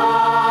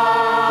us.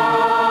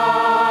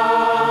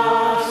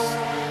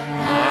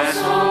 Pass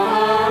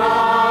over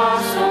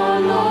us, O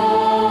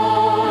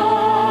Lord,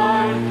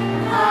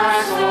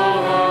 pass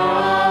over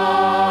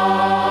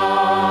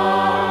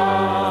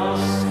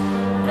us.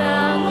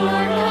 Thou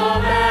Lord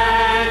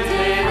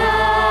commanded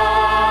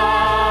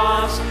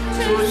us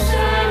to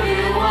serve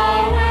you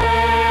always,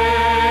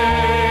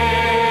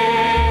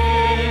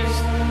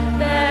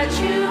 that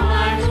you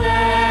might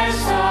bless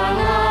our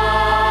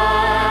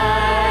lives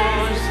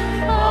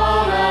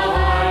all of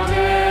our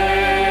days.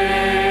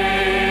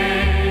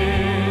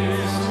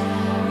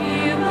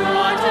 You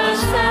brought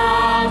us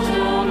out,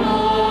 O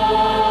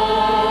Lord,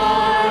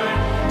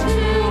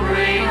 to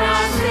bring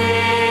us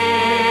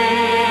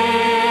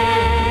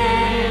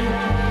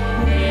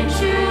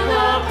into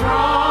the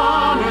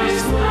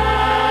promised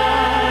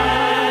land.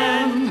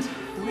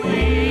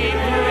 We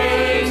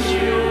praise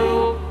you.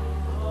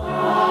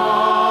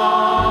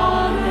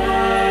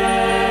 Amen.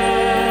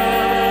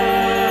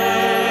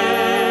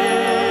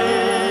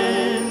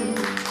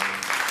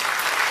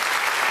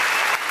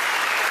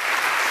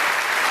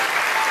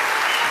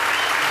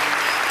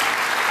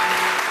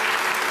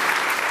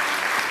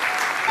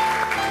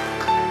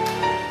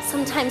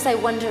 Sometimes I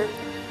wonder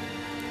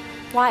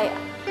why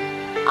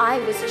I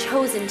was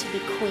chosen to be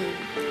queen.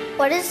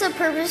 What is the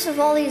purpose of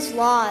all these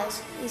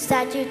laws, these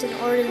statutes and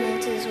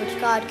ordinances which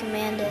God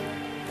commanded?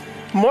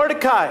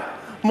 Mordecai,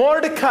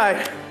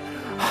 Mordecai,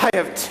 I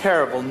have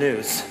terrible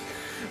news.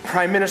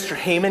 Prime Minister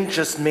Haman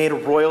just made a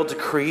royal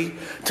decree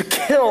to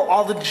kill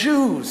all the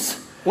Jews.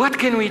 What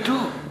can we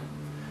do?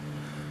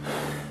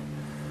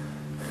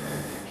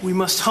 We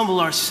must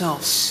humble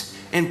ourselves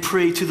and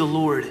pray to the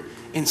Lord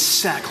in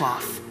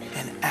sackcloth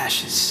and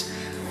ashes.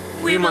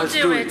 We must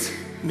do it.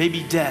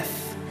 Maybe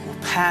death will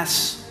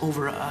pass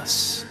over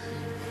us.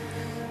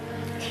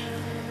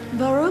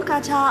 Baruch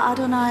atah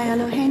Adonai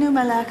Eloheinu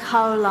melech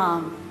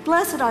haolam.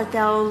 Blessed art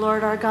thou, O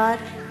Lord our God,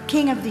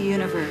 King of the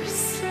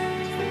universe.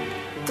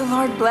 The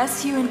Lord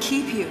bless you and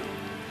keep you.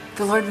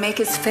 The Lord make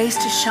his face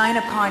to shine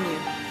upon you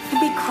and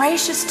be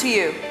gracious to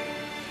you.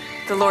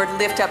 The Lord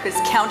lift up his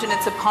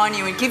countenance upon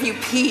you and give you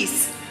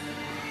peace.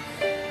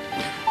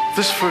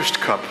 This first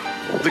cup,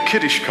 the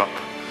Kiddush cup,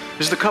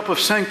 is the cup of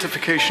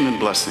sanctification and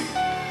blessing.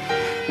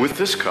 With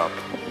this cup,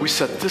 we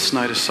set this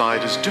night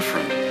aside as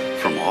different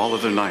from all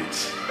other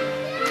nights.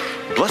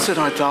 Blessed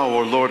art thou,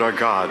 O Lord our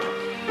God,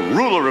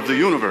 ruler of the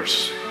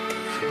universe,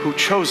 who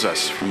chose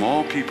us from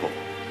all people,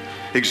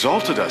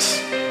 exalted us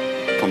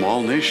from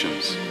all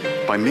nations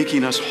by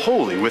making us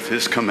holy with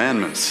his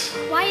commandments.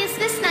 Why is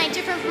this night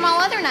different from all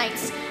other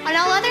nights? On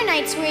all other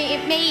nights we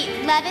may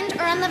eat leavened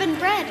or unleavened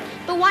bread,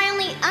 but why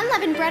only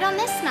unleavened bread on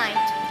this night?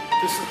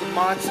 This is the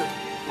matzah,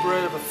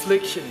 bread of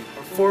affliction.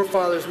 Our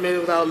forefathers made it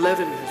without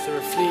leaven as they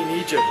were fleeing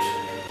Egypt.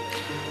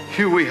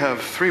 Here we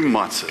have 3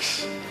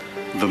 matzahs.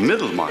 The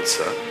middle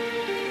matzah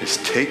is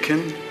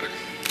taken,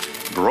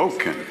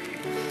 broken,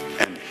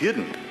 and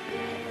hidden.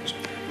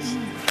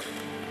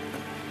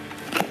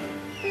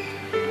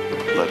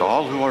 Let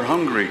all who are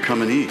hungry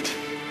come and eat.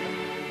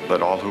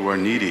 Let all who are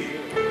needy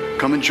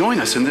come and join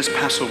us in this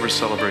Passover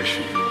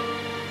celebration.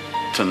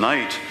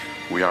 Tonight,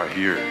 we are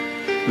here.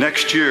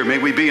 Next year, may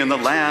we be in the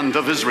land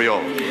of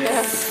Israel.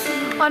 Yes.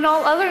 On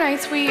all other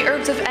nights, we eat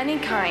herbs of any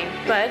kind,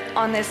 but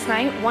on this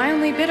night, why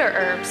only bitter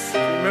herbs?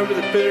 Remember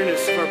the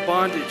bitterness of our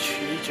bondage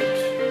in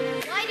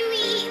Egypt. Why do we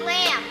eat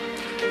lamb?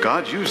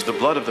 God used the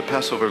blood of the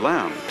Passover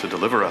lamb to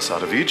deliver us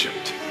out of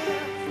Egypt.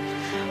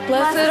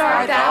 Blessed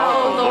art thou,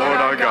 O Lord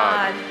our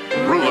God,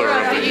 ruler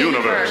of the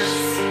universe.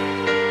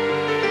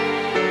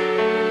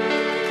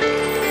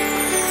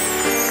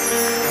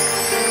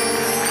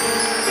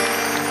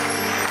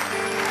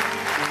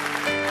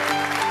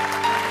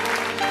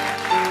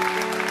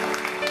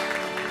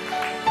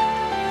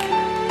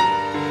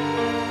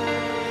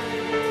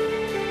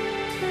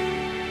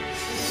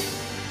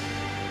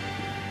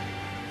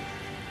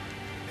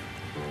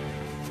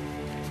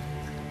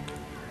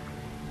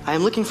 I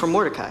am looking for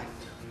Mordecai.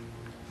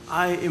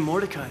 I am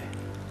Mordecai.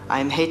 I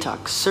am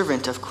Hatak,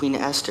 servant of Queen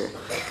Esther.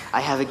 I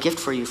have a gift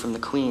for you from the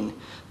queen.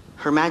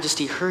 Her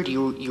Majesty heard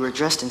you were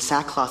dressed in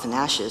sackcloth and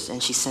ashes,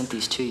 and she sent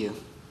these to you.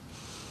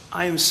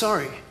 I am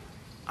sorry.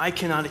 I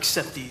cannot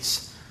accept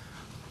these.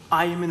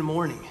 I am in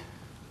mourning.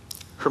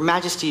 Her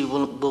Majesty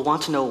will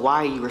want to know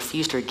why you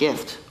refused her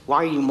gift. Why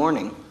are you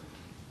mourning?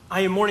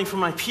 I am mourning for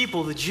my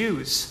people, the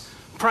Jews.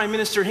 Prime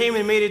Minister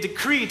Haman made a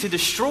decree to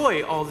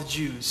destroy all the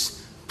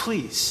Jews.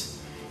 Please,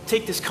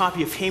 take this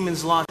copy of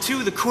Haman's law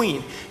to the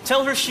queen.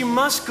 Tell her she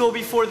must go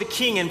before the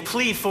king and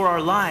plead for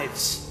our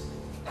lives.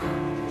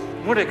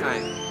 Mordecai,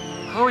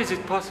 how is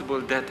it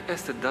possible that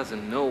Esther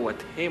doesn't know what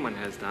Haman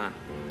has done?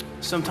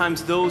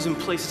 Sometimes those in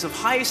places of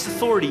highest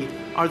authority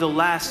are the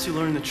last to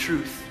learn the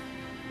truth.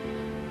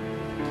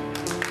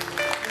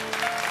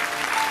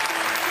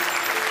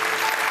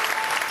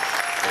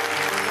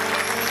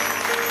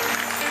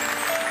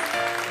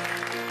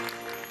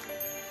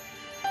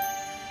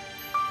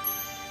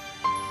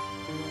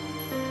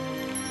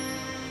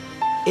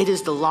 It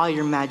is the law,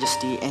 Your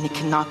Majesty, and it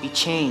cannot be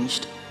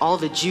changed. All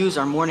the Jews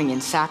are mourning in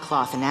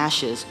sackcloth and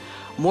ashes.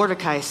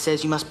 Mordecai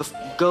says you must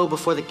go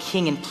before the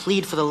king and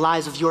plead for the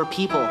lives of your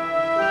people.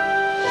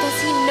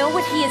 Does he know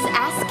what he is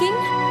asking?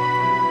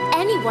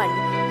 Anyone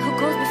who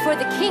goes before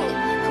the king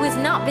who has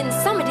not been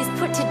summoned is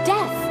put to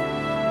death.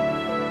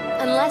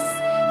 Unless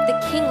the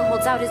king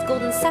holds out his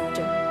golden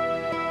scepter.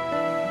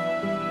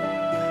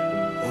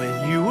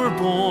 When you were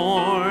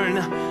born,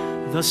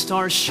 the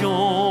stars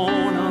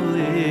shone a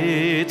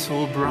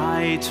little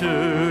brighter.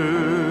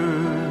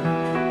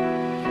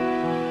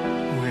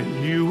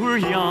 When you were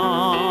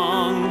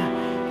young,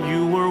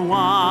 you were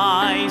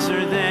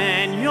wiser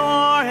than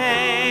your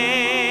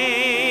age.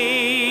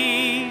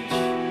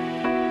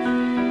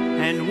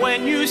 And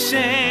when you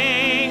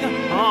sang,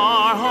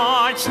 our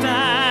hearts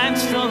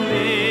danced a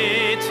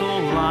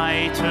little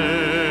lighter.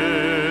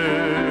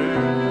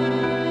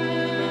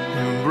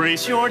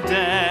 Embrace your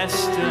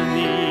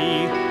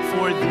destiny,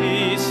 for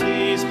this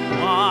is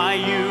why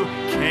you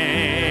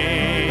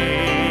came.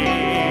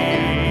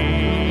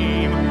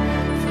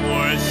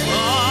 For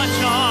such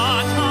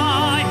a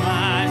time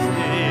as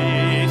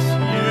this,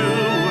 you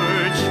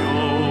were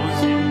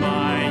chosen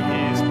by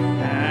his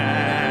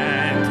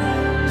hand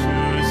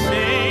to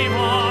save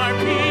our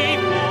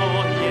people.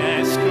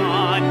 Yes,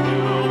 God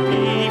knew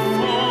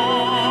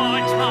before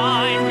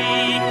time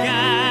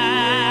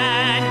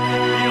began.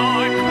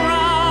 Your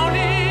crown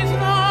is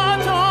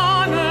not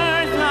on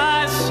earth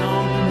as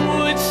some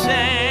would say.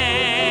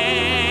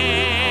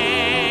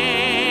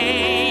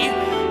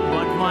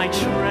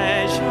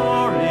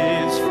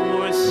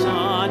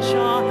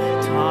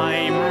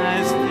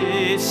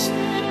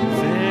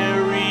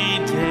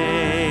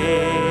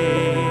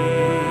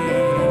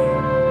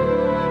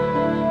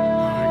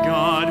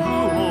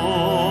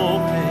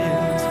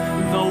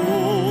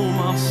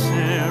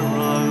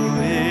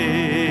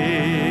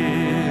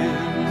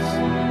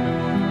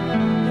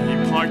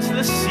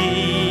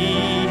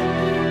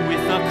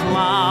 With a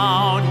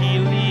cloud he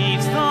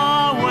leads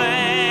the way.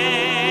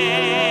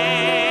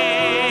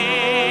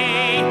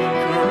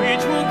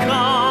 Courage will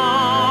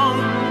come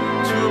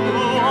to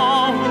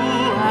all who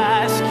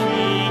ask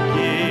he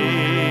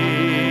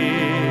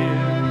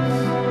gives.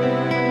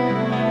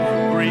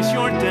 Embrace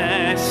your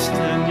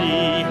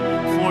destiny,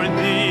 for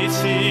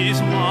this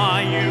is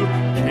why you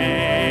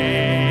came.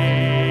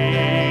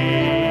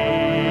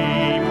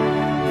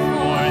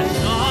 For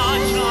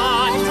such a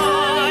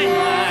time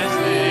as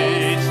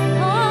this,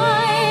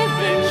 I've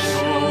been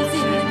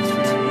chosen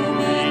to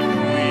be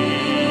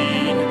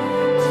queen,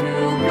 to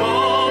go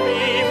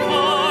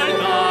before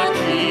the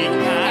king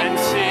and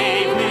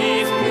save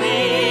his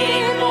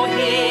people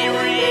he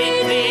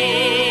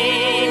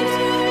redeemed.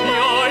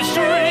 Your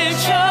strength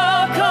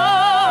shall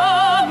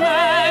come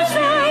as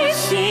you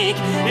seek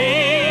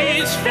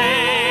his face.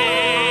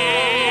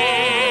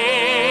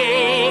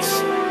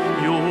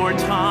 Your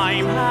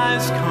time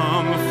has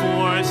come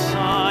for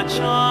such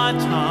a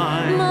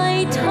time.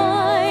 My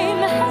time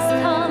has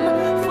come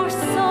for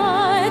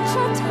such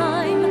a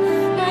time.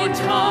 My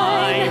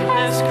time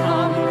has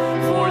come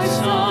for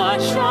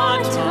such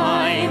a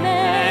time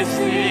as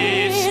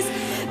this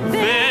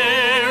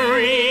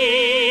very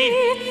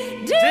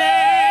day.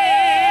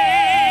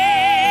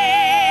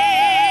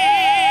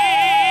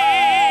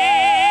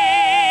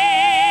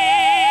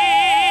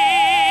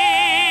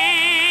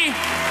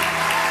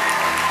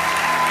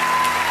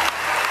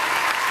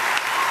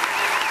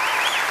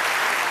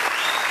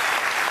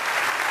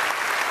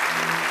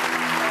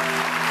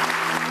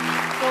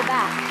 Go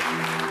back.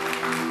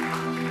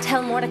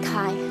 Tell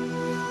Mordecai,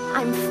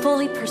 I'm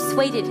fully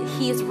persuaded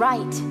he is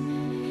right.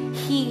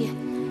 He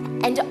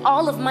and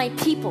all of my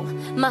people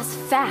must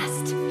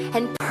fast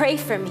and pray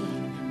for me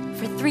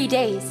for 3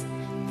 days.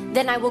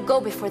 Then I will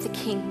go before the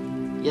king.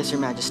 Yes, Your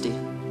Majesty.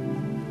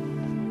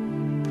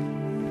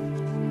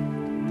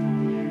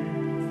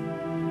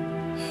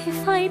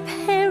 If I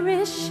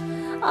perish,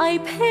 I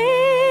perish.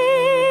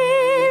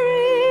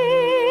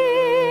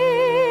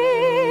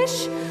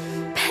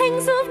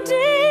 Pangs of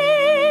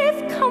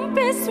death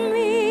compass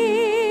me.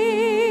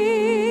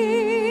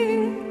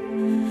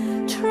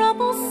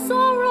 Trouble,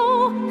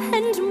 sorrow,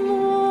 and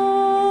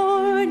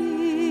mourning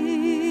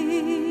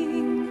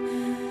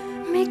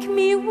make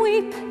me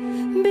weep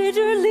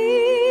bitterly.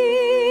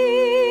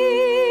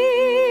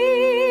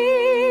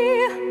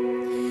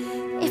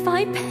 If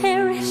I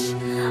perish,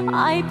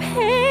 I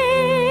perish.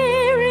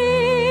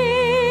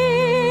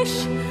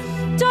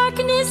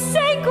 Darkness,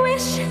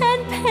 anguish,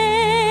 and pain.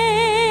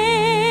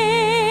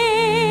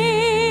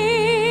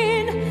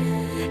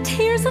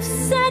 Tears of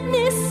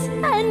sadness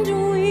and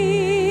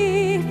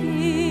weeping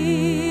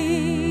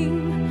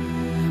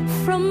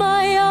from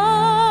my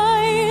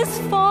eyes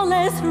fall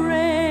as rain.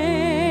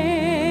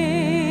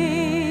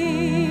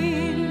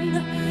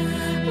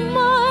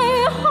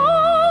 My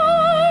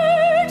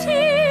heart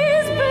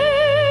is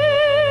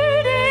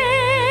burdened,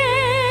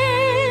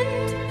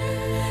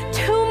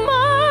 too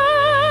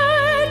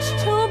much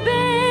to bear.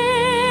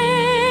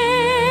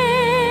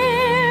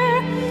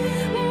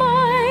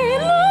 My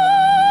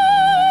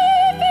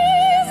life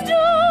is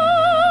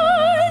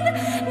done,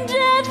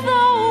 death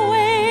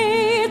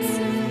awaits,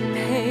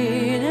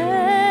 pain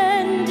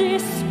and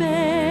despair.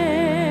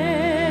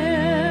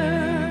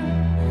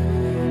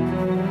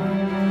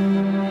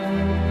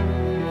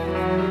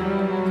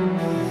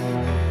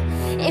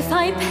 If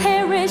I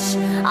perish,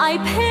 I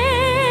perish.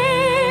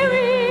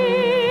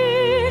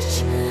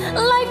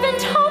 Life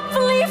and hope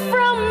flee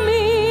from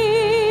me.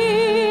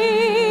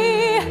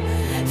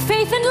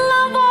 Faith and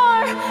love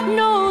are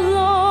no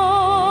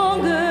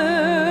longer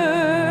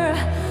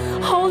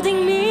holding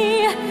me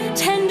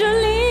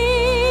tenderly.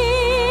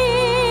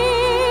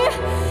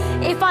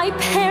 If I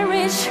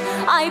perish,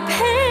 I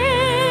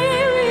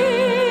perish.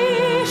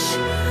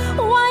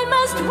 Why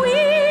must we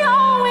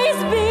always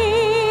be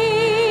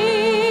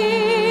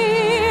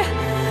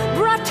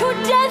brought to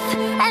death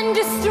and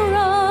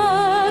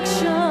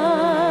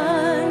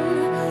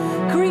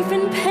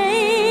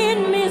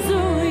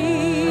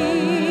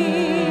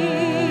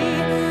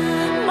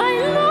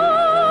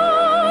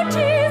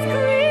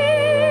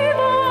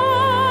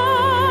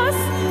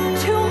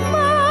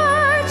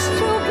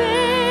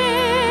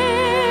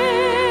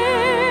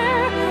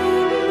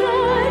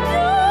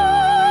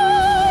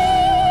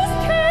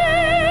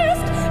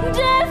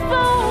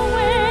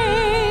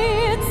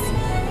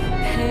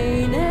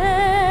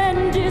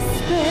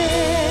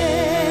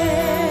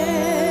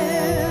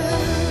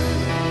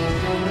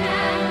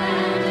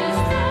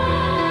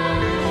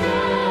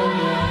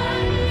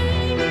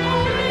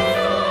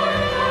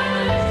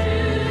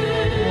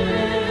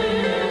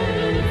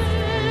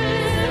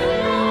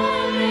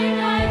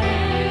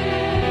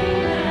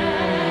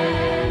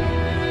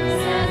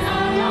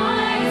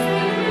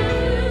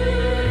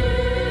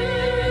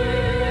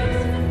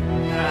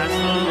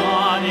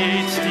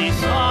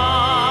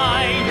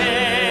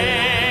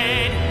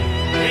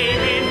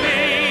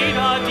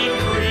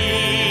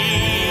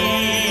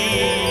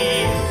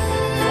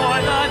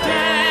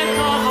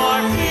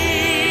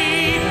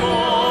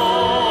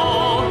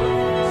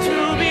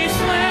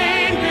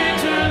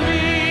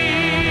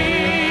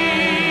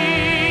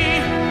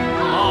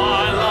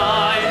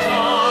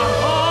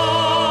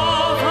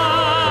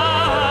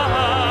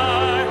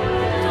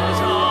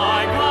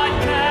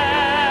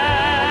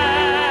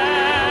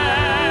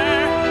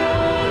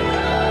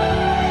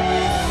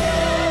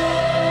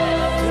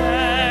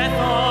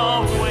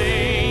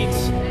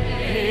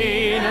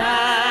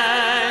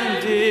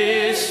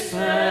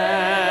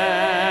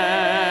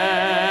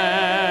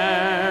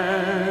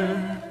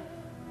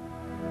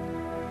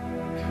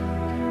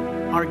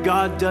Our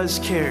God does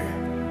care.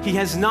 He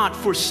has not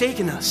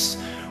forsaken us.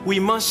 We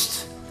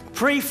must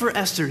pray for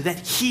Esther that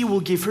he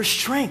will give her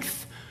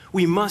strength.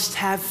 We must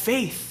have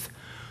faith.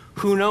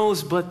 Who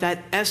knows but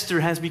that Esther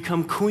has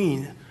become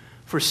queen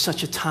for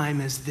such a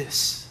time as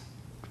this.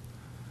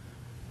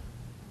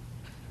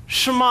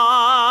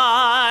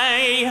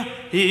 Shema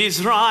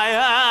Israel,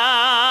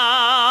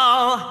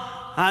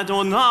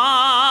 Adonai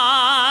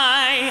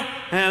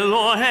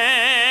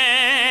Eloheinu,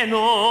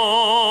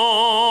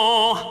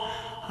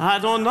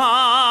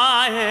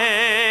 Adonai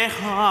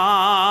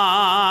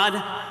Echad,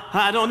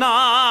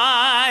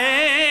 Adonai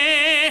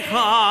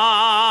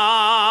Echad.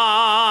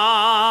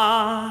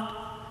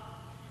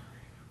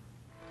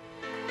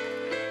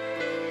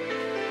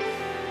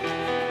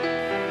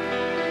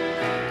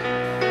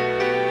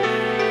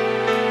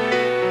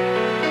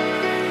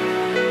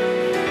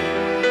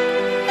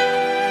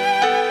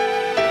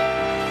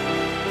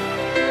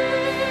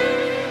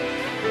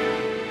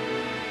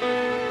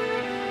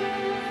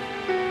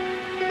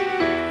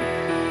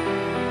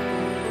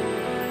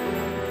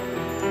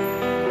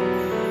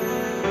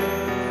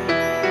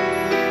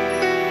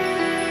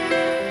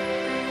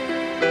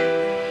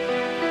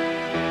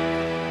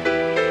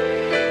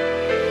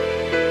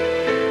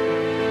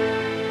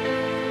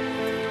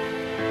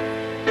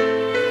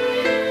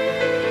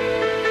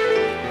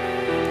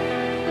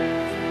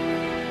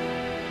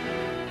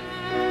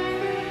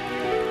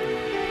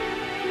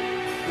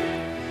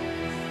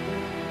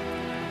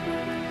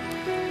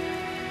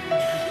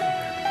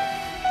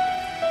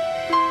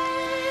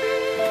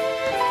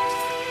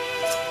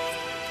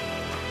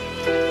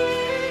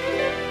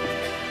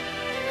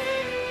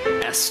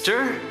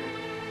 Esther?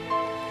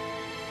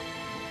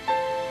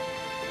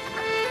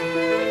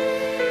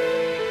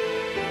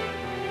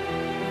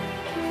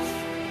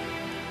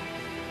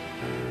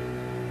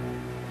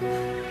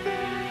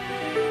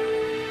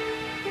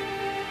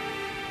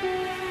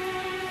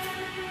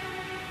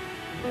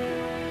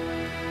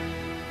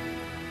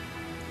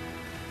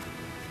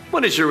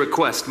 What is your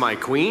request, my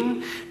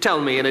queen?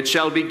 Tell me, and it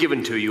shall be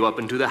given to you up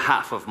into the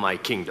half of my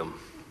kingdom.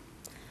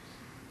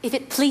 If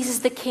it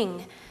pleases the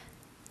king,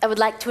 I would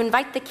like to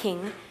invite the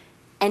king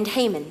and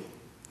Haman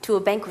to a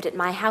banquet at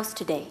my house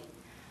today.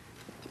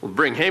 We'll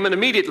bring Haman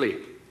immediately.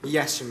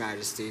 Yes, Your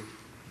Majesty.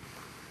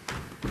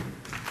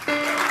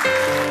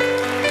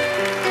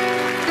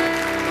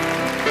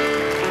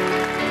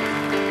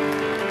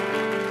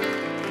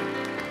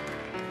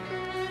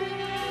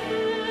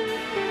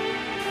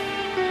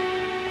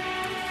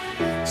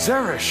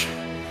 Zeresh!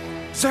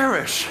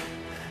 Zeresh!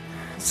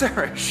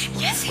 Zeresh!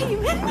 Yes,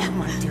 Haman?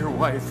 My dear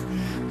wife,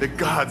 the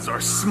gods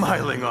are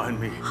smiling on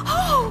me.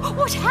 Oh,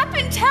 what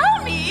happened?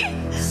 Tell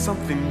me!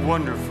 Something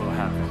wonderful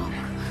happened.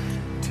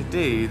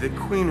 Today, the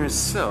queen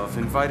herself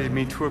invited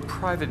me to a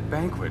private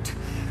banquet,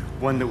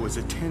 one that was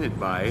attended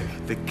by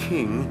the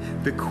king,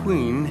 the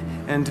queen,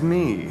 and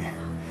me.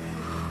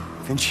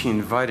 Then she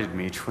invited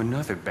me to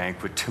another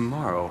banquet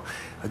tomorrow,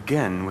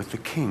 again with the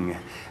king,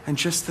 and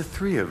just the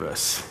three of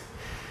us.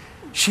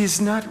 She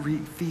has not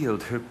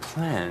revealed her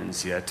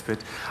plans yet,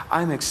 but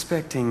I'm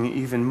expecting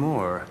even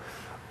more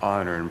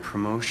honor and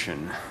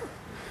promotion.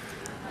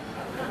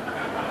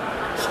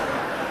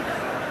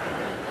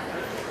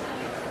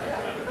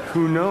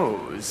 Who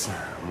knows?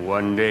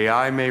 One day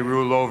I may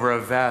rule over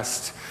a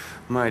vast,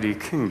 mighty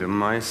kingdom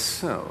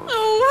myself.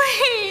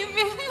 Oh,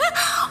 Haman!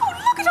 Oh,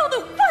 look at all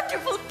the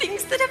wonderful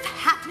things that have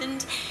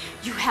happened.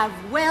 You have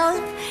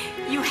wealth,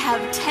 you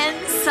have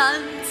 10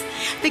 sons,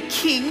 the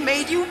king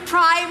made you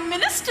prime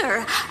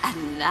minister,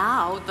 and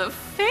now the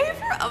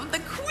favor of the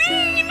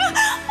queen.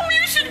 Oh,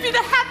 you should be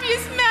the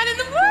happiest man in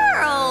the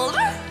world.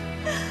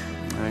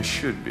 I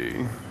should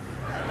be.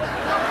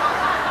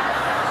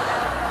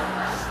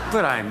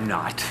 But I'm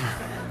not.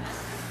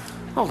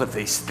 All of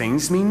these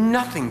things mean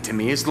nothing to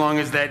me as long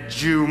as that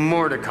Jew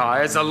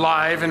Mordecai is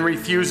alive and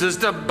refuses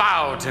to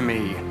bow to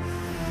me.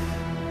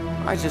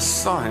 I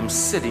just saw him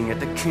sitting at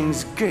the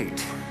king's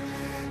gate.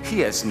 He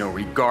has no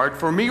regard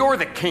for me or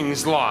the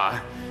king's law.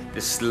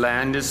 This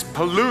land is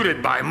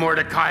polluted by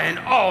Mordecai and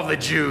all the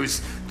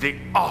Jews. They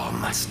all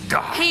must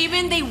die.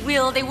 Haman, they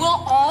will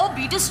all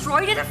be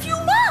destroyed in a few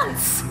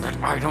months. But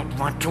I don't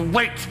want to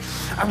wait.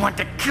 I want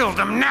to kill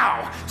them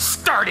now,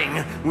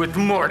 starting with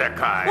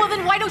Mordecai. Well,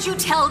 then why don't you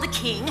tell the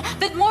king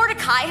that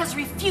Mordecai has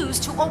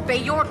refused to obey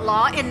your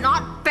law in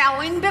not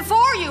bowing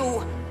before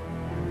you?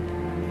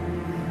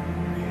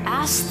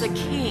 Ask the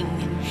king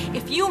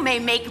if you may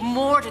make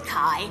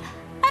Mordecai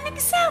an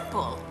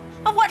example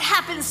of what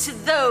happens to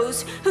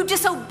those who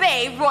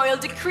disobey royal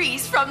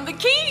decrees from the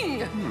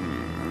king.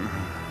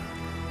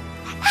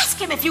 Ask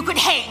him if you could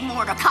hang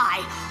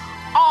Mordecai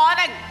on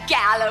a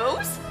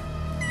gallows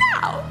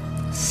now.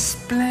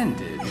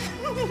 Splendid.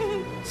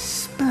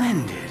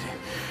 Splendid.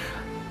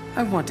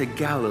 I want a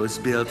gallows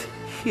built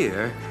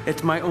here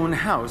at my own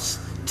house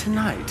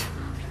tonight.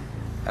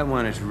 I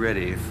want it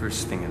ready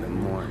first thing in the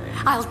morning.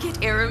 I'll get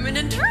Araman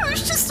and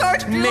Druge to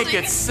start building. Make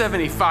it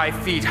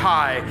 75 feet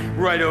high,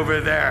 right over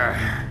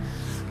there.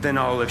 Then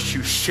all of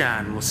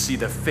Shushan will see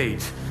the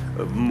fate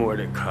of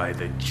Mordecai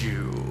the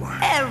Jew.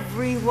 Every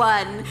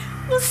everyone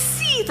will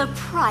see the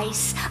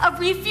price of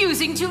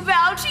refusing to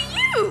bow to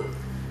you,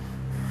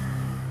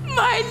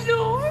 my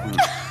lord.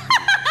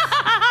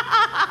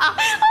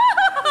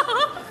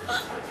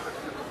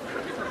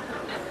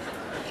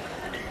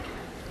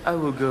 I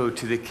will go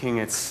to the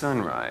king at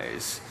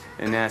sunrise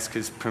and ask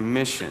his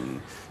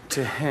permission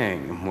to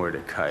hang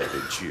Mordecai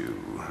the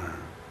Jew.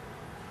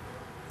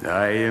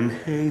 I am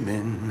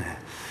Haman,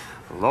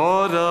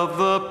 lord of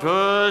the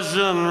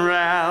Persian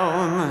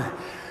realm.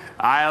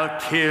 I'll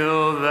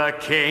kill the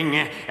king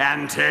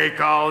and take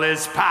all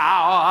his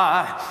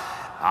power.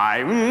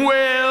 I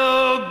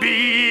will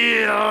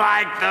be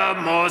like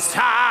the Most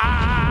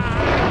High.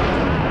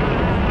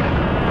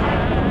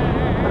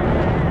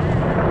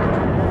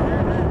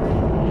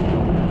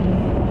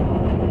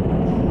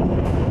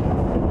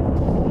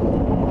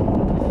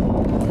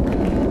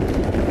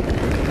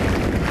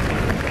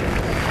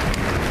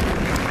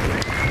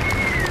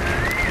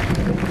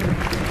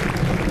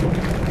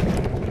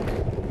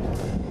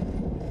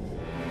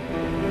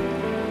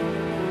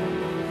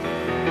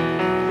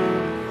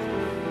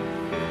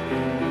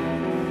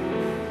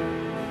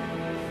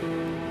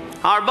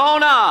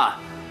 Harbona!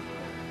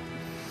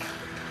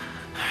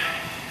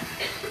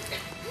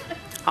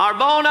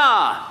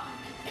 Harbona!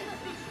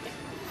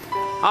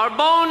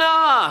 Harbona!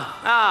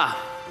 Ah,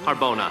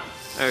 Harbona.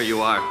 There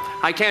you are.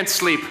 I can't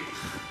sleep.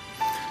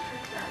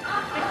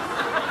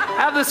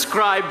 Have the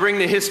scribe bring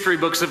the history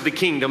books of the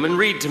kingdom and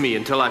read to me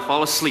until I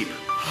fall asleep.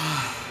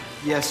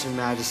 Yes, Your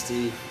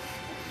Majesty.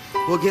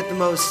 We'll get the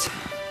most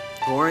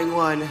boring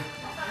one.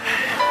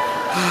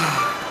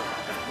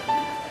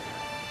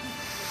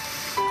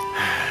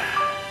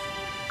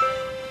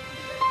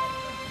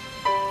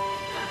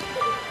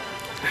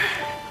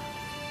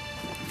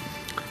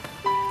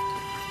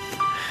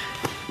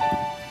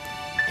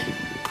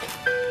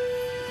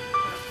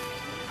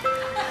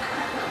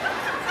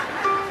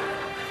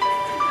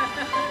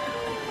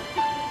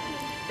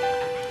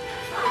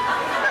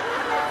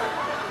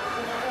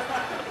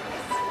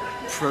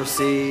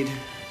 Proceed.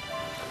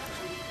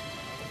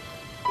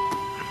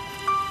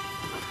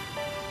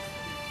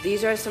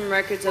 These are some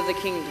records of the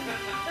kingdom.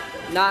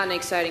 Not an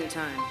exciting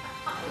time.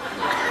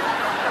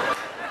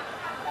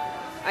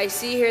 I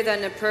see here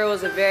that Nippur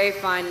was a very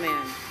fine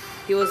man.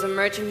 He was a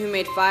merchant who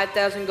made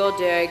 5,000 gold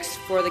derricks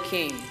for the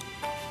king.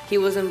 He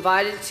was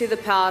invited to the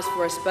palace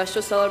for a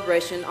special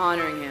celebration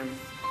honoring him.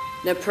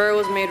 Nippur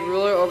was made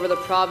ruler over the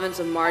province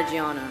of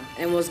Margiana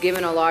and was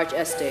given a large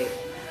estate.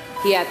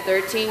 He had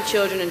 13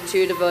 children and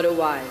 2 devoted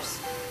wives.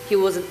 He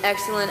was an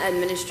excellent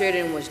administrator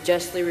and was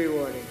justly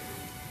rewarded.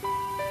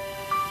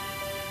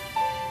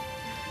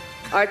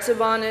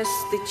 Artabanus,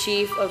 the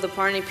chief of the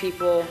Parni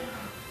people,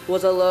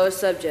 was a loyal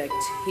subject.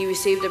 He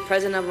received a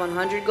present of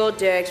 100 gold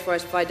derricks for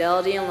his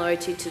fidelity and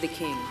loyalty to the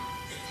king.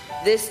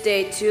 This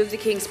day, 2 of the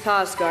king's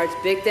palace guards,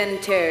 Bigthan and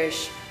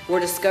Teresh, were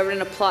discovered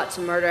in a plot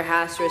to murder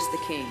Ahasuerus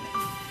the king.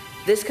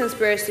 This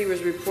conspiracy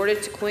was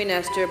reported to Queen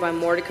Esther by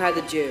Mordecai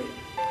the Jew.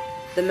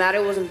 The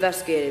matter was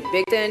investigated.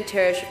 Bigthan and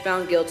Teresh were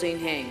found guilty and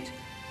hanged.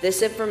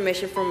 This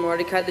information from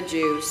Mordecai the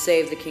Jew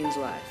saved the king's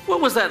life. What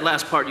was that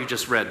last part you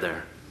just read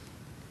there?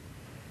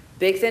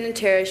 Bigthan and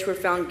Teresh were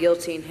found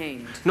guilty and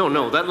hanged.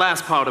 No, that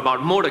last part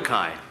about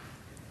Mordecai.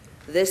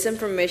 This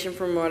information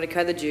from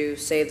Mordecai the Jew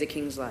saved the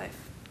king's life.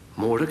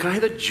 Mordecai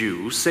the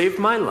Jew saved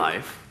my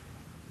life?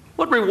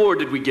 What reward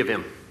did we give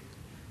him?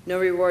 No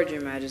reward,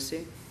 Your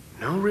Majesty.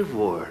 No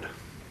reward.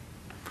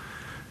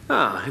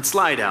 Ah, it's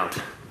light out.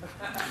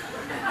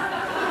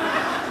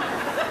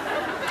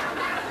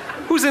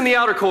 Who's in the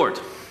outer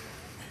court?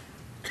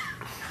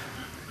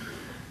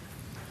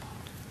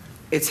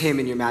 It's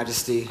Haman, Your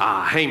Majesty.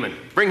 Ah, Haman.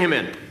 Bring him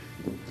in.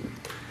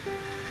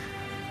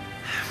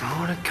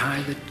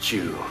 Mordecai the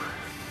Jew.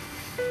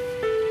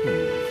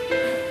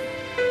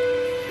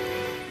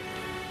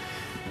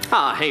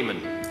 Ah, Haman.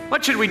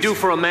 What should we do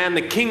for a man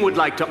the king would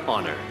like to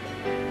honor?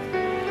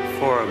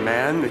 For a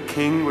man the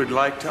king would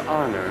like to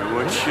honor,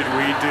 what should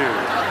we do?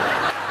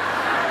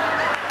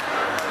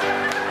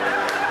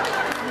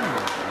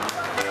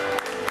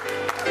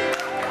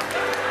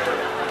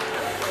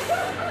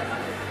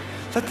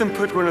 Let them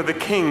put one of the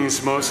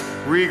king's most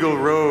regal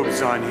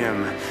robes on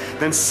him,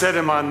 then set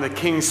him on the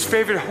king's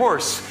favorite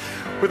horse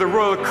with a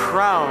royal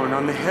crown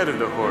on the head of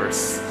the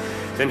horse.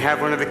 Then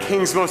have one of the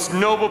king's most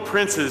noble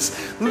princes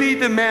lead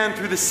the man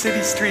through the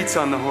city streets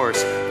on the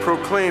horse,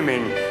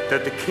 proclaiming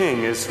that the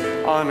king is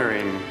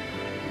honoring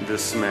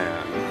this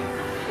man.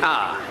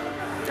 Ah,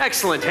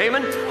 excellent,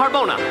 Haman.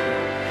 Harbona,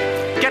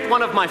 get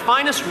one of my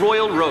finest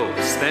royal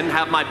robes, then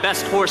have my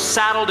best horse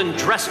saddled and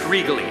dressed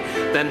regally,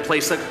 then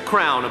place a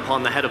crown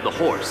upon the head of the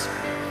horse.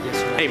 Yes,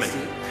 Your Haman,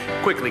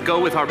 Majesty. quickly, go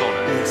with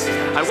Harbona. Yes, Your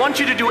Majesty. I want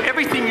you to do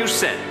everything you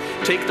said.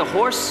 Take the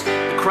horse,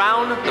 the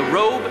crown, the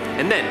robe,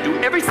 and then do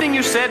everything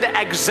you said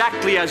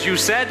exactly as you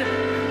said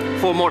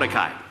for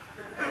Mordecai.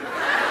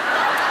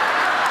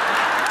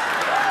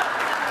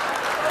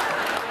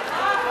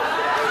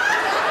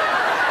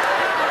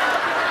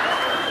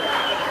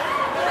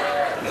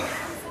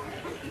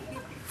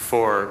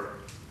 For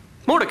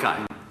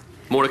Mordecai.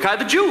 Mordecai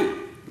the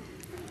Jew.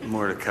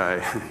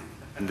 Mordecai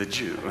And the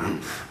Jew.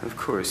 Of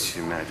course,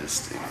 Your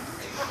Majesty.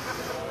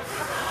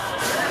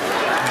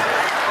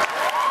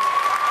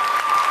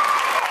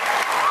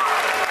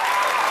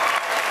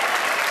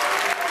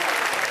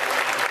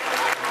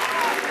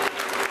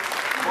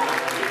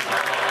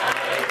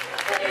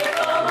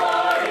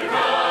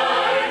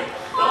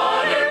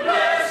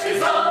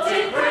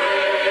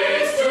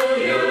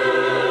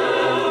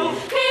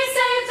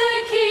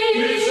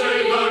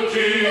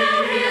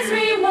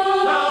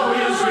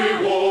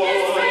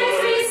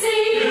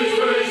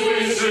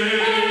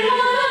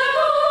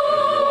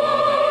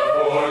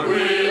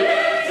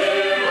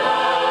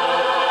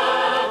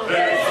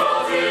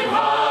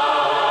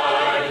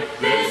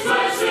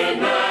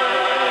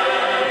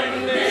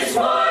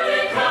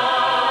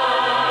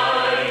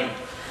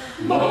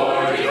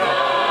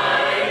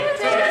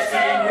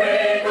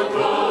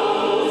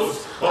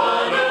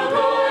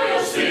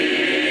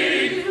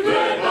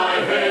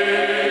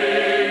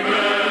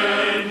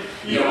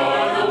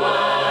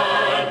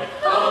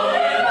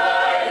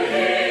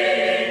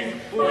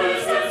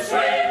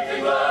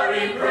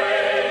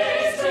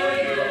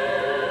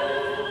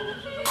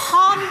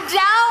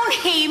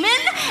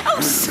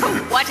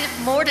 What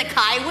if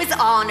Mordecai was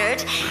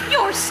honored?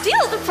 You're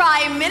still the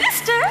prime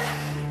minister.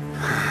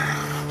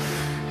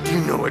 Do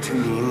you know what it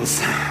means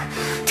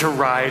to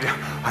ride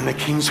on the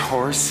king's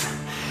horse?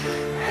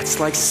 It's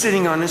like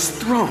sitting on his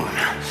throne.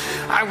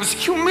 I was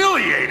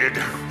humiliated.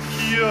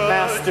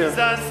 Master,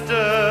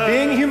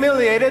 being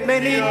humiliated may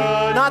be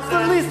not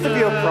the least of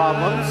your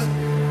problems.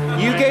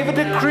 You gave a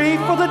decree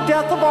for the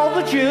death of all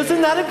the Jews,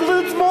 and that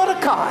includes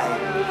Mordecai.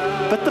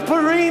 But the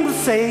Purim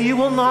say you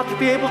will not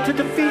be able to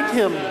defeat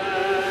him.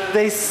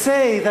 They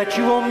say that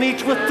you will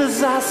meet with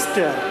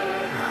disaster.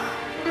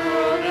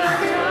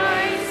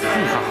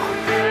 No,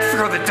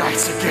 throw the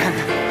dice again.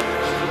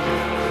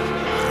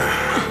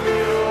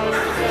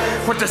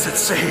 What does it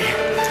say?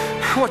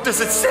 What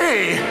does it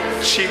say?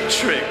 Cheap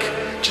trick.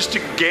 Just a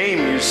game,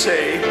 you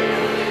say.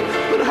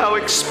 But how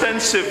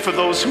expensive for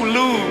those who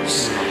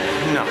lose.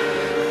 No.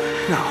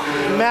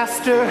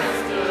 Master,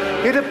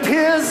 it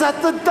appears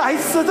that the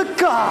dice are the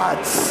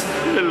gods.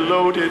 They're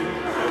loaded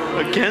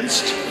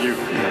against you.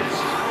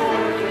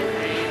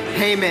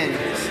 Haman,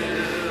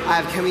 I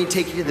have come to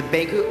take you to the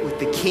banquet with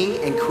the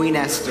king and Queen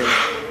Esther.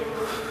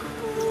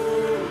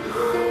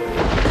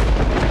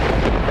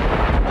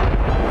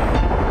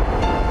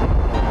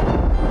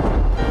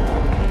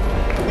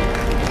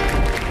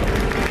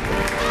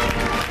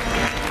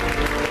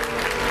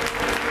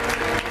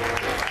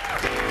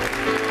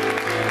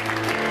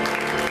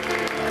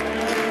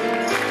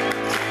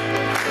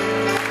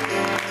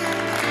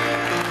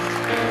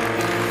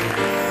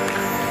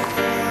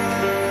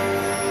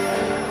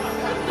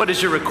 What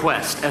is your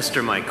request,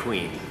 Esther, my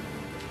queen?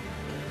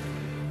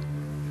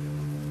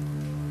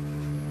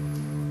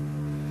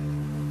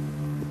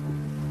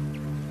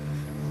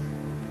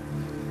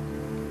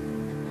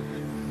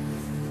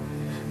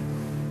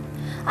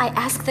 I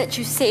ask that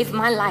you save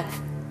my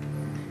life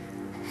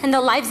and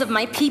the lives of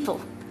my people.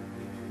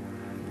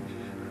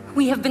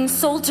 We have been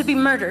sold to be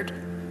murdered.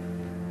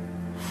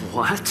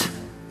 What?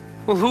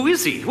 Well, who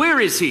is he?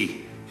 Where is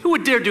he? Who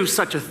would dare do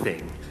such a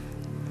thing?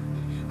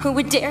 Who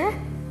would dare?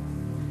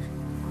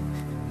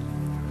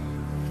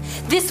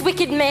 This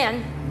wicked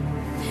man,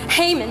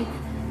 Haman,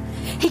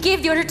 he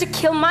gave the order to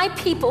kill my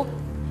people,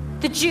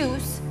 the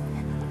Jews,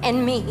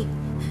 and me.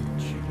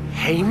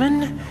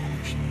 Haman?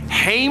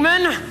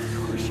 Haman?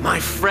 My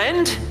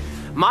friend?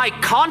 My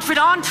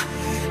confidant?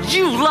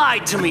 You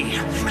lied to me.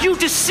 You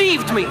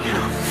deceived me.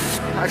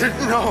 I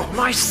didn't know.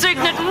 My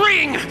signet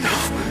ring!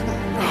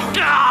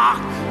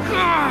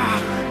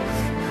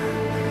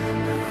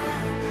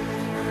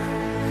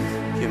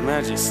 Your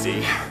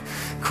Majesty,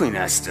 Queen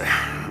Esther,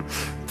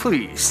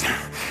 please,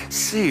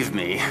 save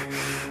me.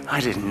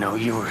 I didn't know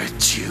you were a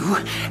Jew.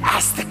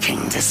 Ask the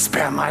king to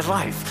spare my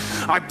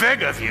life. I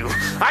beg of you.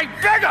 I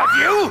beg of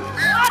you!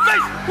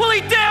 Will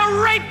he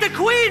dare rape the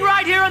queen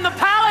right here in the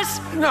palace?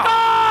 No.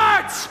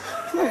 Guards!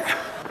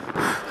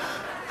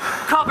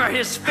 Cover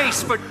his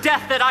face for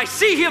death that I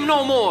see him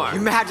no more.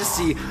 Your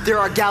Majesty, there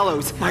are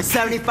gallows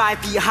 75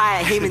 feet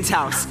high at Haman's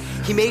house.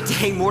 He made it to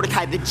hang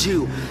Mordecai the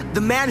Jew,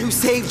 the man who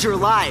saved your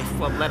life.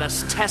 Well, let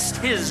us test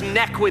his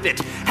neck with it.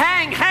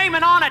 Hang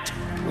Haman on it!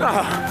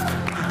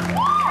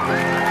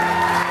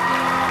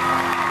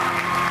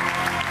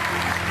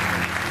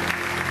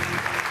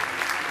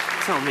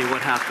 Tell me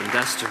what happened,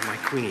 Esther, my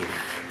queen.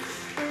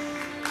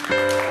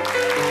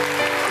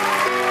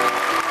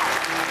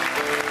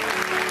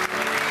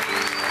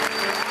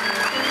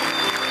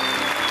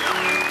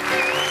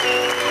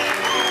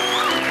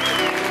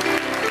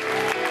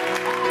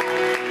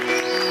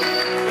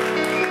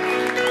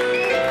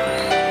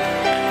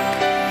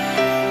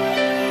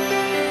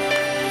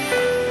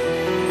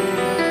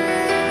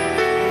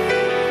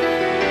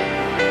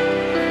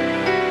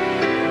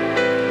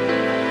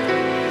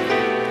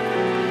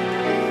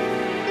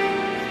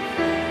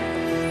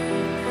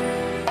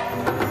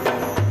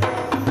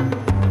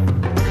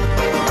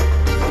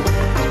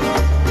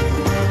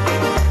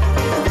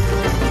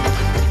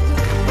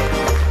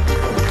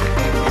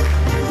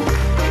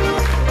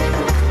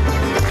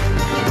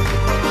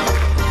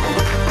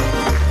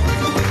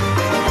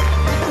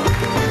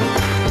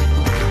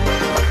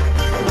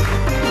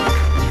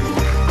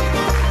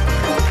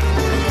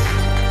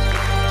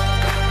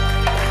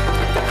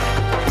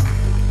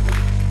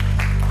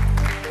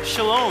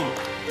 Shalom.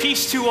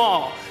 Peace to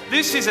all.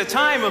 This is a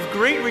time of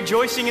great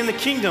rejoicing in the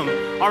kingdom.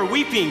 Our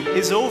weeping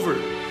is over.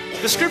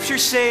 The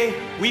scriptures say,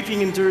 weeping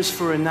endures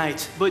for a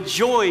night, but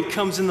joy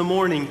comes in the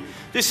morning.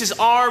 This is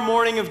our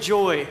morning of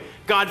joy.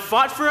 God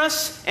fought for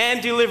us and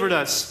delivered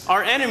us.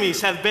 Our enemies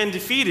have been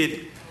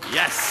defeated.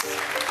 Yes.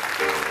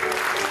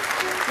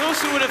 Those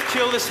who would have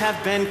killed us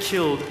have been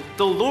killed.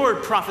 The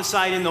Lord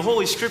prophesied in the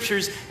Holy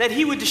Scriptures that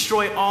he would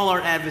destroy all our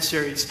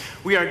adversaries.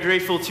 We are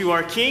grateful to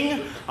our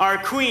King, our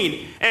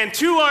Queen, and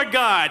to our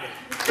God.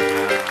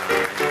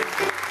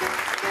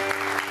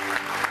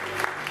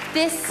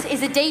 This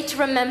is a day to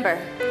remember.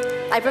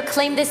 I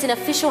proclaim this an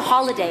official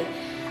holiday,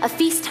 a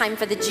feast time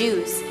for the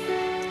Jews.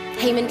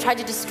 Haman tried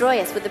to destroy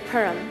us with the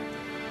Purim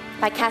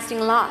by casting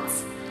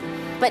lots.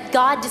 But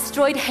God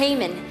destroyed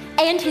Haman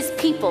and his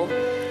people.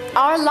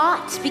 Our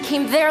lot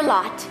became their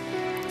lot.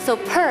 So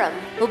Purim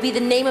will be the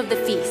name of the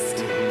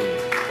feast.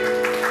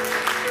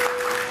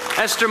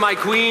 Esther, my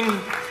queen,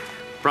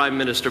 Prime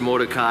Minister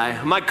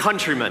Mordecai, my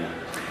countrymen.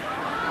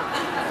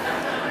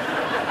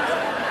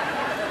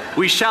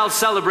 We shall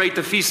celebrate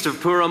the Feast of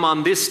Purim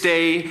on this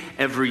day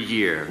every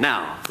year.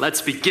 Now,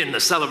 let's begin the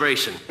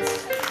celebration.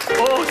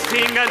 Oh,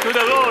 sing unto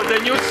the Lord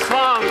a new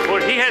song,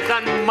 for he has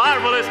done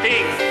marvelous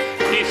things.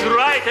 His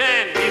right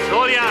hand, his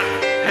holy arm,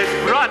 has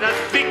brought us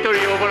victory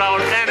over our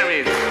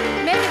enemies.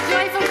 Make a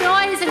joyful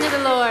noise unto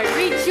the Lord.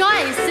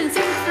 Rejoice and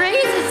sing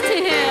praises to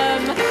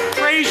him.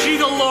 Praise ye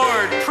the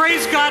Lord.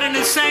 Praise God in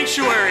his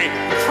sanctuary.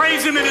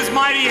 Praise him in his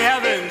mighty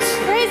heavens.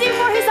 Praise him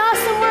for his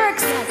awesome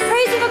works.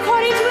 Praise him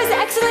according to his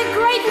excellent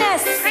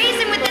greatness. Praise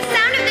him with the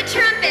sound of the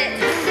trumpet.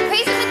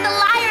 Praise him with the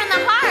lyre and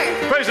the harp.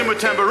 Praise him with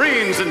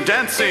tambourines and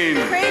dancing.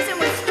 Praise him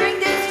with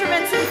stringed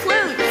instruments and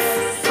flutes.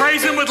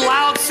 Praise him with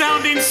loud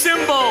sounding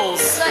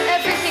cymbals. Let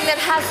everything that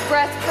has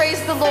breath praise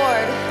the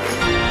Lord.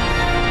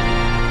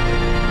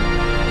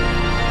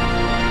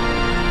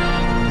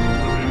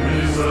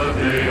 It is a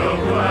day of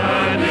gladness.